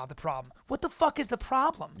honest about the problem. What the fuck is the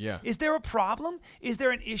problem? Yeah. Is there a problem? Is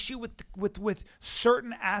there an issue with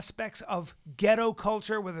certain aspects of ghetto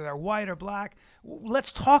culture, whether they're white or black?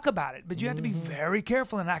 Let's talk about it. But you have to be very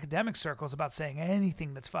careful in academic circles about saying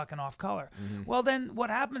anything that's fucking off color. Well, then what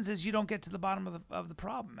happens is you don't get to the bottom of the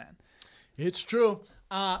problem, man. It's true.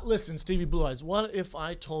 Listen, Stevie Blue Eyes, what if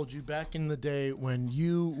I told you back in the day when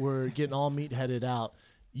you were getting all meat-headed out,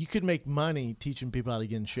 you could make money teaching people how to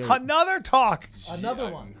get in shape? Another talk. Another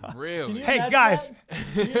one. Really? Hey, guys.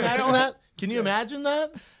 Can you imagine that? Can you imagine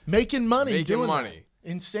that? Making money doing money. that.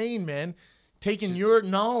 Insane, man. Taking your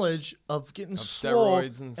knowledge of getting swole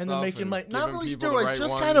steroids and then stuff making and money. Not giving really people the steroids, right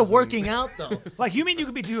just ones kind of and- working out, though. Like, you mean you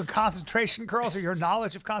could be doing concentration curls or your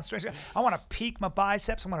knowledge of concentration? I want to peak my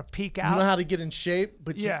biceps. I want to peak out. You know how to get in shape,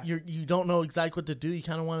 but Yeah. you don't know exactly what to do. You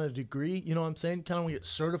kind of want a degree. You know what I'm saying? You kind of want to get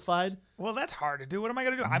certified. Well, that's hard to do. What am I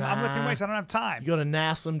going to do? I'm lifting Nah. weights. I don't have time. You go to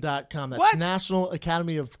NASM.com. That's What? National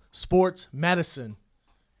Academy of Sports Medicine.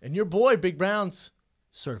 And your boy, Big Brown's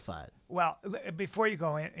certified. Well, before you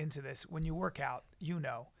go into this, when you work out, you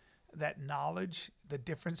know that knowledge, the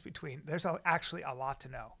difference between, there's actually a lot to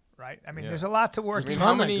know, right? I mean, Yeah. there's a lot to I work mean, in.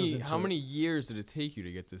 ton that goes how into many years did it take you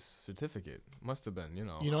to get this certificate? Must have been, You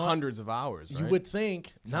know what? hundreds of hours, right? You would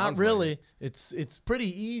think, not Sounds really. It's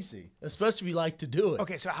pretty easy, especially if you like to do it.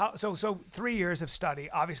 Okay, so 3 years of study,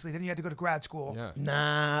 obviously. Then you had to go to grad school. Yeah.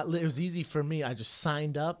 Nah, it was easy for me. I just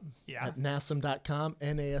signed up Yeah. at NASM.com,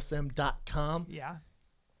 NASM.com, Yeah.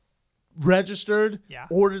 registered, Yeah.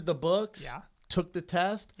 ordered the books, Yeah. took the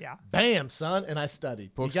test, Yeah. bam, son, and I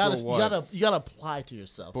studied. Books you gotta, for what? you gotta apply to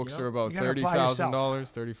yourself. Books you know? are about You gotta apply yourself.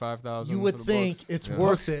 $30,000, $35,000. You would think it's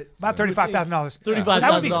worth it. About $35,000. $35,000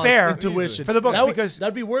 That would be fair in tuition for the books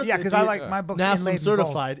that'd be worth yeah, it. because dude. I like my books NASM inlaid in gold.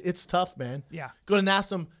 certified. It's tough, man. Yeah. Go to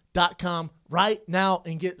NASM.com right now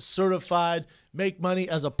and get certified. Make money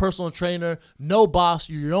as a personal trainer. No boss.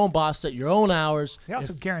 You're your own boss. Set your own hours. They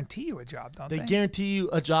also guarantee you a job, don't They they? guarantee you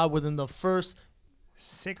a job within the first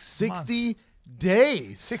 6 months. 60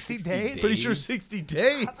 days. 60 days? Pretty sure 60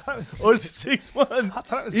 days. thought it was Or 6 months.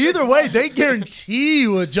 thought it was Either 6 way, months. they guarantee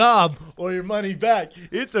you a job or your money back.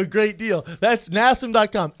 It's a great deal. That's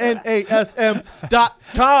NASM.com.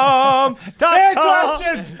 NASM.com. Fan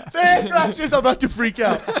questions. Fan questions. I'm about to freak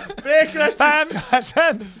out. Fan questions. Fan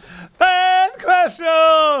questions. Fan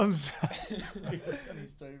questions.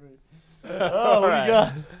 Oh, right. we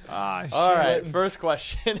got. Ah, shit. All right, first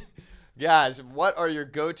question. Guys, what are your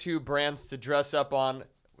go-to brands to dress up on,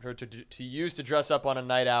 or to use to dress up on a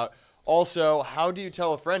night out? Also, how do you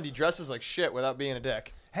tell a friend he dresses like shit without being a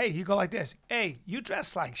dick? Hey, you go like this. Hey, you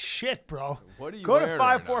dress like shit, bro. What are you Go to wearing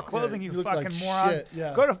right 5-4 now? Clothing, Yeah, you you look fucking like moron. shit,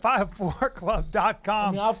 yeah. Go to 54club.com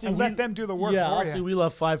I mean, obviously and let them do the work yeah, for obviously you. we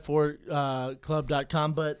love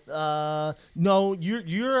 54club.com, but no,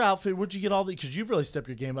 your outfit, where'd you get all the, because you've really stepped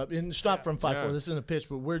your game up. And it's not from 54, Yeah. this isn't a pitch,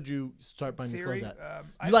 but where'd you start buying your Theory, clothes at?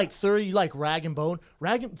 I- You like 30, you like Rag and Bone?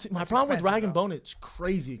 My problem with expensive, Rag and though. Bone, it's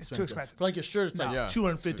crazy It's expensive. too expensive. For like a shirt, it's like Yeah.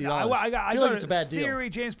 $250. I feel go like to it's a bad deal. Theory,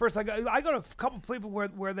 James Purse. I go to a couple people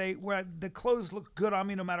where the clothes look good on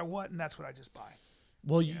me no matter what, and that's what I just buy.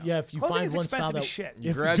 Well, yeah, if you Clothing find is one style expensive that as shit. You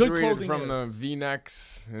if good graduated clothing from is- the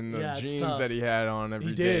V-necks and the Yeah, it's jeans tough. that he had on every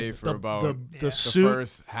he day did for the, about the the suit,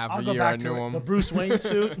 first half I'll a go year I back to knew it. him. the Bruce Wayne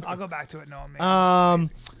suit. I'll go back to it knowing me.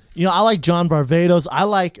 You know, I like John Barbados. I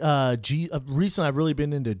like recently I've really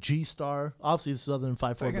been into G Star. Obviously, this is other than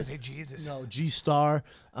 54. I'm gonna but- say Jesus. No, G Star.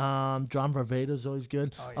 John Barbados is always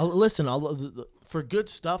good. Oh, yeah. Listen, for good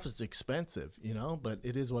stuff, it's expensive, you know, but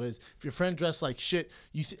it is what it is. If your friend dressed like shit,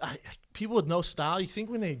 people with no style, you think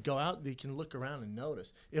when they go out, they can look around and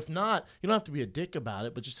notice. If not, you don't have to be a dick about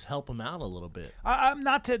it, but just help them out a little bit.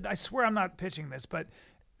 I swear I'm not pitching this, but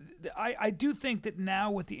I do think that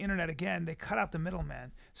now with the internet again, they cut out the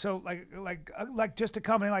middleman. So like just a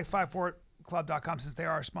company like 54club.com, since they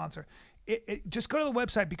are our sponsor, just go to the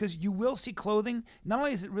website because you will see clothing. Not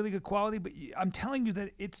only is it really good quality, but I'm telling you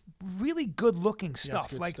that it's really good looking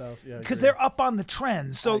stuff. good like stuff. Yeah, I because agree. they're up on the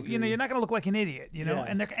trends. So you know agree. you're not gonna look like an idiot, you know, Yeah.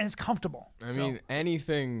 and it's comfortable. I So- mean,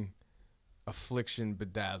 anything affliction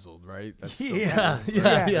bedazzled, right? That's still Yeah, cool,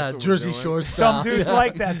 Yeah, right? yeah, That's what we're Jersey doing. Shore style. some dudes yeah.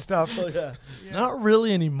 like that stuff. Oh, yeah. Not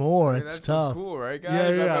really anymore. I mean, it's that's tough. cool, right, guys? Yeah,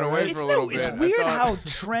 I've yeah, been away right. for a little It's bit. I weird thought- how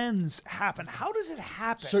trends happen. How does it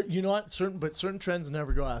happen? You know what? Certain trends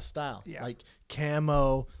never go out of style. Yeah. Like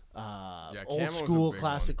camo, camo's old a school big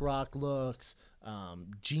classic rock looks,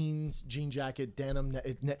 jeans, jean jacket, denim.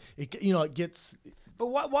 It gets. But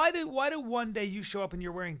why do one day you show up and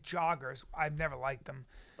you're wearing joggers? I've never liked them.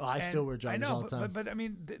 Oh, I still wear joggers I know, all the time. But I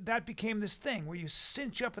mean that became this thing where you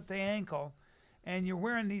cinch up at the ankle, and you're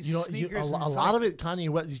wearing these You know, sneakers. a lot of it, Kanye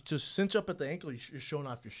West, you just cinch up at the ankle. You're showing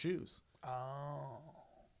off your shoes. Oh,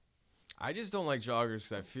 I just don't like joggers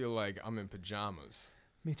 'cause I feel like I'm in pajamas.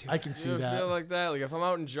 me too. I can see You ever that. feel like that? Like if I'm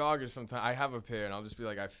out in joggers sometimes, I have a pair and I'll just be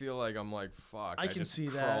like, I feel like I'm like, fuck. I can just see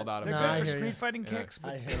that. crawled out of They're Nah, I good bed. for hear ya. street fighting Yeah. kicks.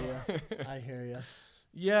 But I still. hear you. I hear you.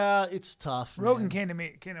 Yeah, it's tough. Rogan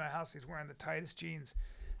man. came to my house. He's wearing the tightest jeans,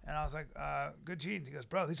 and I was like, "Good jeans." He goes,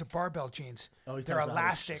 "Bro, these are barbell jeans. Oh, he's They're talking about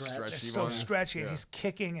elastic. the They're stretchy so ones. stretchy." And Yeah. he's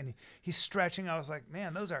kicking and he's stretching. I was like,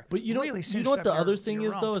 "Man, those are But you know, really you cinched know what up the your- other thing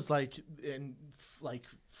your is though rump. is like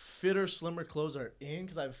fitter, slimmer clothes are in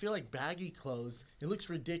because I feel like baggy clothes. It looks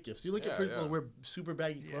ridiculous. You look at Yeah, people yeah. who wear super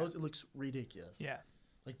baggy Yeah. clothes. It looks ridiculous. Yeah,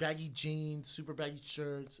 Like baggy jeans, super baggy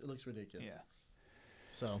shirts. It looks ridiculous. yeah.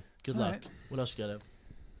 So good All luck. right. What else you got? Ev?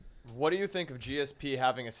 What do you think of GSP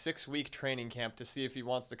having a 6-week training camp to see if he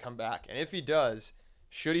wants to come back? And if he does,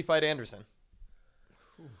 should he fight Anderson?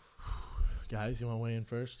 Guys, you want to weigh in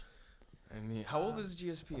first? I mean, how old is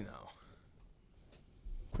GSP now?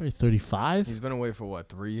 Probably 35. He's been away for what,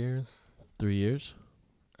 3 years? 3 years.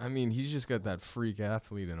 I mean, he's just got that freak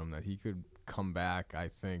athlete in him that he could come back, I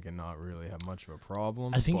think, and not really have much of a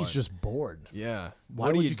problem. I think he's but- just bored. Yeah. Why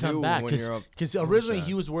What do would you you come do back? when you're up? Because like originally that?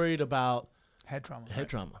 he was worried about Head trauma. head right?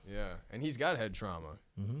 trauma. Yeah, and he's got head trauma.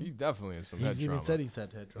 Mhm. He definitely has some He's head even trauma. said he's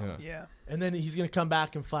had head trauma. Yeah. Yeah. And then he's gonna come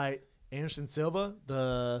back and fight Anderson Silva.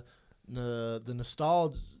 The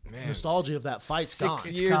Man. nostalgia of that fight's gone.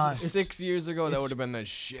 It's gone. 6 years ago, that it's- would have been the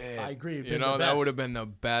shit. I agree, it'd You been know, the that best. would have been the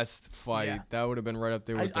best fight. Yeah. That would have been right up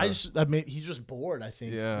there with I mean, he's just bored. I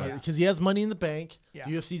think. Yeah. Yeah. Because he has money in the bank. Yeah.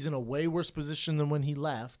 The UFC's in a way worse position than when he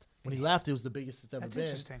left. When he left, it was the biggest it's ever That's been.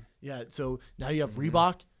 interesting. Yeah. So now you have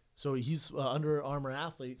Reebok. So he's Under Armour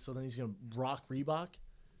athlete. So then he's gonna rock Reebok.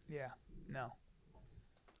 Yeah. No.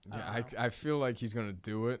 Yeah, I feel like he's gonna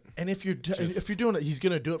do it. And if you're Just- doing it, he's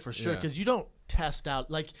gonna do it for sure. Yeah. Because you don't test out.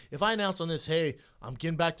 Like if I announce on this, hey, I'm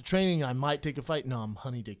getting back to training, I might take a fight. No, I'm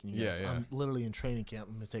honeydicking you guys. Yeah, yeah. I'm literally in training camp.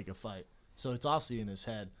 I'm gonna take a fight. So it's obviously in his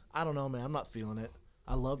head. I don't know, man. I'm not feeling it.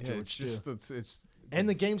 I love Yeah, George it's too. just it's And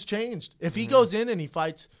the game's changed. If he goes in and he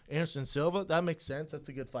fights Anderson Silva, that makes sense. That's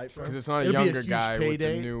a good fight for him. because it's not a It'll be younger huge guy with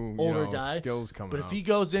payday, the new older guy. skills coming But out. if he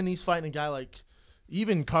goes in, he's fighting a guy like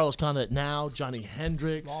even Carlos Condit now, Johnny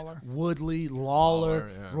Hendricks, Lawler. Woodley, Lawler, Lawler,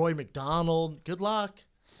 yeah. Roy McDonald. Good luck.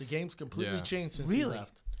 The game's completely Yeah. changed since Really? he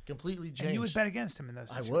left. Completely changed. And you would bet against him in those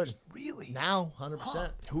I situations. would. Really? Now,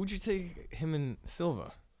 100%. Who'd you take him and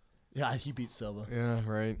Silva? Yeah, he beat Silva. Yeah,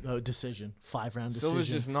 right. Decision. 5-round decision. Silva's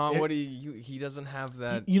just not It- what he doesn't have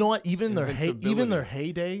that. You know what? Even their invincibility.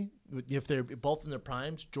 heyday, if they're both in their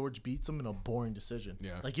primes, George beats them in a boring decision.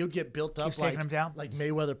 Yeah. Like it would get built up Keeps taking like him down? like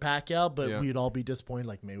Mayweather Pacquiao, but Yeah. we'd all be disappointed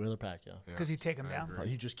like Mayweather Pacquiao. Yeah, Because he'd take him I down. agree.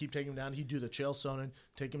 He'd just keep taking him down. He'd do the chael sonnen,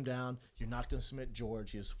 take him down. You're not going to submit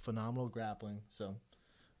George. He has phenomenal grappling. So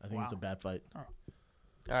I think it's a Wow. bad fight. All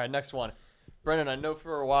right, next one. Brendan, I know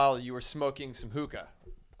for a while you were smoking some hookah.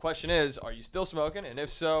 Question is, are you still smoking? And if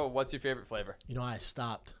so, what's your favorite flavor? You know, I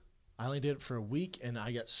stopped. I only did it for a week, and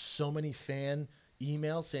I got so many fan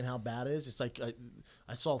emails saying how bad it is. It's like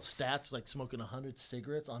I saw stats like smoking 100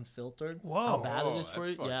 cigarettes unfiltered. Whoa. How bad Whoa, it is for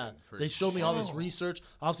that's you. Yeah. fucking pretty They showed me all this shit. research.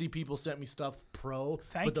 Obviously, people sent me stuff pro.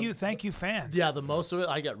 Thank you, fans. Yeah, the most of it,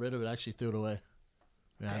 I got rid of it. I actually threw it away.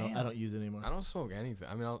 Yeah, I Damn. don't use it anymore. I don't smoke anything.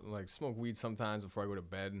 I mean, I'll like smoke weed sometimes before I go to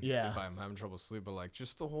bed. Yeah. If I'm having trouble sleep, but like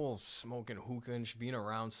just the whole smoking hookah and being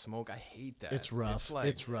around smoke, I hate that. It's rough.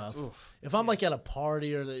 It's rough. Oof. If I'm like at a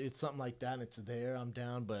party or it's something like that and it's there, I'm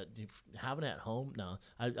down. But if having it at home, no.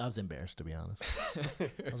 I was embarrassed, to be honest.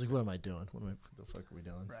 I was like, what am I doing? What the fuck are we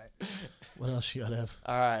doing? Right. What else you got to have?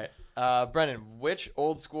 All right. Brendan, which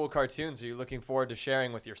old school cartoons are you looking forward to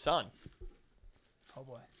sharing with your son? Oh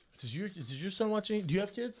boy. Does your son watch any? Do you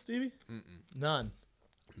have kids, Stevie? None.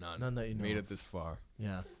 None that you know Made of. it this far.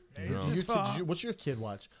 Yeah. Made No. it this far. What's your kid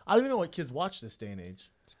watch? I don't even know what kids watch this day and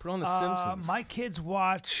age. Let's put on the Simpsons. My kids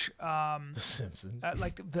watch The Simpsons.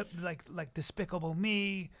 like Despicable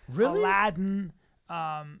Me, Really? Aladdin.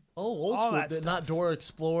 Old all school. that Not stuff. Dora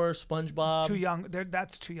Explorer, SpongeBob. Too young.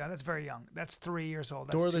 That's too young. That's very young. That's 3 years old.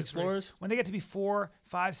 That's Dora the 2, 3. Explorers? When they get to be 4,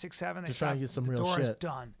 5, 6, 7, they Just trying stop. to get some real Dora's shit.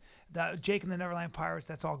 done. The Jake and the Neverland Pirates.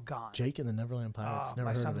 That's all gone. Jake and the Neverland Pirates. Oh, Never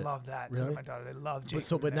my heard son of it. loved that. So Really? did my daughter. They love Jake.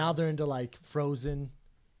 But now they're into like Frozen.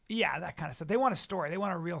 Yeah, that kind of stuff. They want a story. They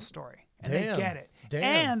want a real story. And Damn. they get it. Damn.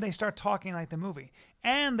 And they start talking like the movie.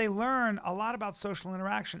 And they learn a lot about social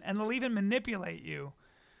interaction. And they'll even manipulate you.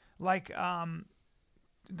 Like,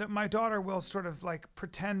 my daughter will sort of like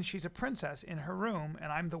pretend she's a princess in her room,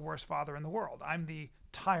 and I'm the worst father in the world. I'm the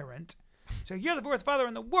tyrant. So you're the worst father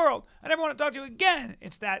in the world. I never want to talk to you again.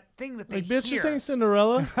 It's that thing that they Like, bitch, hear. this ain't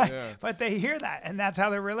Cinderella. Yeah. But they hear that, and that's how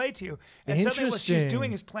they relate to you. And suddenly what she's Interesting.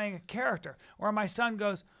 doing is playing a character. Or my son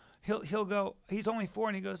goes, he'll go, he's only 4,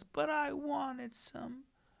 and he goes, but I wanted some,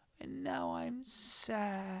 and now I'm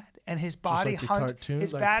sad. And his body like the hunches, cartoon,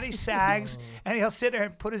 his like- body sags, and he'll sit there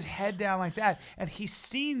and put his head down like that. And he's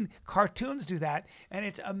seen cartoons do that, and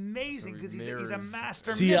it's amazing So he because he's a mirrors-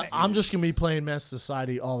 master See, mimic. I'm just gonna be playing Mess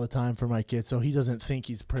Society all the time for my kid, so he doesn't think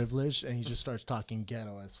he's privileged, and he just starts talking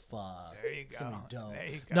ghetto as fuck. There you It's go. gonna be dope. There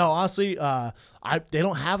you go. No, honestly, they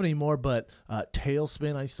don't have it anymore. But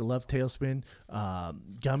Tailspin, I used to love Tailspin.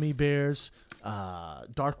 Gummy Bears,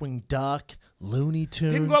 Darkwing Duck, Looney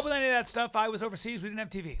Tunes. Didn't go up with any of that stuff. I was overseas. We didn't have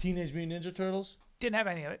TV. Teenage Mutant Ninja Turtles. Didn't have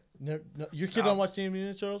any of it. No, your kid don't watch Teenage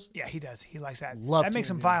Mutant Ninja Turtles? Yeah, he does. He likes that. Love that makes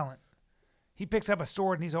him Teenage violent. He picks up a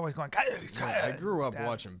sword and he's always going. I grew up stab.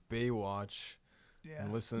 watching Baywatch. Yeah.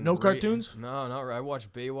 And listening No to cartoons? No, not I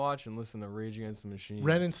watched Baywatch and listened to Rage Against the Machine.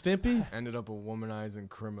 Ren and Stimpy. Ended up a womanizing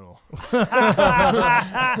criminal.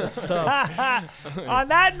 That's tough. On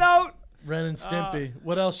that note, Ren and Stimpy.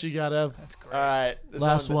 What else you got, Ev? that's great. All right. this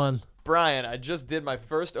Last one. Brian, I just did my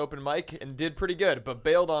first open mic and did pretty good, but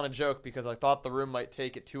bailed on a joke because I thought the room might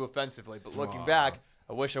take it too offensively. But looking back,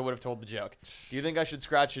 I wish I would have told the joke. Do you think I should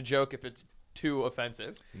scratch a joke if it's too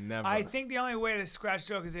offensive? Never. I think the only way to scratch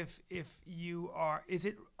joke is if you are. Is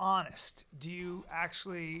it honest? Do you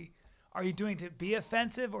actually? Are you doing it to be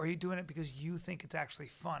offensive, or are you doing it because you think it's actually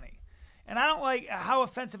funny? And I don't like how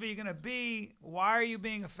offensive are you going to be? Why are you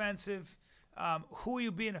being offensive? Who are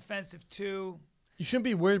you being offensive to? You shouldn't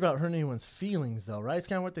be worried about hurting anyone's feelings, though, right? It's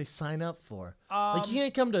kind of what they sign up for. Like, you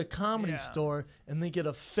can't come to a comedy yeah. store and then get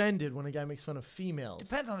offended when a guy makes fun of females.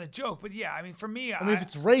 Depends on the joke, but yeah, I mean, for me, I mean, if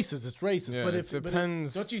it's racist, it's racist. Yeah, but it if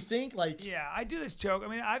depends. don't you think, like, yeah, I do this joke. I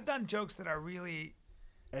mean, I've done jokes that are really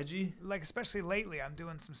edgy? like, especially lately, I'm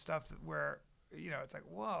doing some stuff where, it's like,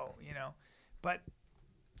 whoa, but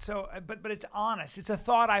so, but it's honest. It's a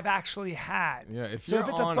thought I've actually had. Yeah, if so you're if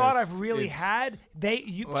it's honest, a thought I've really it's- had,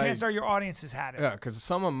 chances are your audience has had it. Yeah, because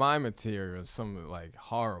some of my material is some like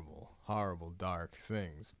horrible, dark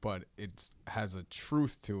things, but it has a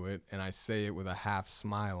truth to it, and I say it with a half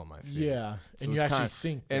smile on my face. Yeah, So and you it's actually kinda-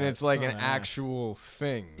 think and that. it's like It's an not an act. actual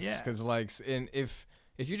thing. Yeah. Because like, and if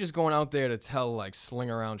you're just going out there to tell like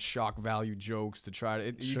sling around shock value jokes to try to,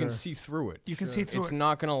 you can Sure. see through it. You can see through It's it.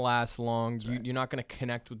 not gonna last long. You're not gonna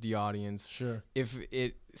connect with the audience. Sure. If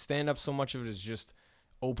it stand up, so much of it is just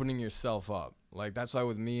opening yourself up. Like that's why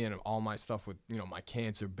with me and all my stuff with my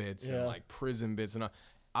cancer bits Yeah. and like prison bits and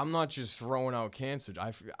I'm not just throwing out cancer.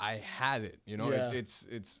 I had it. Yeah.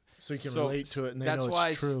 It's So you can relate to it, and they that's know why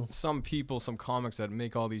it's true. some comics that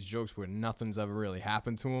make all these jokes where nothing's ever really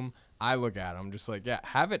happened to them, I look at them just like, yeah,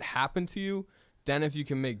 have it happen to you. Then if you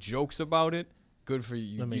can make jokes about it, good for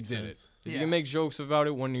you. That You makes did sense. it. If Yeah. you can make jokes about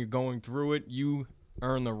it when you're going through it, you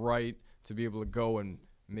earn the right to be able to go and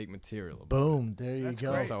make material about Boom. There you That's go.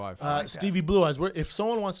 great. That's how I feel. like that. Stevie Blue Eyes, if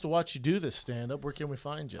someone wants to watch you do this stand-up, where can we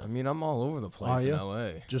find you? it. I mean, I'm all over the Are place in you?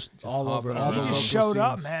 LA. Just Just all over. hopping All around. the You just local showed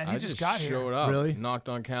up, scenes. man. You I just got here. showed up. Really? Knocked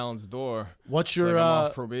on Callan's door. What's It's your? like I'm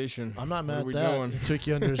off probation. I'm not What mad are we at that. doing? He took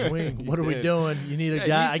you under his wing. He What are we did. doing? You need a Yeah,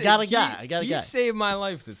 guy. he I sa- got a he- guy. I got a He guy. saved my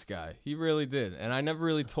life, this guy. He really did. And I never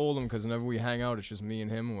really told him because whenever we hang out, it's just me and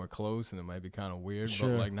him, and we're close, and it might be kind of weird. Sure.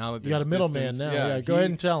 But like now that You got a there's middleman distance- now. Yeah, go ahead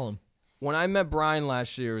and tell him. When I met Brian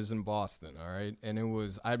last year, it was in Boston, all right? And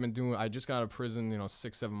I just got out of prison,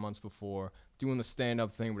 6-7 months before, doing the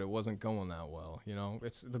stand-up thing, but it wasn't going that well,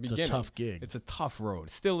 It's the beginning. It's a tough gig. It's a tough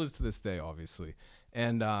road. Still is to this day, obviously.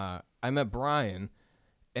 And I met Brian,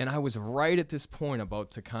 and I was right at this point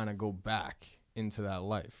about to kind of go back into that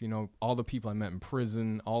life. All the people I met in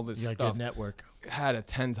prison, all this You got a stuff good network. had a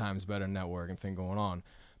 10 times better network and thing going on.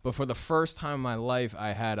 But for the first time in my life,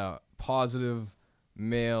 I had a positive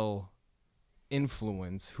male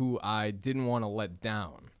influence who I didn't want to let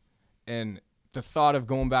down. And the thought of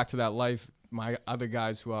going back to that life, my other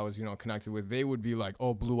guys who I was, connected with, they would be like,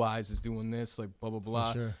 oh, Blue Eyes is doing this, like blah, blah,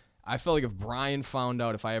 blah. Sure. I felt like if Brian found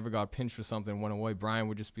out if I ever got pinched for something and went away, Brian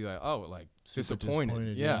would just be like, oh, like Super disappointed.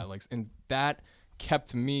 disappointed, Yeah, yeah. like, and that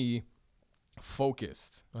kept me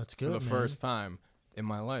focused That's good, for the man. first time in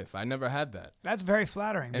my life. I never had that. That's very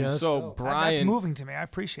flattering. And Yeah, that's so dope. Brian, That's moving to me. I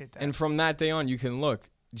appreciate that. and from that day on, you can look.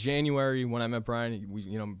 January when I met Brian,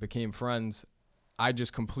 we became friends. I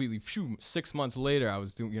just completely 6 months later, I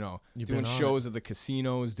was doing You've doing been on shows at the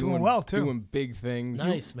casinos, Doing well, too. doing big things.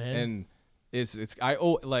 Nice, man. And it's I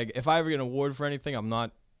owe like if I ever get an award for anything, I'm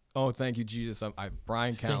not. Oh, thank you, Jesus.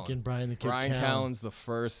 Brian Callen. Thinking Brian the Kid Brian Callen. Callen's the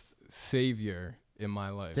first savior in my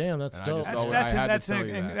life. Damn, that's And dope.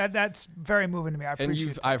 That's very moving to me. I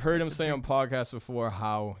appreciate that. I've heard him say on podcasts before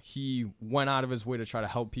how he went out of his way to try to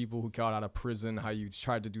help people who got out of prison, how you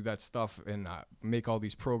tried to do that stuff and make all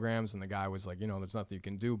these programs, and the guy was like, there's nothing you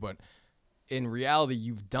can do. But in reality,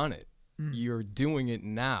 you've done it. You're doing it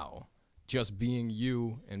now. Just being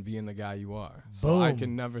you and being the guy you are. So I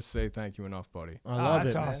can never say thank you enough, buddy. I love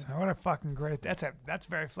that's it. Awesome. Man. What a fucking great. That's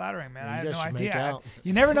very flattering, man. Yeah, I had you no guys should make idea. out.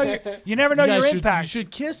 You never know. You never know your impact. You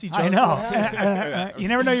should kiss each other. I know. You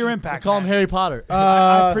never know your impact. Call him Harry Potter.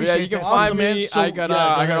 I appreciate you can that. find Awesome, me. man. So, I got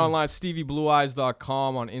ahead. online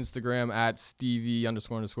StevieBlueEyes.com, on Instagram at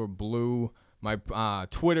Stevie__blue. My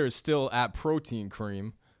Twitter is still at Protein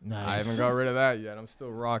Cream. Nice. I haven't got rid of that yet. I'm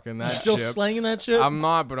still rocking that. You're still ship. slanging that shit? I'm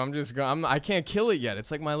not, but I'm just going. I can't kill it yet. It's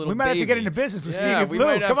like my little. We might have to get baby. into business with Yeah, Stevie we Blue.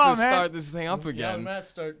 might have Come to on, man. start this thing up Yeah, again. Matt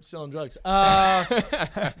start selling drugs. Cal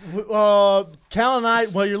and I,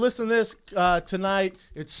 well, you're listening to this tonight.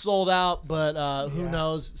 It's sold out, but who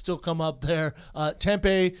knows? Still come up there.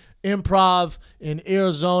 Tempe Improv in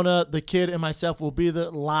Arizona. The Kid and myself will be the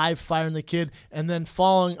live firing the Kid. And then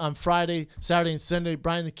following on Friday, Saturday, and Sunday,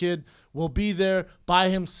 Brian the Kid will be there by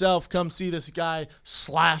himself. Come see this guy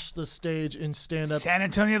slash the stage in stand-up. San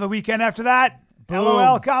Antonio the weekend after that. Boom.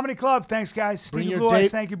 LOL Comedy Club. Thanks, guys. Stevie Blue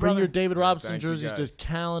Eyes. Thank you, brother. Bring your David Robinson Thank you, jerseys to guys.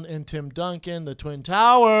 Callan and Tim Duncan, the Twin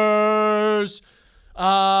Towers.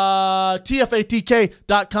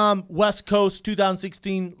 TFATK.com West Coast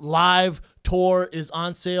 2016 live tour is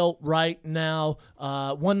on sale right now.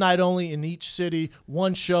 One night only in each city.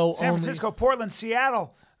 One show San only. Francisco, Portland,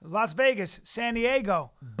 Seattle, Las Vegas, San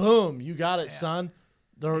Diego. Boom. You got it, son.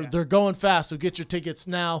 They're going fast, so get your tickets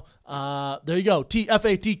now. There you go.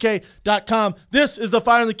 TFATK.com. This is the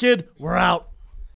Fire and the Kid. We're out.